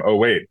apps team, oh,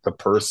 wait, the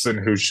person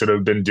who should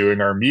have been doing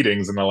our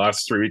meetings in the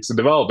last 3 weeks of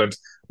development,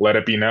 let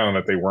it be known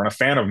that they weren't a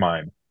fan of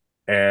mine.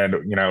 And,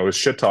 it was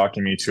shit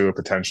talking me to a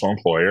potential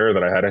employer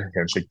that I had a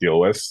handshake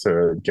deal with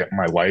to get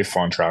my life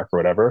on track or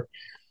whatever.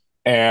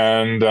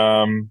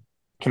 And,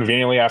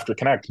 conveniently after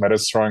Connect,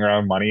 Meta's throwing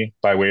around money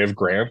by way of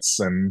grants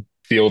and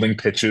fielding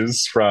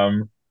pitches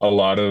from a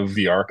lot of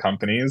VR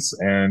companies.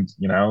 And,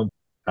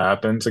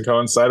 happened to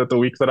coincide with the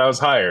week that I was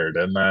hired.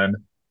 And then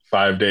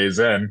 5 days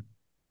in,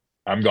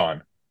 I'm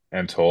gone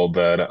and told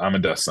that I'm a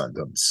death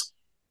sentence.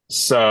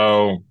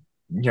 So,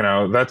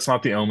 that's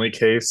not the only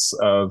case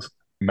of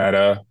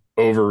Meta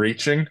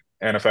overreaching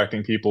and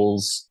affecting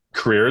people's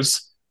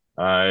careers.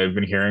 I've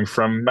been hearing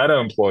from Meta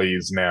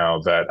employees now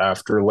that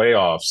after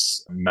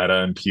layoffs,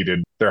 Meta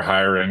impeded their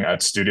hiring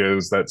at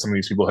studios that some of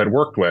these people had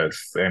worked with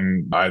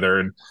in either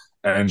in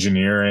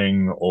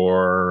engineering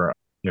or,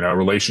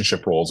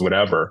 relationship roles,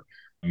 whatever.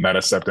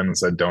 Meta stepped in and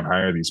said, don't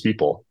hire these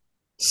people.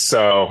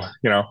 So,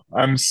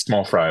 I'm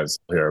small fries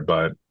here,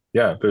 but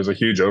yeah, there's a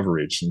huge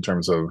overreach in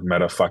terms of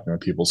Meta fucking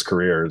with people's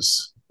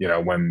careers,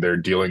 when their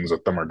dealings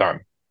with them are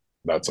done.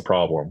 That's a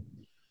problem.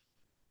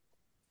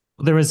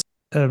 There was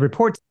a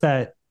report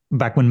that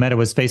back when Meta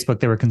was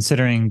Facebook, they were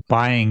considering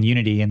buying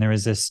Unity. And there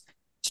was this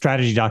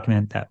strategy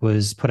document that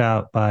was put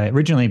out by,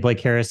 originally Blake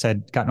Harris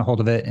had gotten a hold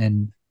of it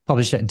and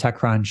published it in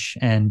TechCrunch.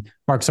 And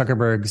Mark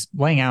Zuckerberg's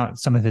laying out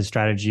some of his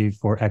strategy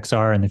for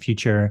XR in the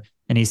future.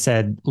 And he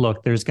said,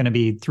 look, there's going to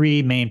be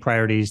three main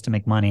priorities to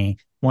make money.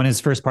 One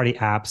is first-party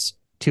apps,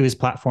 two is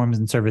platforms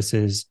and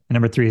services, and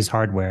number three is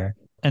hardware.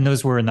 And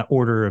those were in the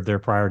order of their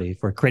priority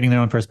for creating their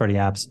own first-party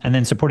apps and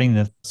then supporting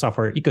the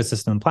software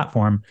ecosystem and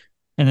platform.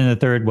 And then the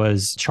third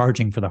was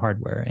charging for the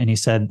hardware. And he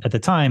said at the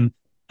time,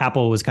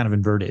 Apple was kind of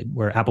inverted,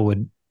 where Apple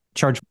would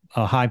charge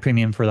a high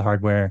premium for the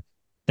hardware,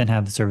 then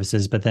have the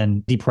services, but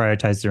then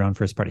deprioritize their own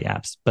first-party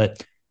apps.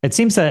 But it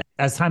seems that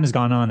as time has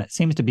gone on, it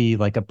seems to be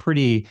like a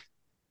pretty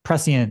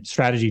prescient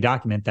strategy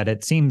document that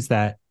it seems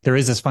that there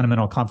is this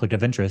fundamental conflict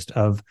of interest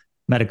of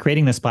Meta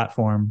creating this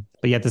platform,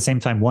 but yet at the same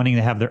time wanting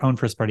to have their own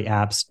first-party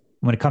apps.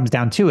 When it comes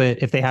down to it,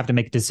 if they have to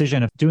make a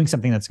decision of doing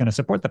something that's going to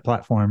support the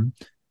platform,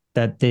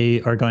 that they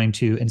are going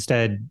to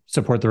instead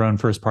support their own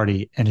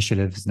first-party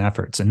initiatives and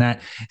efforts. And that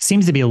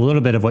seems to be a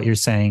little bit of what you're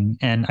saying.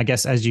 And I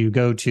guess as you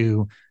go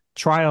to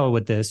trial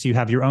with this, you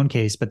have your own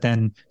case, but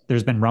then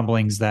there's been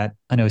rumblings that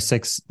I know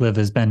 6live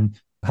has been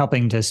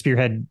helping to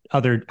spearhead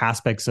other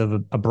aspects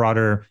of a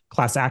broader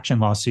class action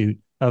lawsuit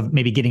of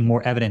maybe getting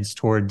more evidence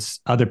towards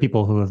other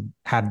people who have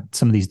had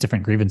some of these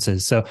different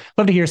grievances. So I'd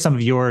love to hear some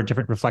of your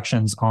different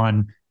reflections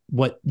on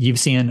what you've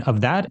seen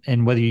of that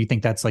and whether you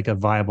think that's like a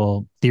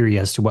viable theory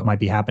as to what might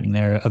be happening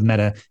there of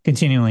Meta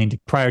continuing to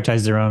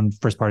prioritize their own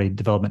first party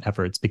development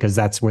efforts because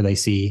that's where they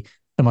see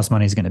the most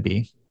money is going to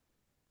be.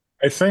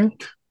 I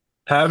think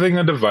having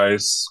a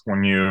device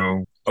when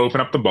you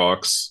open up the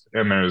box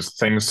and there's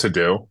things to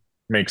do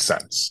makes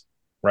sense,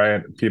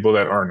 right? People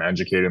that aren't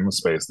educated in the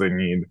space, they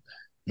need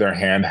their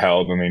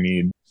handheld and they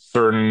need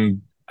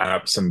certain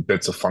apps and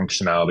bits of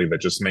functionality that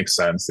just makes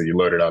sense that you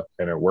load it up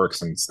and it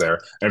works and it's there.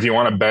 And if you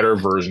want a better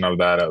version of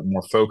that, a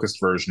more focused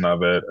version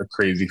of it, a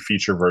crazy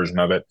feature version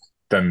of it,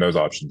 then those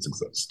options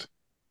exist.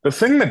 The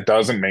thing that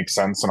doesn't make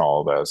sense in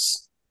all of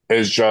this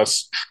is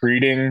just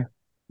treating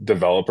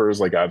developers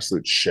like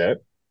absolute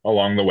shit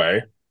along the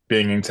way,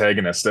 being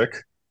antagonistic.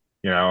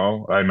 You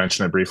know, I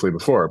mentioned it briefly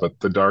before, but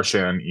the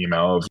Darshan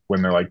email of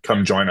when they're like,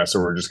 come join us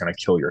or we're just going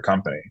to kill your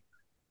company,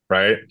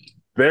 right?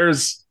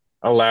 There's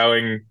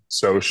allowing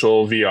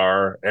social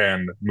VR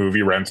and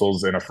movie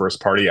rentals in a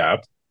first party app.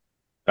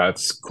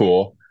 That's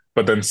cool.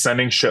 But then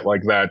sending shit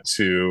like that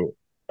to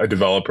a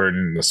developer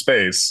in the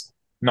space,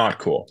 not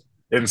cool.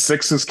 In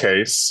Six's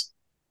case,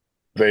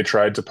 they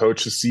tried to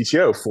poach his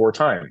CTO 4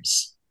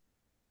 times.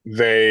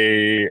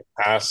 They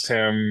asked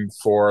him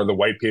for the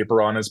white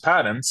paper on his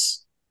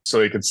patents so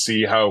they could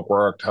see how it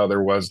worked, how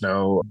there was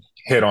no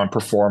hit on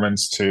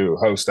performance to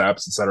host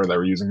apps, et cetera, that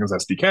were using his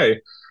SDK.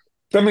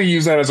 Then they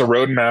use that as a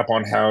roadmap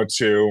on how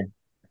to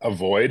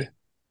avoid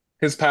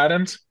his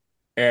patent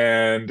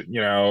and,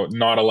 you know,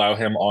 not allow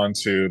him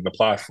onto the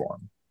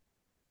platform.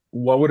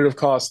 What would it have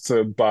cost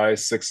to buy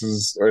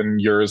Six's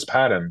and yours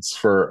patents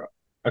for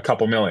a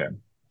couple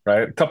million,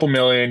 right? A couple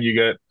million, you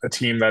get a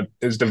team that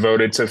is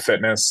devoted to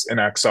fitness and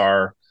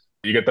XR.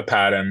 You get the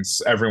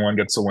patents, everyone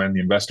gets a win,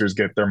 the investors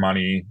get their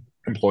money,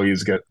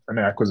 employees get an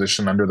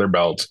acquisition under their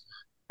belt.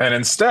 And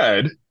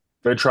instead,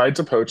 they tried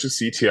to poach a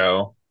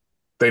CTO.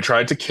 They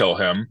tried to kill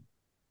him,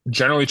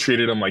 generally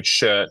treated him like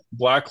shit,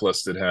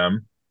 blacklisted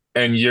him.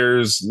 And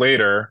years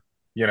later,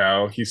 you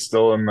know, he's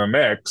still in the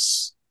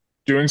mix,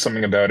 doing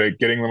something about it,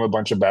 getting them a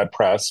bunch of bad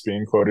press,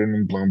 being quoted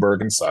in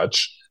Bloomberg and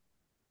such.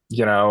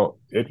 You know,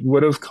 it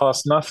would have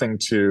cost nothing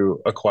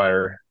to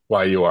acquire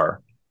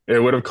YUR.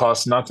 It would have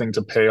cost nothing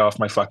to pay off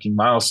my fucking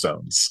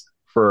milestones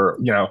for,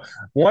 you know,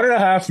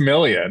 $1.5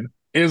 million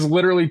is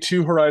literally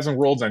 2 Horizon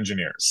Worlds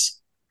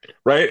engineers,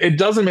 right? It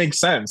doesn't make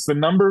sense. The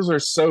numbers are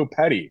so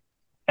petty.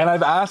 And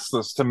I've asked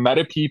this to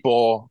Meta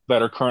people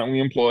that are currently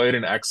employed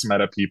and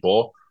ex-Meta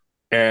people.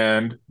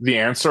 And the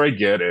answer I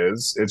get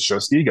is it's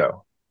just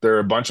ego. There are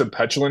a bunch of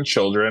petulant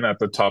children at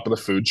the top of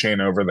the food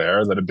chain over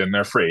there that have been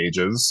there for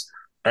ages.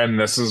 And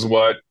this is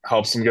what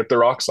helps them get their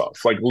rocks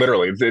off. Like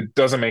literally, it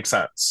doesn't make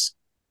sense.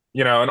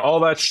 You know, and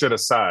all that shit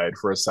aside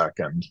for a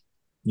second,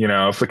 you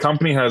know, if the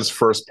company has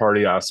first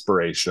party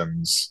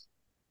aspirations,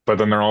 but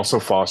then they're also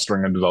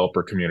fostering a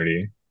developer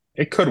community,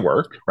 it could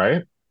work,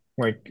 right?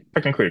 Like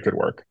technically it could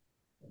work.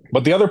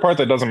 But the other part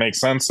that doesn't make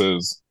sense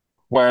is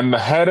when the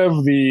head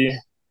of the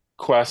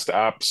Quest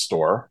App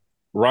Store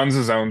runs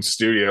his own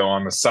studio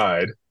on the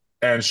side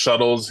and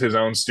shuttles his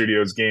own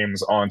studio's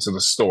games onto the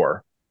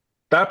store.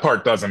 That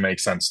part doesn't make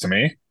sense to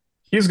me.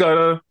 He's got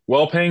a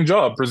well-paying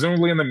job,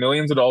 presumably in the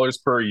millions of dollars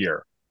per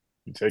year.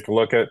 You take a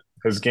look at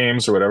his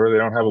games or whatever, they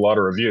don't have a lot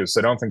of reviews.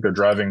 So I don't think they're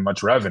driving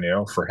much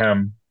revenue for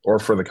him or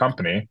for the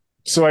company.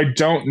 So I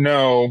don't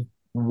know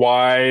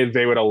why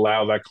they would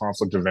allow that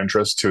conflict of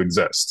interest to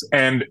exist.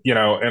 And, you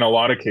know, in a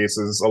lot of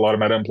cases, a lot of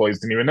Meta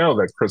employees didn't even know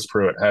that Chris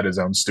Pruitt had his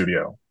own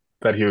studio,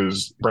 that he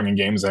was bringing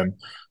games in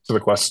to the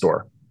Quest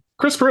store.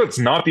 Chris Pruitt's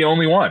not the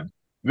only one.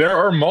 There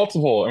are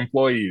multiple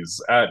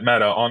employees at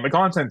Meta on the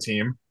content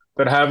team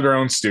that have their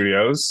own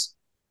studios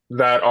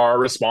that are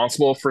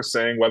responsible for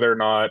saying whether or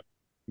not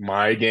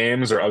my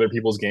games or other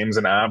people's games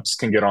and apps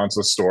can get onto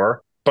the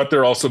store, but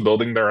they're also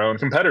building their own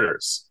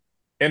competitors.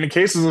 In the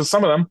cases of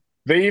some of them,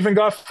 they even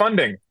got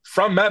funding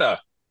from Meta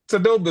to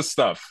build this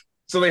stuff.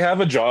 So they have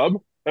a job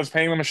that's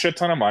paying them a shit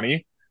ton of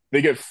money.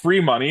 They get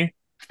free money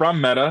from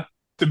Meta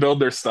to build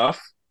their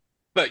stuff.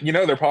 But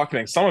they're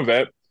pocketing some of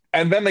it.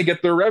 And then they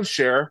get their rev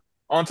share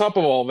on top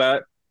of all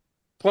that.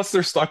 Plus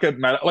they're stuck at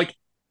Meta. Like,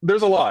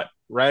 there's a lot,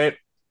 right?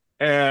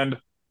 And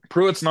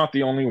Pruitt's not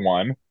the only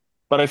one.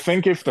 But I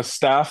think if the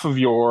staff of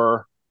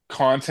your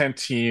content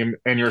team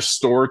and your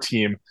store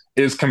team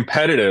is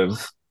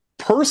competitive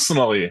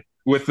personally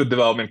with the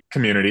development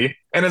community,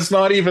 and it's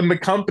not even the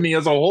company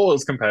as a whole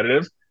is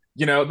competitive,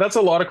 that's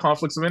a lot of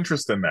conflicts of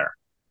interest in there.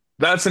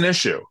 That's an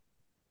issue.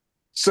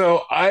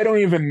 So I don't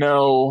even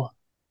know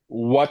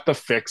what the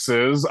fix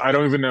is. I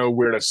don't even know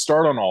where to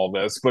start on all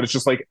this, but it's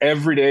just like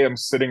every day I'm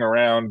sitting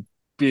around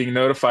being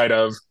notified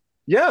of,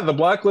 yeah, the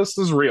blacklist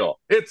is real.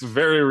 It's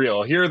very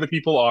real. Here are the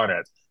people on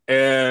it.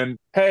 And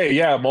hey,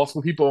 yeah,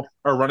 multiple people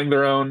are running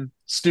their own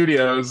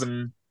studios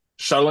and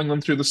shuttling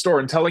them through the store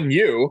and telling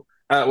you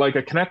at like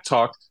a Connect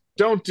talk,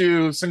 don't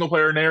do single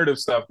player narrative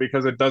stuff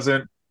because it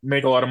doesn't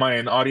make a lot of money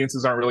and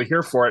audiences aren't really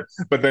here for it.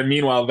 But then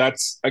meanwhile,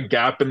 that's a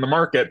gap in the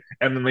market.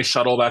 And then they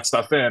shuttle that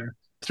stuff in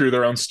through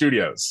their own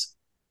studios.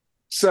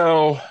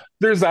 So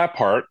there's that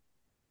part.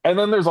 And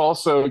then there's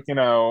also,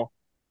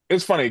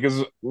 it's funny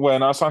because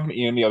when I was talking to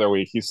Ian the other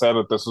week, he said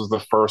that this was the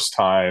first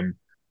time,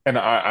 and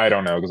I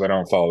don't know because I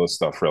don't follow this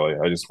stuff really.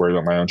 I just worry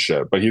about my own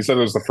shit. But he said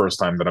it was the first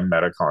time that a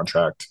Meta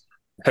contract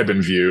had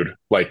been viewed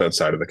like that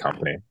side of the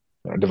company,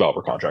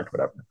 developer contract,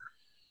 whatever.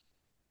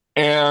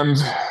 And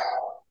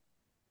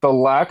the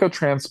lack of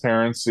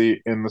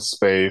transparency in the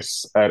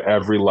space at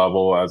every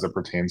level as it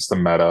pertains to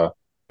Meta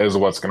is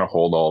what's going to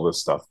hold all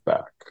this stuff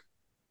back.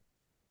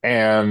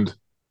 And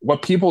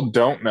what people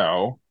don't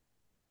know,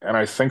 and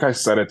I think I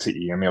said it to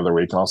Ian the other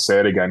week, and I'll say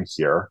it again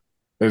here,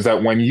 is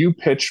that when you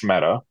pitch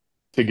Meta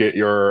to get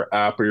your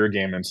app or your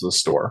game into the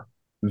store,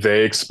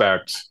 they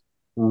expect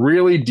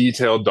really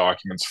detailed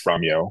documents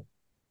from you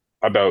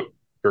about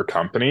your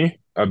company,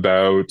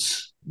 about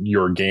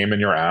your game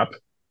and your app,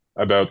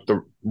 about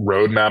the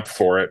roadmap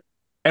for it.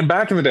 And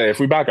back in the day, if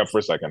we back up for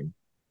a second,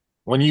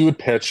 when you would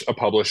pitch a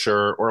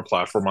publisher or a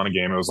platform on a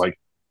game, it was like,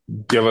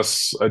 give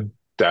us a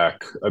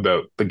deck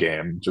about the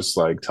game. Just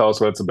like, tell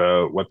us what it's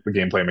about, what the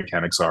gameplay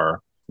mechanics are,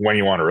 when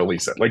you want to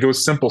release it. Like, it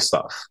was simple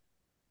stuff.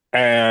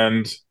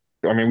 And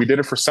I mean, we did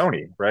it for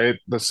Sony, right?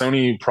 The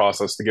Sony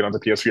process to get onto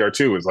PSVR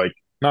 2 was like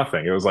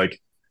nothing. It was like,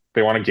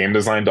 they want a game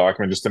design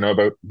document just to know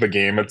about the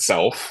game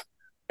itself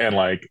and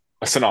like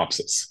a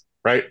synopsis,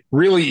 right?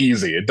 Really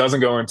easy. It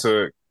doesn't go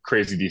into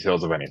crazy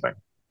details of anything.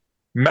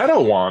 Meta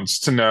wants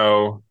to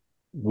know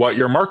what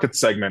your market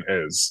segment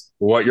is,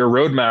 what your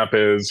roadmap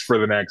is for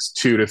the next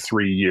 2 to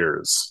 3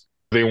 years.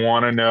 They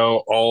want to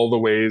know all the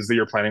ways that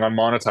you're planning on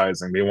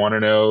monetizing. They want to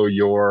know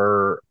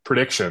your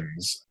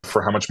predictions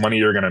for how much money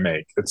you're going to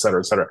make, et cetera,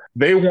 et cetera.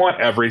 They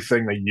want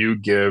everything that you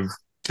give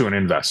to an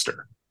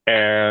investor.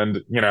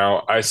 And,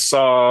 I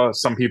saw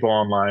some people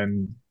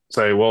online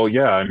say, well,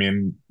 yeah, I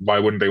mean, why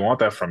wouldn't they want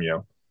that from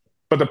you?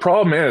 But the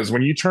problem is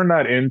when you turn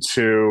that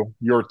into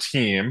your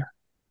team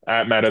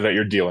at Meta that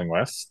you're dealing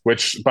with,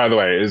 which, by the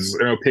way, is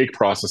an opaque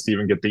process to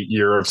even get the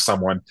ear of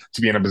someone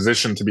to be in a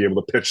position to be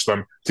able to pitch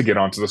them to get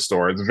onto the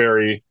store. It's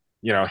very,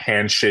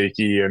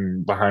 handshaky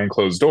and behind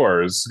closed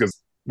doors because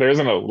there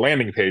isn't a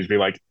landing page be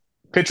like,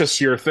 pitch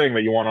us your thing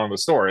that you want on the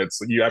store. It's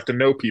you have to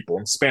know people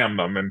and spam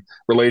them and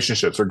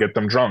relationships or get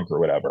them drunk or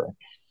whatever.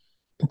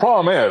 The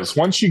problem is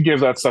once you give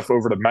that stuff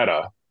over to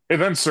Meta, it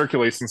then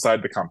circulates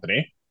inside the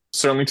company,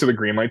 certainly to the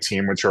Greenlight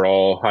team, which are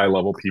all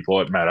high-level people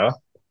at Meta,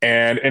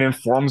 and it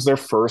informs their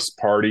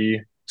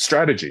first-party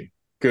strategy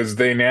because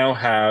they now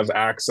have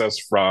access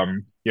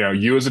from,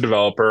 you as a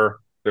developer.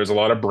 There's a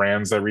lot of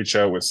brands that reach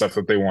out with stuff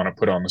that they want to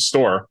put on the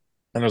store,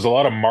 and there's a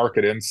lot of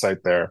market insight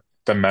there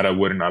that Meta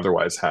wouldn't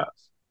otherwise have.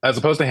 As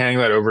opposed to handing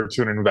that over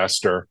to an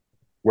investor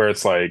where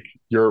it's like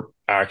you're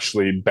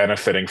actually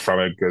benefiting from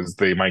it because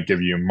they might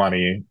give you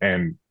money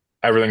and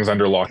everything's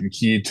under lock and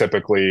key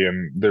typically,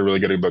 and they're really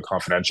good about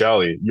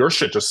confidentiality. Your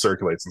shit just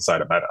circulates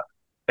inside of Meta.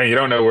 And you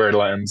don't know where it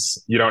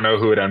ends. You don't know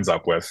who it ends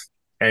up with.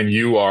 And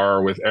you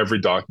are, with every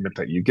document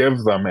that you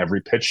give them,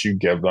 every pitch you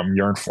give them,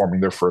 you're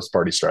informing their first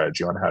party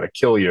strategy on how to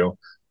kill you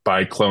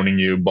by cloning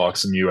you,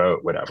 boxing you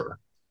out, whatever.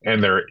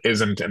 And there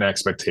isn't an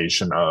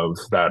expectation of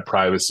that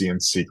privacy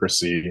and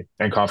secrecy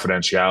and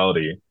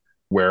confidentiality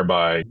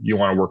whereby you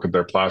want to work with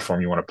their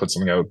platform, you want to put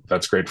something out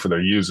that's great for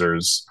their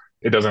users.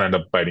 It doesn't end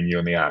up biting you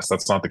in the ass.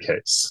 That's not the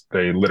case.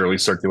 They literally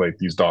circulate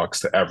these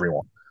docs to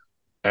everyone.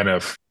 And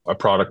if a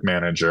product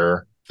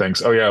manager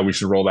thinks, oh yeah, we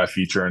should roll that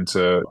feature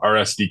into our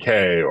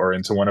SDK or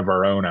into one of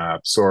our own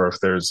apps, or if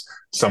there's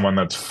someone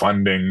that's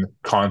funding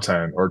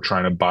content or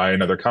trying to buy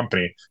another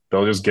company,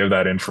 they'll just give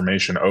that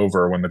information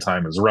over when the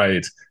time is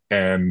right.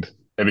 And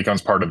it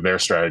becomes part of their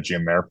strategy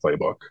and their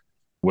playbook,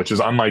 which is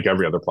unlike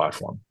every other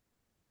platform.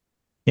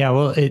 Yeah,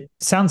 well, it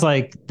sounds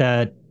like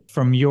that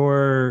from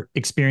your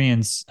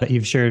experience that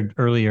you've shared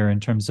earlier in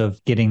terms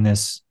of getting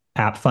this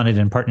app funded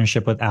in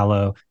partnership with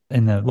Allo.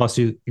 In the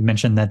lawsuit, you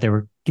mentioned that they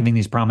were giving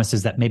these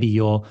promises that maybe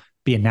you'll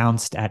be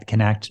announced at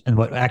Connect, and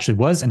what actually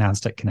was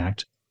announced at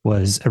Connect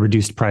was a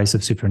reduced price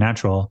of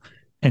Supernatural.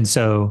 And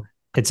so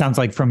it sounds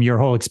like from your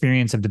whole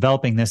experience of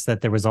developing this,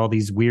 that there was all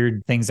these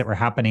weird things that were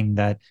happening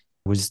that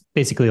was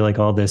basically like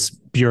all this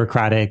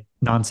bureaucratic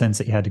nonsense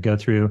that you had to go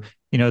through.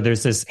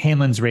 There's this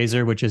Hanlon's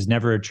razor, which is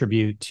never a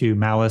tribute to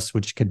malice,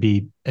 which could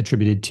be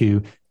attributed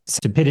to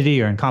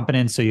stupidity or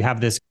incompetence. So you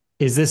have this,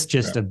 is this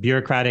just a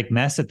bureaucratic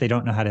mess that they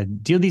don't know how to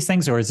deal with these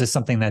things? Or is this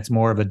something that's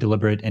more of a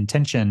deliberate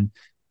intention?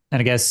 And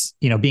I guess,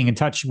 being in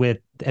touch with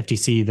the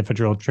FTC, the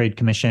Federal Trade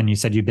Commission, you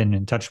said you've been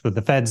in touch with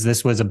the feds.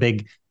 This was a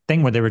big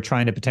thing where they were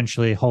trying to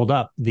potentially hold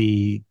up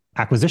the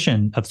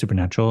acquisition of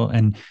Supernatural.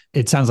 And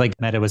it sounds like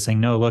Meta was saying,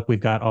 no, look, we've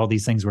got all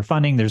these things we're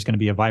funding. There's going to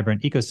be a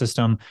vibrant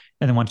ecosystem.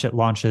 And then once it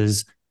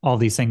launches, all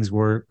these things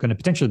were going to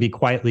potentially be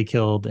quietly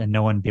killed and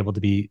no one be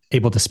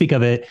able to speak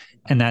of it.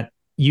 And that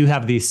you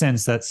have the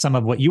sense that some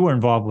of what you were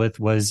involved with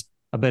was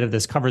a bit of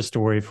this cover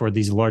story for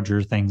these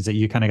larger things, that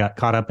you kind of got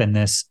caught up in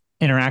this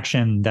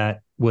interaction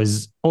that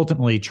was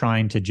ultimately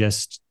trying to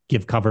just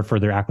give cover for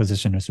their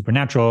acquisition of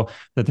Supernatural,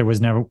 that there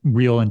was no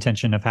real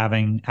intention of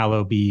having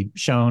Allo be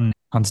shown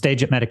on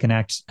stage at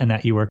MetaConnect, and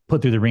that you were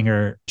put through the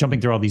ringer, jumping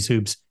through all these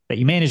hoops that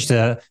you managed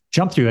to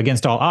jump through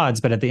against all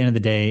odds. But at the end of the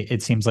day,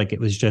 it seems like it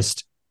was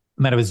just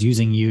Meta was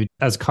using you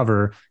as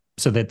cover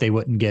so that they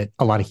wouldn't get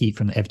a lot of heat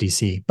from the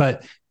FTC.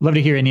 But love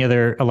to hear any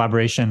other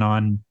elaboration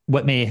on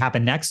what may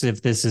happen next,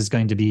 if this is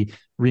going to be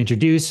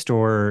reintroduced,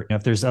 or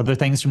if there's other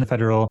things from the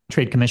Federal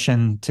Trade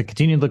Commission to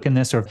continue to look in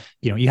this, or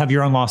you have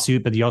your own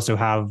lawsuit, but you also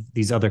have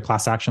these other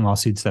class action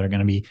lawsuits that are going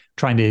to be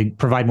trying to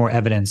provide more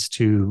evidence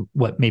to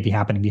what may be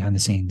happening behind the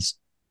scenes.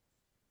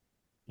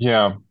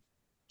 Yeah,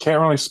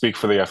 can't really speak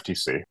for the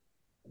FTC,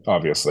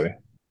 obviously.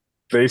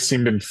 They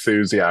seemed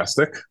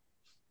enthusiastic.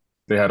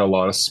 They had a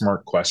lot of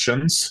smart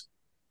questions.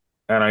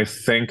 And I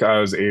think I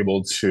was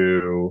able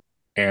to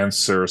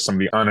answer some of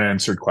the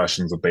unanswered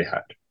questions that they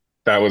had.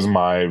 That was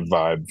my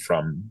vibe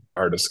from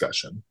our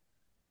discussion.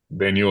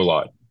 They knew a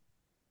lot.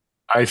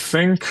 I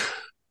think,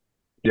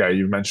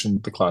 you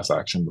mentioned the class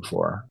action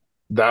before.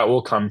 That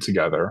will come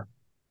together.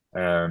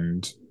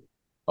 And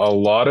a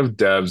lot of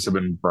devs have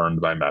been burned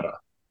by Meta.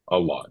 A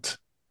lot.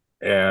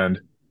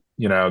 And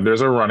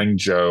there's a running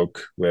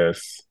joke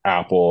with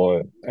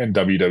Apple and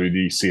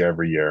WWDC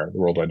every year, the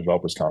Worldwide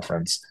Developers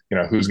Conference,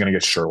 who's going to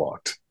get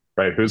Sherlocked,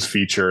 right? Whose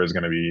feature is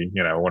going to be,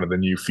 one of the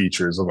new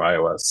features of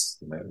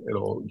iOS.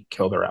 It'll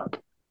kill their app.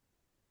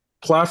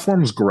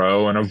 Platforms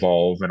grow and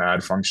evolve and add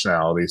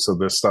functionality. So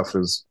this stuff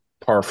is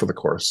par for the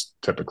course,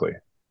 typically.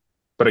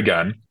 But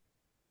again,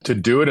 to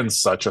do it in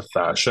such a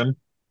fashion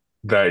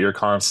that you're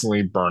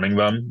constantly burning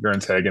them, you're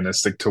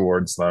antagonistic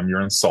towards them,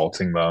 you're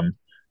insulting them,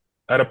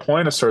 at a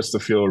point, it starts to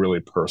feel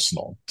really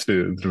personal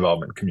to the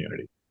development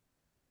community.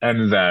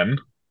 And then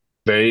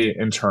they,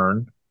 in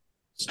turn,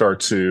 start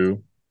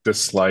to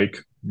dislike,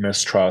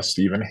 mistrust,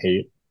 even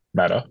hate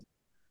Meta.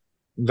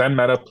 Then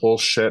Meta pulls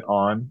shit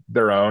on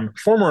their own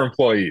former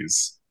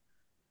employees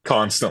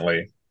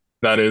constantly.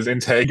 That is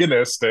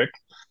antagonistic,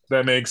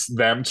 that makes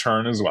them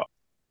turn as well.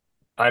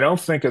 I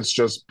don't think it's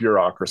just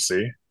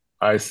bureaucracy.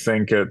 I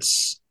think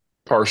it's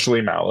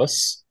partially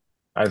malice.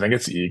 I think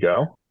it's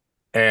ego.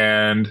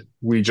 And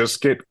we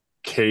just get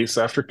case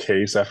after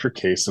case after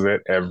case of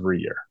it every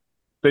year.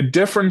 The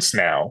difference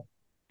now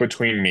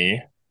between me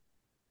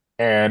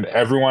and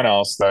everyone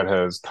else that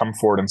has come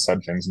forward and said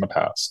things in the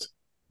past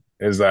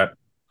is that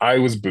I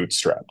was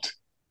bootstrapped.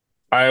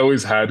 I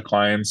always had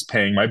clients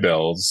paying my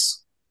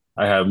bills.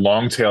 I had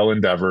long tail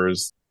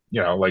endeavors,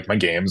 like my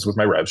games with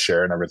my rev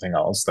share and everything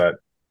else, that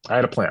I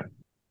had a plan.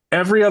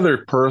 Every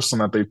other person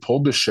that they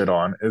pulled this shit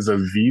on is a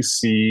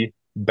VC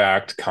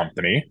backed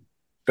company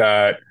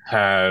that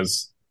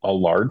has a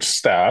large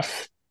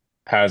staff,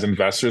 has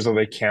investors that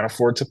they can't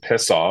afford to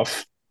piss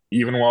off.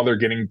 Even while they're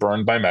getting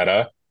burned by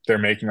Meta, they're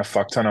making a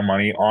fuck ton of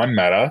money on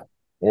Meta,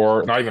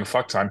 or not even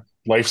fuck ton,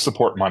 life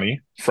support money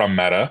from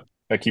Meta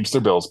that keeps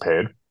their bills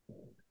paid.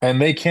 And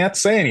they can't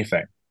say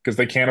anything because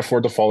they can't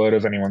afford to fall out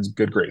of anyone's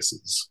good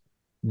graces.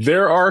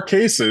 There are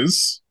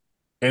cases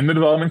in the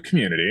development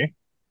community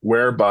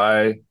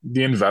whereby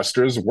the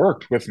investors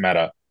worked with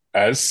Meta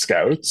as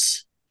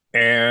scouts,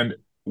 and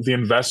the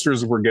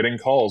investors were getting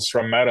calls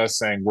from Meta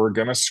saying, we're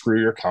going to screw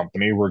your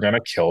company. We're going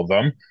to kill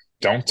them.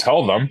 Don't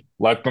tell them.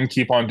 Let them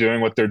keep on doing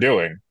what they're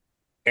doing.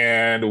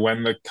 And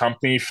when the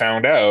company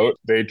found out,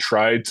 they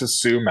tried to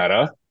sue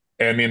Meta,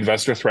 and the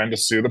investor threatened to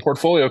sue the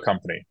portfolio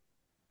company.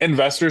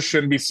 Investors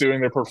shouldn't be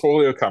suing their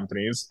portfolio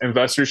companies.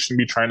 Investors shouldn't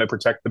be trying to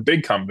protect the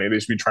big company. They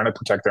should be trying to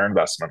protect their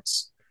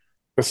investments.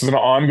 This is an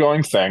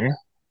ongoing thing.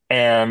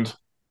 And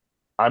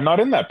I'm not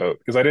in that boat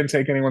because I didn't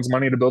take anyone's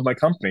money to build my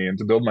company and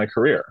to build my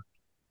career.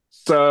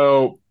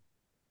 So,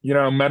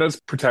 Meta's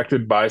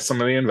protected by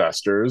some of the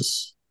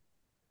investors.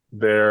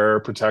 They're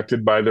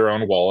protected by their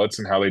own wallets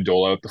and how they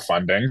dole out the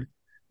funding.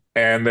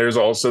 And there's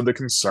also the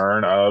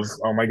concern of,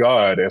 oh my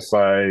God, if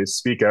I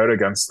speak out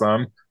against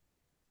them,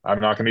 I'm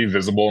not going to be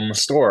visible in the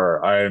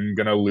store. I'm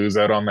going to lose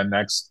out on the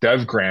next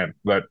dev grant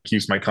that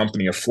keeps my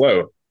company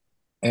afloat.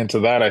 And to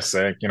that, I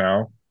say,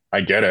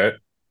 I get it.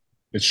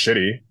 It's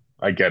shitty.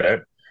 I get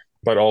it.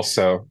 But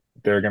also,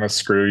 they're going to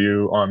screw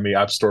you on the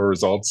App Store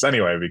results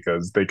anyway,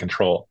 because they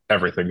control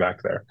everything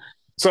back there.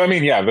 So, I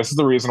mean, yeah, this is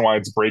the reason why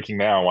it's breaking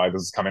now, why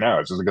this is coming out.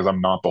 It's just because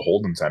I'm not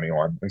beholden to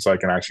anyone. And so I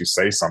can actually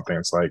say something.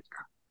 It's like,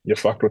 you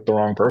fucked with the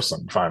wrong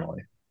person,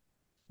 finally.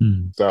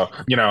 So,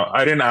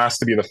 I didn't ask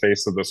to be the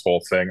face of this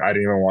whole thing. I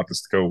didn't even want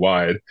this to go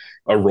wide.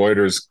 A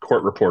Reuters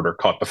court reporter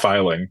caught the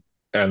filing.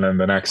 And then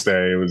the next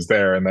day it was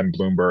there, and then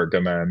Bloomberg,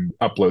 and then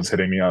Uploads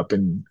hitting me up,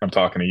 and I'm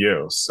talking to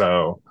you.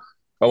 So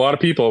a lot of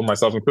people,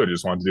 myself included,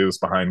 just want to do this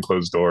behind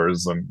closed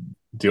doors and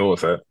deal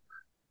with it.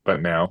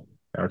 But now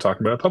we're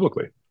talking about it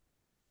publicly.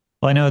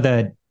 Well, I know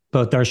that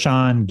both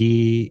Darshan,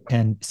 Guy,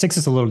 and Six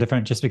is a little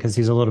different just because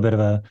he's a little bit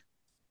of a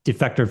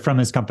defector from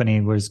his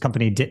company, where his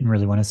company didn't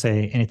really want to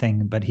say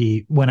anything, but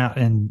he went out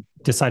and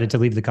decided to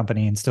leave the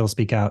company and still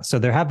speak out. So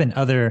there have been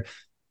other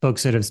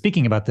folks that are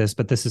speaking about this,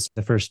 but this is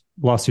the first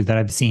lawsuit that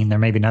I've seen. There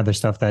may be other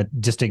stuff that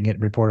just didn't get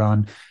reported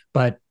on,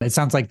 but it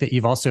sounds like that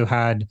you've also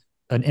had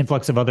an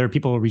influx of other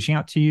people reaching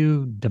out to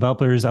you,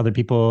 developers, other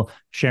people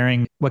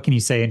sharing. What can you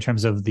say in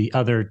terms of the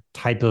other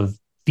type of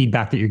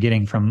feedback that you're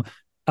getting from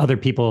other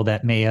people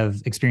that may have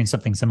experienced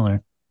something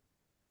similar?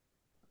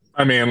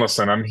 I mean,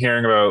 listen, I'm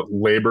hearing about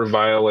labor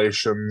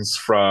violations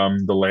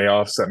from the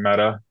layoffs at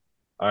Meta.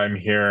 I'm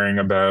hearing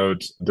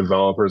about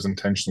developers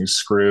intentionally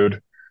screwed.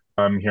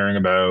 I'm hearing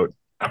about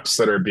apps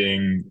that are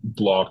being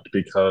blocked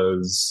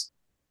because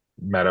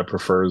Meta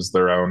prefers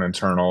their own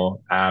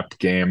internal app,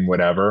 game,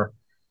 whatever,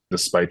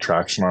 despite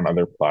traction on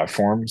other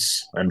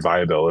platforms and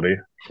viability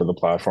for the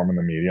platform and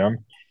the medium.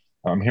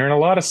 I'm hearing a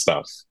lot of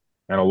stuff,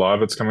 and a lot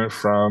of it's coming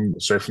from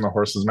straight from the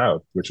horse's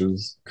mouth, which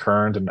is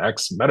current and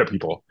ex-Meta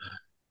people.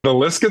 The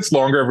list gets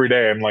longer every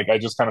day, and I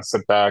just kind of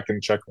sit back and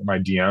check my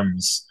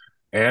DMs,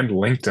 and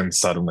LinkedIn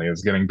suddenly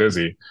is getting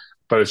busy.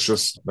 But it's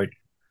just like,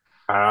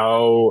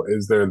 how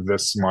is there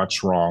this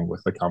much wrong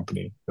with the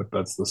company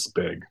that's this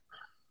big?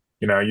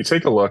 You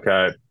take a look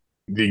at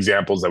the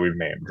examples that we've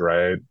named,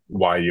 right?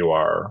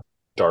 YUR,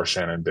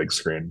 Darshan, and Big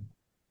Screen.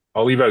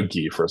 I'll leave out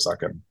Guy for a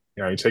second.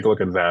 You take a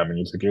look at them and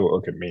you take a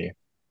look at me.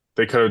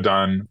 They could have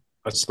done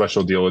a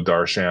special deal with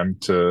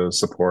Darshan to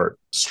support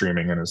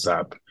streaming in his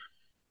app.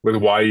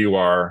 With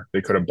YUR,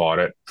 they could have bought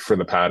it for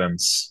the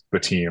patents, the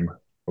team.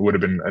 It would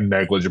have been a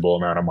negligible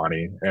amount of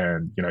money.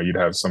 And, you'd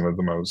have some of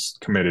the most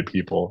committed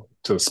people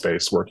to the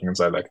space working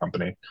inside that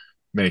company,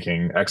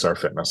 making XR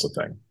fitness a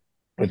thing.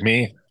 With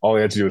me, all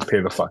they had to do was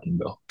pay the fucking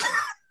bill.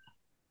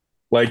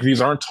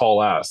 These aren't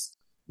tall asks.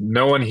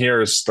 No one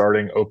here is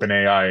starting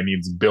OpenAI and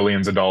needs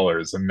billions of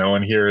dollars. And no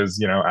one here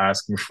is,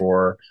 asking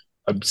for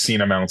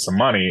obscene amounts of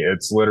money.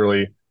 It's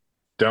literally,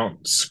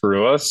 don't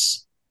screw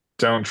us.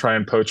 Don't try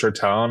and poach our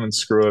talent and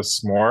screw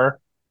us more.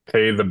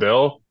 Pay the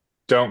bill.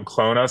 Don't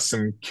clone us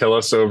and kill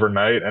us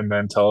overnight and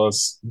then tell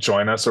us,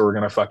 join us or we're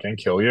going to fucking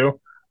kill you.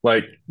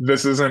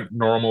 This isn't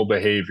normal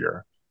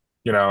behavior,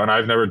 and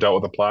I've never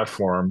dealt with a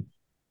platform.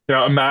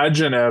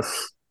 Imagine if,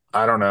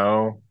 I don't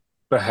know,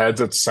 the heads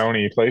at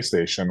Sony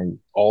PlayStation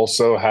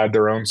also had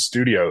their own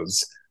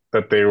studios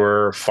that they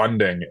were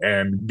funding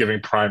and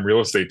giving prime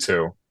real estate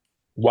to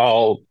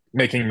while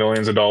making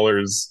millions of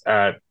dollars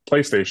at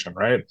PlayStation,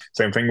 right?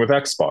 Same thing with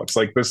Xbox.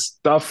 This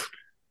stuff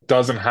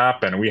doesn't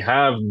happen. We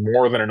have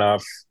more than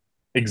enough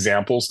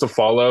examples to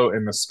follow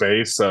in the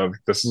space of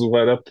this is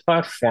what a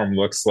platform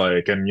looks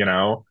like. And,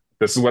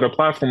 this is what a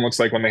platform looks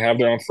like when they have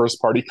their own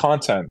first party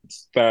content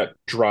that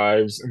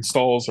drives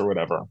installs or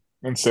whatever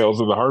and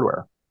sales of the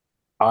hardware.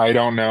 I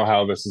don't know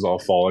how this is all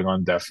falling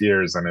on deaf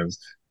ears and is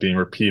being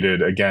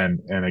repeated again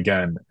and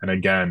again and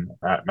again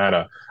at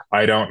Meta.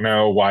 I don't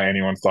know why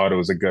anyone thought it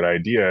was a good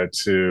idea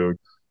to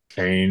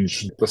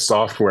change the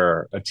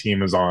software a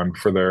team is on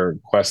for their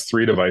Quest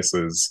 3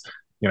 devices,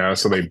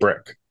 so they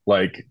brick.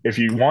 If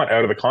you want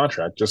out of the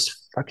contract,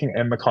 just fucking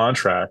end the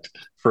contract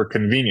for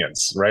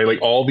convenience, right?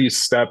 All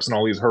these steps and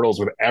all these hurdles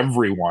with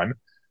everyone,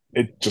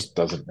 it just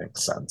doesn't make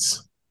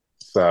sense.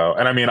 So,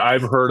 and I mean,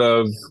 I've heard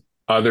of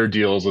other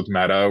deals with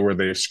Meta where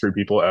they screw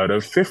people out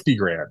of 50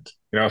 grand.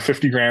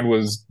 50 grand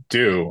was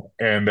due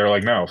and they're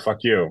like, no, fuck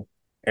you.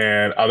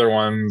 And other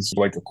ones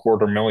like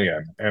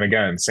 $250,000. And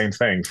again, same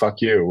thing,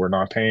 fuck you, we're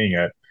not paying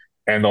it.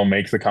 And they'll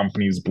make the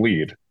companies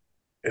bleed.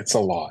 It's a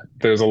lot.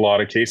 There's a lot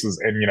of cases.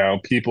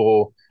 And,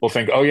 people will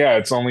think, oh yeah,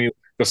 it's only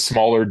the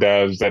smaller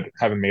devs that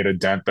haven't made a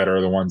dent that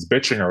are the ones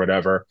bitching or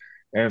whatever.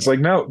 And it's like,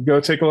 no, go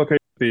take a look at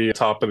the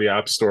top of the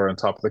App Store and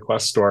top of the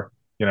Quest Store.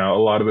 A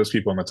lot of those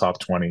people in the top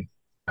 20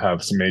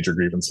 have some major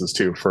grievances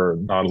too for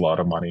not a lot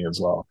of money as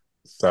well.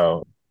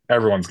 So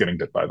everyone's getting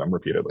bit by them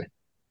repeatedly.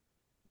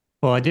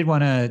 Well, I did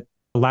want to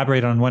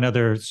elaborate on one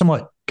other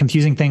somewhat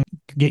confusing thing,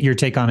 get your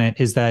take on it,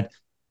 is that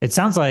it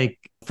sounds like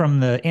from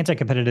the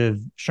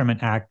anti-competitive Sherman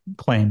Act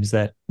claims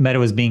that Meta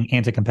was being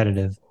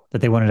anti-competitive, that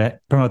they wanted to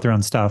promote their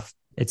own stuff.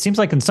 It seems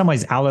like in some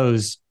ways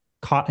Allo's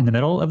caught in the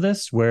middle of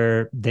this,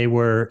 where they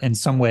were in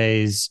some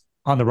ways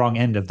on the wrong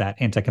end of that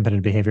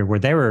anti-competitive behavior where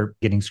they were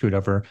getting screwed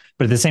over.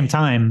 But at the same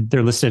time,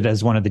 they're listed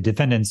as one of the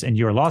defendants in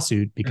your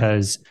lawsuit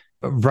because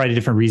a variety of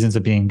different reasons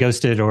of being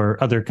ghosted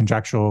or other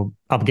contractual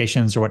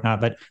obligations or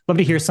whatnot. But I'd love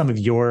to hear some of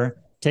your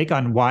take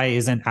on why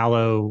isn't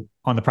Allo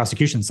on the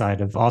prosecution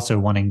side of also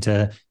wanting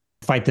to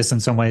fight this in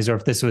some ways, or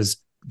if this was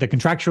the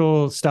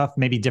contractual stuff,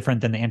 maybe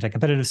different than the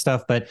anti-competitive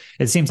stuff, but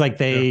it seems like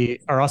they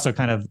are also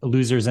kind of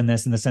losers in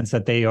this, in the sense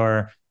that they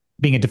are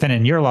being a defendant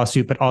in your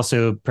lawsuit, but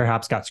also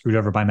perhaps got screwed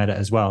over by Meta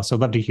as well. So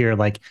I'd love to hear,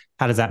 like,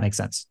 how does that make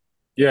sense?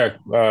 Yeah,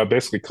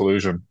 basically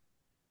collusion.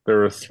 There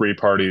were three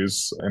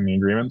parties in the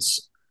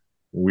agreements.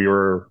 We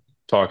were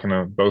talking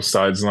to both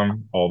sides of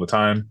them all the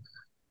time.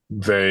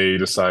 They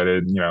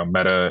decided,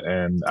 Meta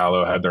and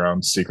Allo had their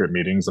own secret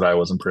meetings that I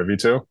wasn't privy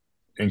to,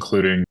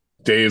 including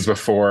days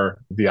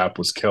before the app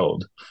was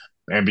killed.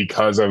 And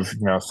because of,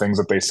 things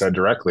that they said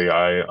directly,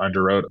 I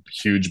underwrote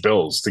huge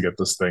bills to get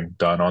this thing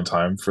done on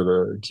time for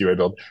the QA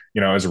build,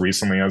 as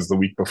recently as the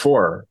week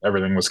before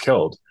everything was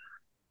killed.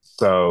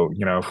 So,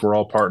 if we're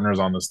all partners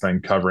on this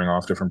thing covering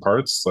off different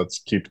parts, let's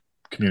keep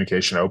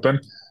communication open.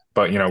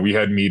 But, we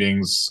had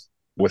meetings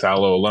with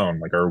Allo alone,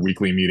 like our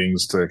weekly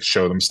meetings to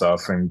show them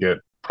stuff and get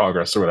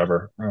progress or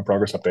whatever,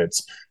 progress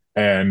updates.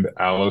 And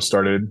Allo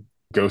started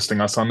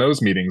ghosting us on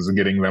those meetings and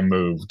getting them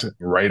moved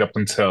right up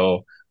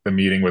until the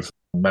meeting with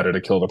Meta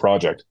to kill the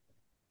project.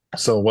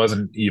 So it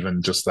wasn't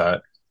even just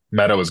that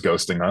Meta was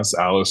ghosting us.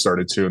 Allo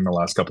started to in the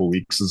last couple of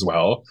weeks as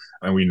well.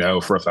 And we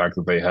know for a fact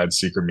that they had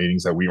secret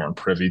meetings that we weren't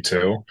privy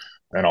to.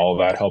 And all of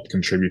that helped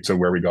contribute to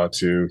where we got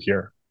to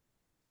here.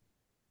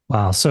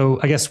 Wow. So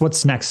I guess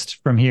what's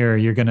next from here?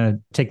 You're going to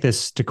take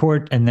this to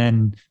court, and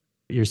then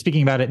you're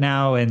speaking about it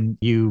now, and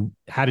you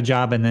had a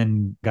job and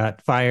then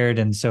got fired.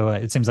 And so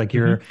it seems like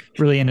you're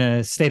really in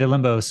a state of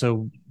limbo.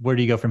 So where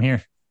do you go from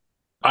here?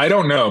 I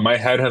don't know. My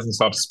head hasn't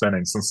stopped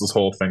spinning since this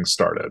whole thing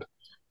started.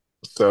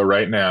 So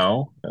right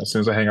now, as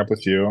soon as I hang up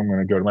with you, I'm going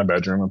to go to my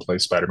bedroom and play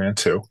Spider-Man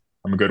 2.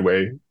 I'm a good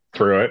way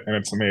through it, and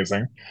it's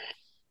amazing.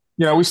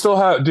 We still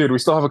have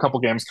a couple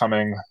games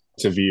coming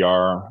to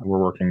VR. We're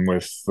working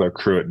with the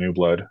crew at New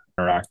Blood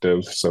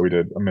Interactive. So we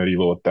did a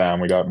Medieval with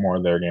them. We got more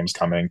of their games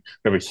coming.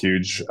 We have a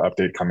huge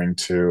update coming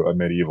to a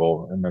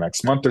Medieval in the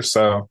next month or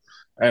so.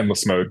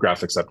 Endless mode,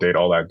 graphics update,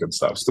 all that good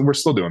stuff. So we're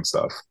still doing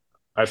stuff.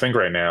 I think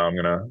right now I'm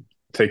going to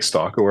take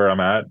stock of where I'm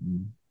at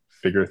and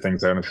figure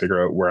things out and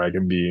figure out where I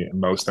can be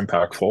most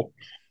impactful.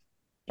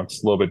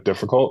 It's a little bit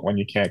difficult when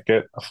you can't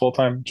get a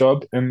full-time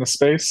job in the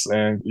space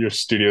and your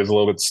studio is a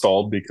little bit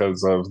stalled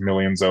because of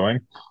million zoing,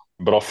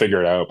 but I'll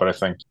figure it out. But I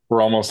think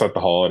we're almost at the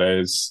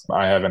holidays.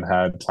 I haven't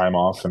had time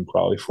off in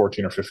probably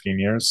 14 or 15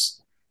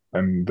 years.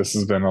 And this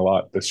has been a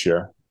lot this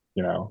year,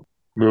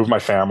 move my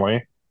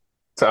family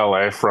to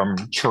LA from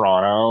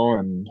Toronto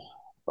and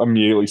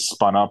immediately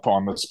spun up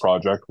on this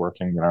project,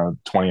 working,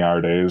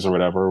 20-hour days or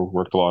whatever,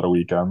 worked a lot of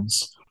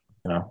weekends.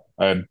 I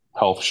had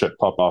health shit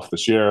pop off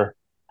this year.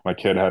 My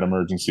kid had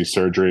emergency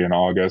surgery in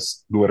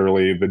August,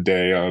 literally the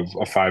day of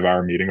a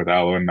 5-hour meeting with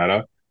Allo and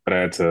Meta. But I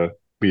had to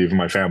leave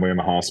my family in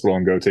the hospital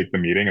and go take the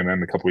meeting. And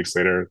then a couple weeks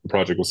later, the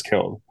project was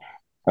killed.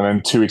 And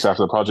then 2 weeks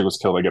after the project was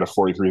killed, I get a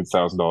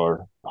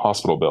 $43,000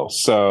 hospital bill.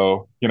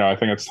 So, I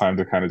think it's time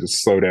to kind of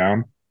just slow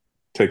down,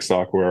 take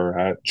stock where we're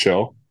at,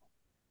 chill.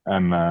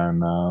 And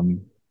then,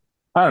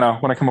 I don't know,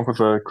 when I come up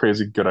with a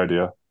crazy good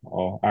idea,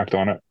 I'll act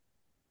on it.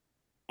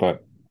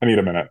 But I need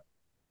a minute.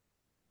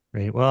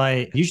 Great. Well,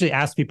 I usually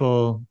ask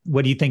people,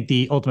 what do you think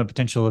the ultimate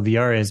potential of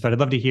VR is? But I'd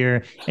love to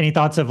hear any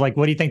thoughts of, like,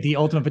 what do you think the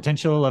ultimate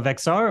potential of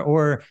XR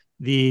or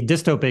the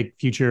dystopic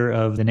future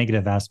of the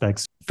negative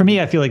aspects? For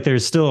me, I feel like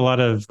there's still a lot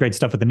of great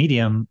stuff with the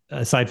medium,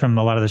 aside from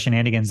a lot of the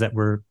shenanigans that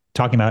we're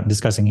talking about and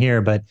discussing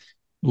here. But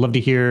I'd love to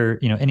hear,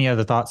 any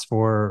other thoughts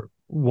for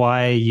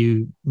why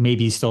you may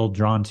be still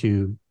drawn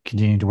to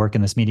continuing to work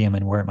in this medium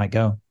and where it might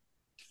go.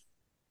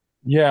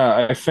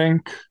 Yeah, I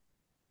think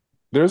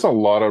there's a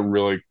lot of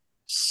really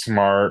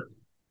smart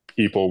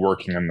people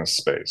working in this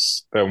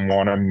space that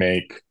want to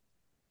make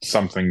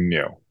something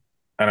new.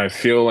 And I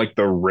feel like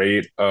the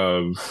rate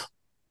of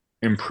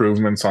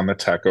improvements on the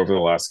tech over the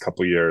last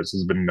couple of years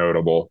has been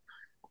notable.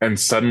 And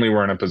suddenly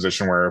we're in a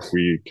position where if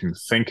we can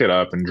think it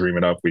up and dream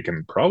it up, we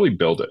can probably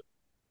build it.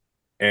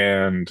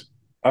 And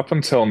up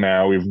until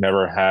now, we've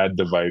never had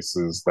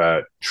devices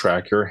that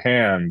track your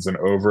hands and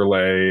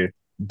overlay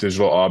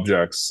digital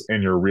objects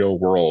in your real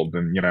world.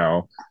 And,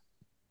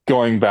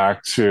 going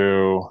back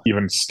to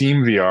even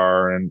Steam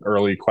VR and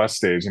early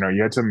Quest days,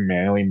 you had to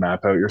manually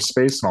map out your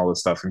space and all this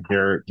stuff. And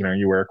here,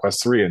 you wear a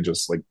Quest 3 and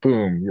just like,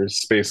 boom, your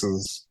space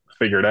is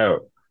figured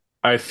out.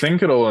 I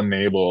think it'll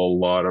enable a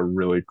lot of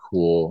really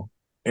cool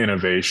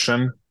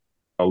innovation,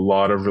 a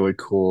lot of really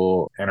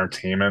cool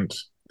entertainment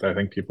that I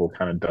think people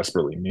kind of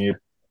desperately need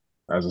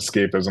as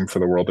escapism for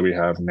the world that we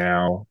have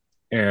now.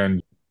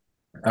 And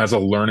as a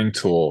learning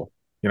tool,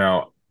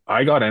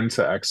 I got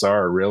into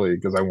XR really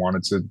because I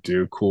wanted to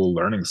do cool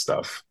learning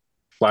stuff.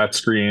 Flat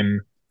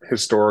screen,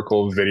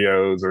 historical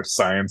videos or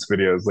science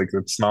videos, like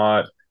it's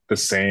not the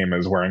same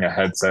as wearing a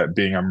headset,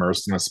 being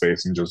immersed in a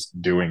space and just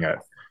doing it.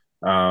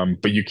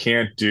 But you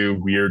can't do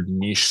weird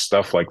niche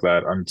stuff like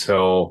that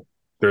until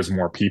there's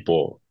more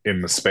people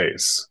in the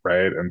space,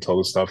 right? Until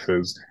the stuff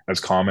is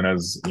as common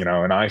as, an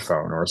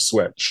iPhone or a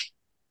Switch.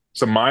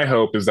 So my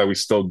hope is that we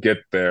still get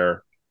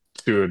there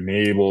to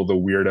enable the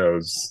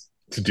weirdos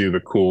to do the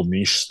cool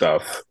niche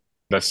stuff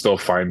that still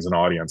finds an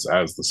audience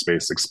as the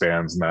space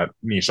expands and that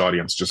niche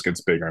audience just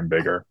gets bigger and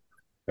bigger.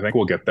 I think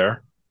we'll get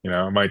there.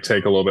 It might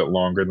take a little bit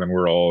longer than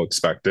we're all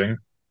expecting.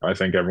 I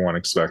think everyone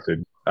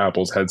expected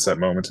Apple's headset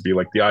moment to be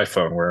like the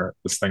iPhone, where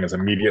this thing is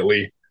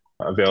immediately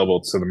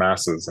available to the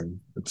masses, and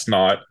it's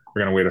not.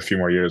 We're going to wait a few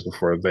more years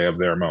before they have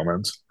their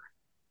moment.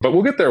 But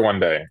we'll get there one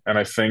day. And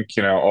I think,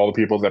 all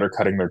the people that are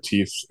cutting their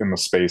teeth in the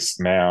space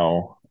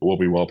now will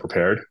be well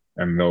prepared,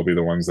 and they'll be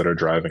the ones that are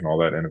driving all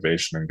that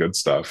innovation and good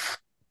stuff.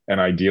 And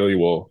ideally,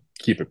 we'll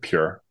keep it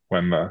pure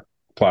when the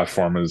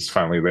platform is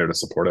finally there to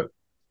support it.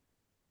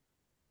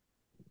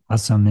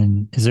 Awesome.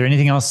 And is there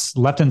anything else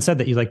left unsaid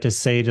that you'd like to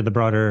say to the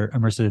broader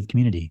immersive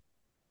community?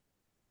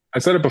 I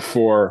said it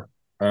before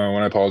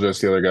when I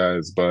apologized to the other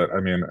guys, but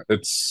I mean,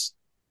 it's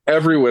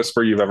every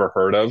whisper you've ever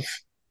heard of,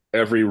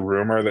 every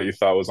rumor that you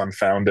thought was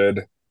unfounded,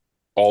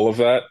 all of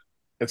that,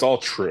 it's all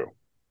true.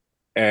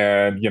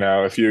 And,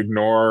 if you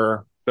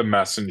ignore the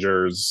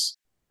messengers,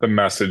 the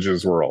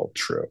messages were all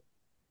true.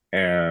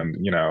 And,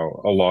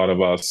 a lot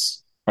of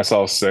us,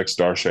 myself, Six,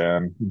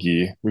 Darshan,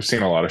 Guy, we've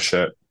seen a lot of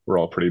shit. We're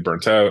all pretty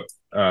burnt out.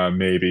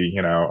 Maybe,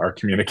 our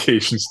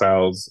communication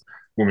styles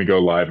when we go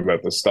live about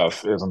this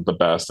stuff isn't the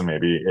best and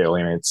maybe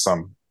alienates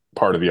some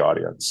part of the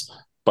audience,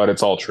 but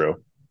it's all true.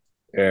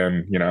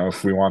 And,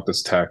 if we want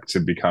this tech to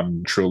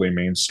become truly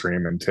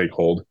mainstream and take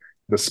hold,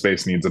 the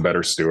space needs a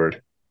better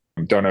steward.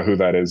 Don't know who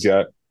that is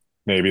yet.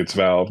 Maybe it's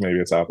Valve, maybe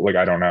it's Apple.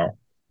 I don't know.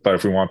 But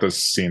if we want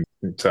this scene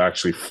to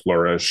actually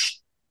flourish,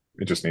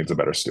 it just needs a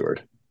better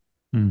steward.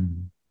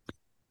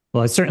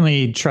 Well, I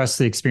certainly trust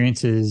the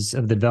experiences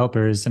of the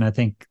developers. And I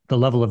think the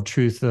level of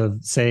truth of,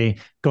 say,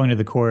 going to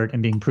the court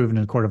and being proven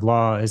in a court of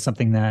law is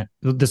something that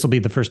this will be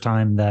the first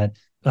time that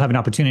they'll have an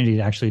opportunity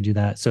to actually do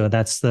that. So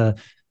that's the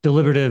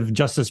deliberative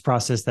justice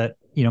process that,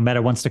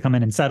 Meta wants to come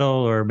in and settle,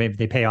 or maybe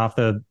they pay off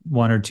the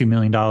 $1 or $2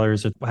 million or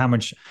how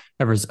much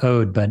ever is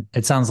owed. But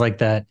it sounds like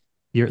that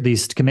you're at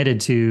least committed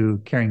to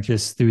carrying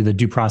this through the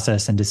due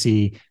process and to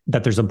see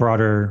that there's a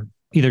broader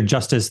either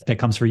justice that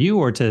comes for you,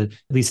 or to at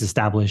least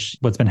establish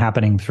what's been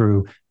happening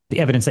through the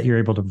evidence that you're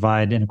able to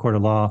provide in a court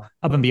of law.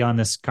 Up and beyond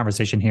this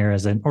conversation here,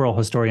 as an oral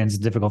historian, it's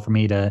difficult for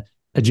me to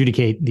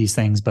adjudicate these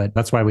things, but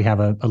that's why we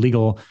have a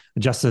legal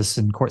justice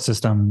and court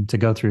system to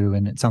go through.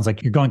 And it sounds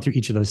like you're going through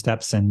each of those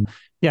steps. And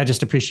yeah,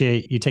 just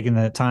appreciate you taking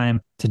the time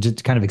to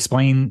just kind of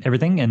explain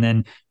everything. And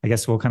then I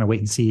guess we'll kind of wait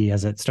and see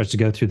as it starts to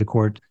go through the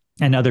court,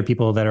 and other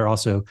people that are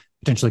also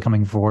potentially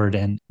coming forward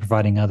and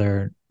providing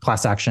other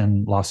class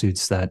action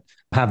lawsuits that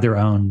have their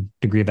own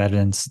degree of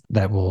evidence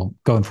that will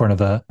go in front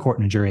of a court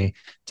and a jury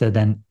to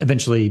then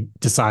eventually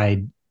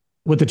decide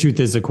what the truth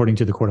is according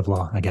to the court of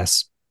law, I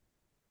guess.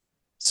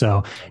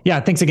 So yeah,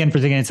 thanks again for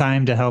taking the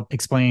time to help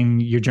explain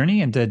your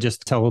journey and to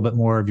just tell a little bit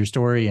more of your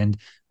story and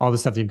all the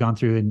stuff that you've gone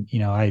through. And,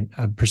 I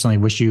personally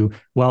wish you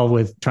well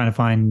with trying to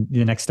find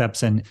the next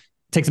steps and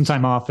take some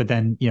time off, but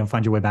then,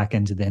 find your way back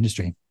into the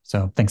industry.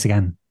 So thanks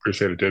again.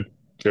 Appreciate it, dude.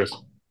 Cheers.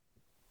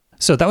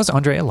 So that was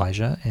Andre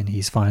Elijah, and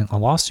he's filing a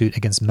lawsuit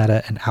against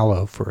Meta and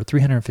Allo for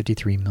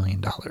 $353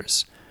 million.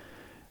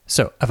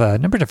 So I have a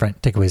number of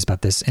different takeaways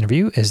about this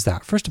interview. Is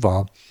that, first of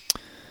all,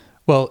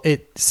 well,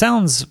 it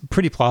sounds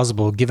pretty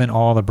plausible given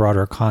all the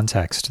broader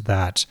context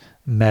that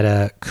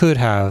Meta could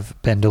have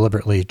been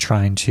deliberately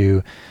trying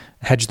to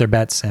hedge their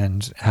bets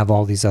and have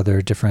all these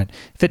other different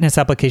fitness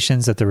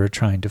applications that they were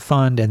trying to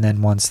fund. And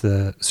then once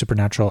the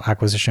Supernatural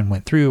acquisition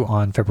went through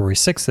on February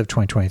 6th of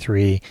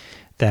 2023,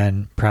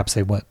 then perhaps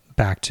they went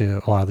back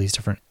to a lot of these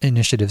different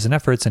initiatives and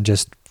efforts and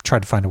just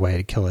tried to find a way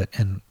to kill it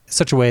in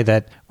such a way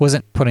that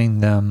wasn't putting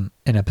them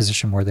in a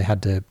position where they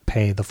had to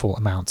pay the full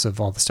amounts of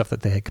all the stuff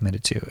that they had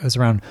committed to. It was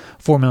around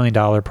 $4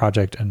 million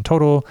project in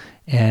total.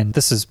 And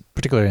this is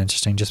particularly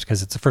interesting just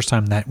because it's the first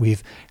time that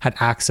we've had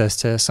access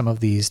to some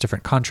of these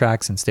different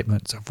contracts and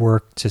statements of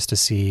work, just to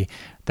see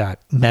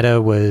that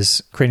Meta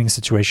was creating a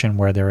situation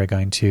where they were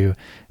going to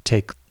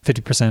take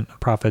 50% of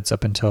profits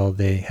up until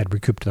they had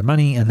recouped their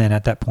money. And then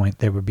at that point,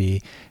 they would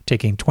be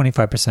taking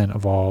 25%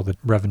 of all the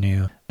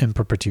revenue in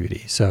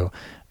perpetuity. So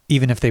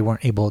even if they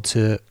weren't able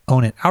to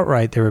own it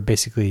outright, they were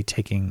basically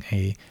taking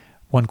a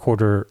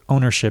 1/4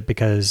 ownership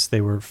because they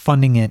were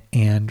funding it.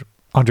 And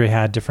Andre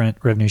had different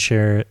revenue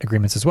share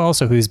agreements as well.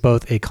 So he was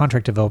both a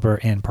contract developer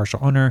and partial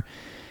owner,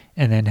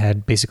 and then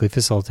had basically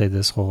facilitated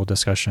this whole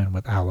discussion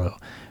with Allo.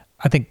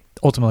 I think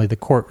ultimately the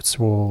courts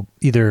will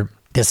either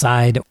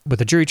decide with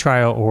a jury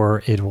trial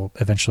or it will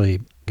eventually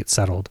get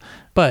settled.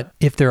 But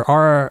if there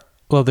are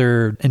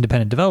other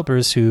independent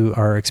developers who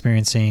are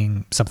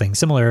experiencing something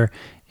similar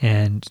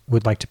and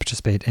would like to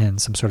participate in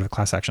some sort of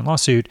class action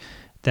lawsuit,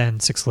 then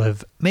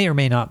 6live may or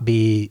may not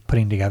be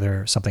putting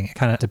together something. It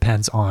kind of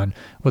depends on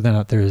whether or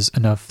not there's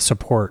enough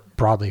support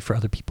broadly for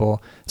other people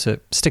to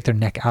stick their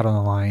neck out on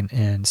the line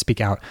and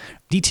speak out,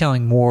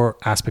 detailing more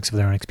aspects of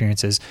their own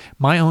experiences.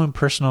 My own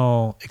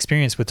personal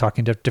experience with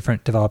talking to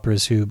different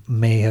developers who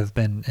may have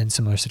been in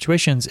similar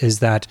situations is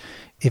that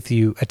if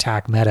you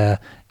attack Meta,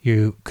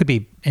 you could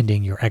be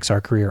ending your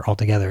XR career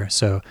altogether.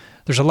 So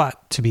there's a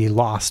lot to be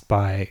lost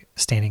by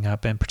standing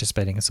up and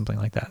participating in something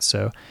like that.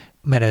 So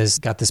Meta's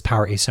got this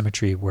power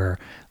asymmetry where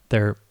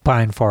they're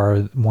by and far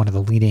one of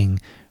the leading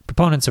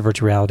proponents of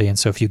virtual reality. And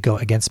so if you go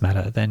against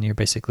Meta, then you're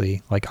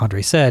basically, like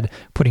Andre said,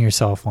 putting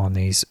yourself on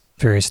these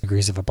various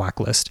degrees of a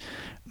blacklist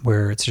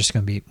where it's just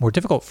going to be more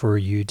difficult for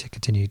you to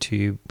continue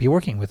to be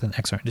working within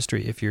the XR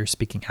industry if you're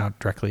speaking out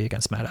directly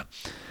against Meta.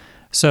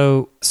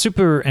 So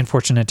super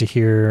unfortunate to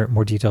hear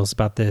more details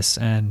about this.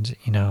 And,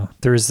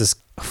 there is this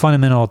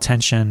fundamental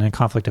tension and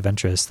conflict of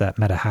interest that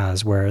Meta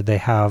has where they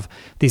have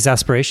these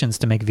aspirations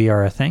to make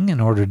VR a thing. In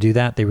order to do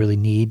that, they really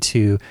need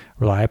to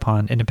rely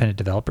upon independent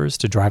developers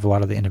to drive a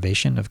lot of the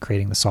innovation of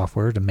creating the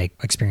software to make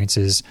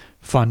experiences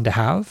fun to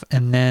have.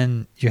 And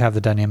then you have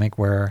the dynamic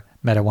where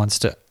Meta wants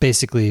to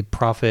basically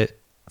profit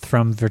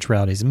from virtual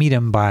reality as a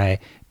medium by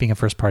being a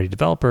first-party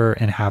developer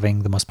and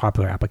having the most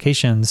popular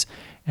applications.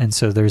 And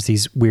so there's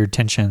these weird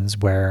tensions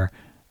where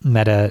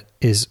Meta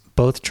is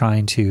both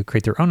trying to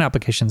create their own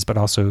applications, but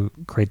also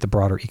create the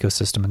broader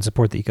ecosystem and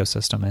support the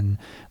ecosystem. And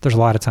there's a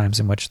lot of times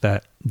in which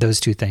that those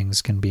two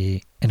things can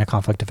be in a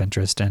conflict of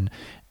interest. And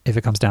if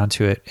it comes down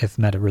to it, if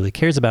Meta really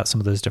cares about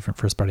some of those different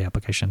first-party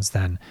applications,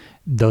 then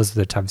those are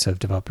the types of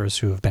developers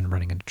who have been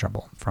running into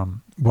trouble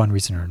from one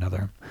reason or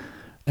another.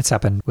 It's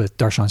happened with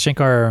Darshan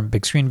Shankar,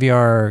 Big Screen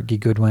VR, Guy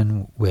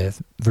Goodwin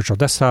with Virtual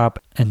Desktop,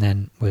 and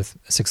then with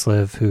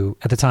Sixliv, who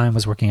at the time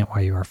was working at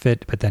YUR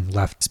Fit, but then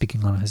left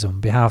speaking on his own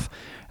behalf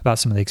about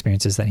some of the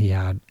experiences that he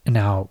had. And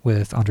now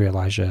with Andre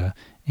Elijah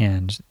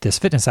and this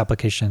fitness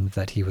application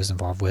that he was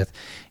involved with.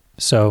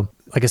 So,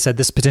 like I said,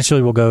 this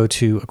potentially will go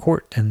to a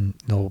court and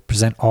they'll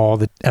present all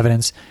the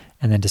evidence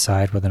and then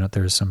decide whether or not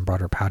there's some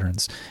broader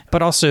patterns.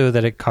 But also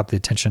that it caught the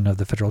attention of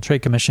the Federal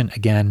Trade Commission,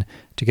 again,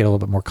 to get a little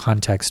bit more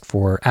context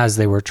for as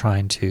they were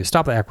trying to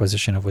stop the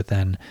acquisition of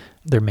Within,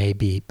 there may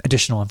be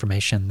additional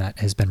information that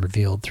has been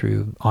revealed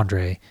through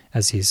Andre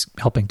as he's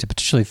helping to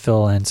potentially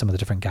fill in some of the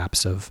different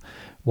gaps of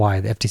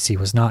why the FTC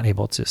was not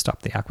able to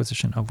stop the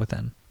acquisition of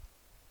Within.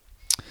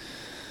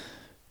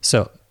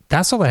 So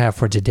that's all I have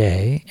for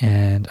today,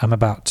 and I'm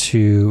about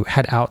to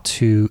head out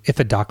to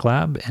IFA Doc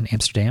Lab in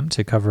Amsterdam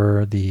to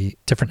cover the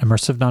different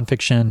immersive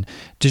nonfiction,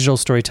 digital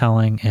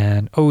storytelling,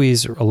 and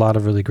always a lot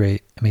of really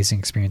great, amazing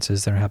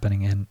experiences that are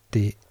happening in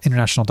the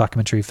International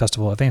Documentary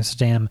Festival of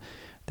Amsterdam.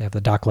 They have the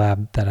Doc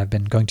Lab that I've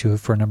been going to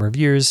for a number of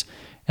years.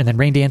 And then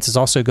Rain Dance is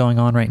also going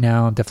on right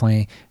now.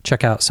 Definitely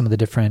check out some of the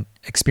different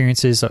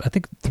experiences. I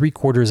think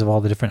 3/4 of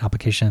all the different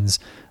applications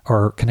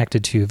are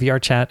connected to VR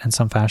chat in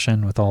some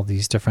fashion with all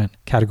these different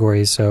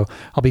categories. So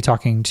I'll be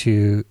talking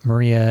to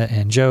Maria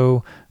and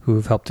Joe,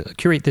 who've helped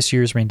curate this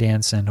year's Rain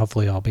Dance, and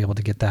hopefully I'll be able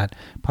to get that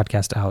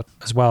podcast out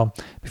as well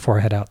before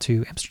I head out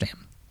to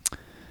Amsterdam.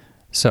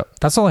 So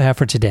that's all I have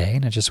for today.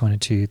 And I just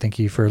wanted to thank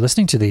you for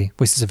listening to the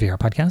Voices of VR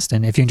podcast.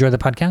 And if you enjoy the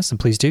podcast, then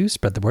please do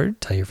spread the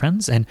word, tell your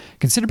friends, and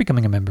consider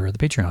becoming a member of the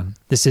Patreon.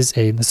 This is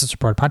a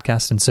listener-supported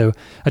podcast, and so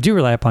I do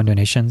rely upon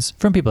donations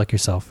from people like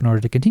yourself in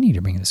order to continue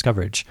to bring this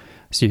coverage.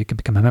 So you can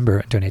become a member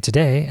and donate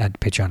today at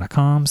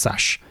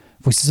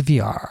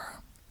patreon.com/voicesofvr.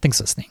 Thanks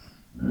for listening.